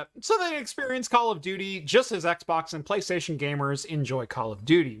 So they experience Call of Duty just as Xbox and PlayStation gamers enjoy Call of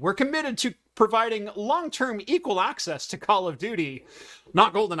Duty. We're committed to providing long-term equal access to Call of Duty,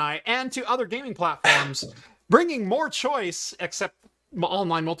 not GoldenEye, and to other gaming platforms, bringing more choice, except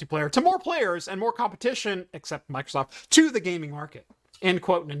online multiplayer, to more players and more competition, except Microsoft, to the gaming market. End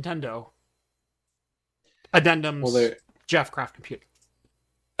quote, Nintendo. Addendums, Jeff Craft Computing.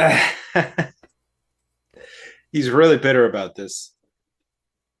 He's really bitter about this.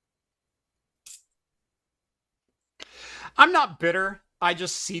 I'm not bitter. I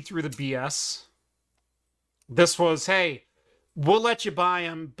just see through the BS. This was, hey, we'll let you buy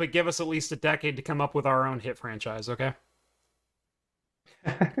them, but give us at least a decade to come up with our own hit franchise, okay?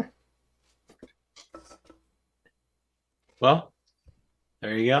 Well,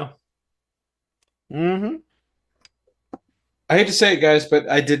 there you go. Mm-hmm. I hate to say it, guys, but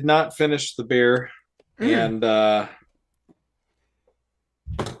I did not finish the beer, and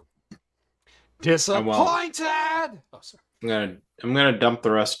disappointed. Oh, sorry. I'm gonna dump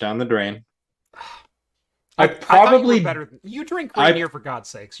the rest down the drain. I probably better. You drink Rainier, for God's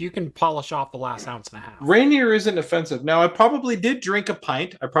sakes. You can polish off the last ounce and a half. Rainier isn't offensive. Now, I probably did drink a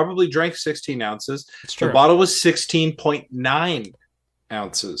pint. I probably drank 16 ounces. It's true. The bottle was 16.9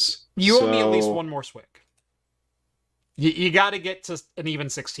 ounces. You owe me at least one more swig. You got to get to an even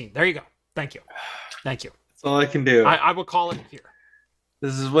 16. There you go. Thank you. Thank you. That's all I can do. I will call it here.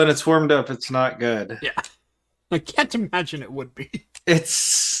 This is when it's warmed up. It's not good. Yeah. I can't imagine it would be.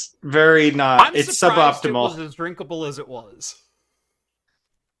 It's very not. It's suboptimal. It was as drinkable as it was.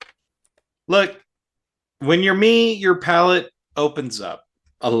 Look, when you're me, your palate opens up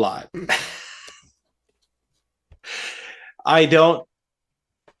a lot. I don't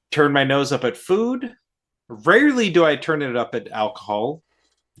turn my nose up at food. Rarely do I turn it up at alcohol.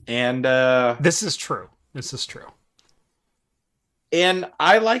 And this is true. This is true. And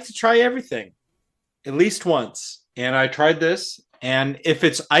I like to try everything at least once. And I tried this. And if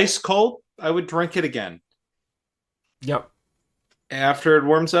it's ice cold, I would drink it again. Yep. After it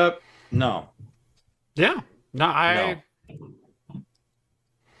warms up, no. Yeah. No, I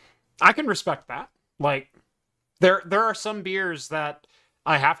can respect that. Like, there are some beers that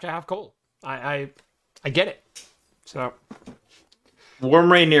I have to have cold. I get it. So,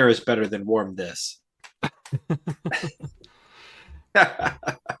 warm Rainier is better than warm this.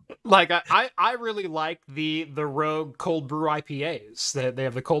 Like I really like the Rogue Cold Brew IPAs. They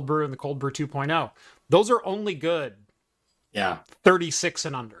have the Cold Brew and the Cold Brew 2.0. Those are only good Yeah. 36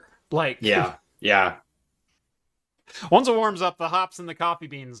 and under. Like, Yeah. Once it warms up, the hops and the coffee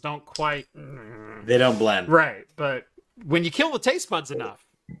beans don't quite. They don't blend. Right, but when you kill the taste buds enough,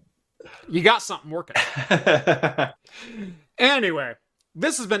 you got something working. Anyway,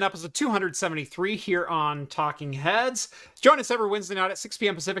 this has been episode 273 here on Talking Heads. Join us every Wednesday night at 6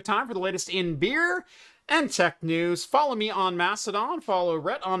 p.m. Pacific time for the latest in beer and tech news. Follow me on Mastodon. Follow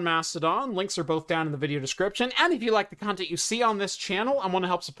Rhett on Mastodon. Links are both down in the video description. And if you like the content you see on this channel and want to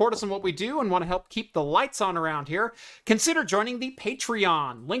help support us in what we do and want to help keep the lights on around here, consider joining the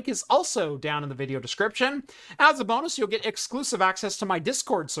Patreon. Link is also down in the video description. As a bonus, you'll get exclusive access to my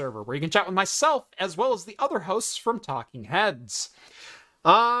Discord server, where you can chat with myself as well as the other hosts from Talking Heads.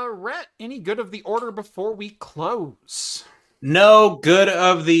 Rhett, any good of the order before we close? No good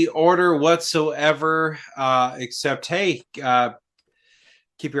of the order whatsoever, except, hey,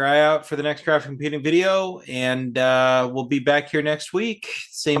 keep your eye out for the next Craft Computing video, and we'll be back here next week.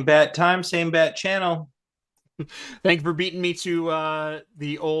 Same bat time, same bat channel. Thank you for beating me to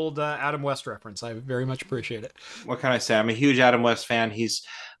the old Adam West reference. I very much appreciate it. What can I say? I'm a huge Adam West fan. He's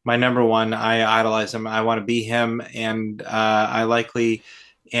my number one. I idolize him. I want to be him, and I likely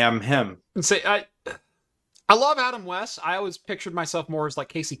am him. And say, I love Adam West. I always pictured myself more as like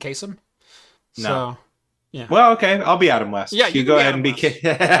Casey Kasem. So, No. Yeah. Well, okay. I'll be Adam West. Yeah, you go ahead and be.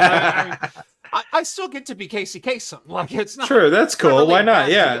 I still get to be Casey Kasem. Like, it's not True. That's cool. really Why a not?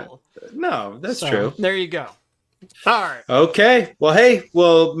 bad Yeah. deal. No, that's So, true. There you go. All right. Okay. Well, hey.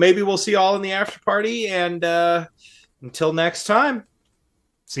 Well, maybe we'll see you all in the after party, and until next time.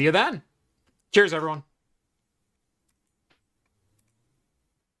 See you then. Cheers, everyone.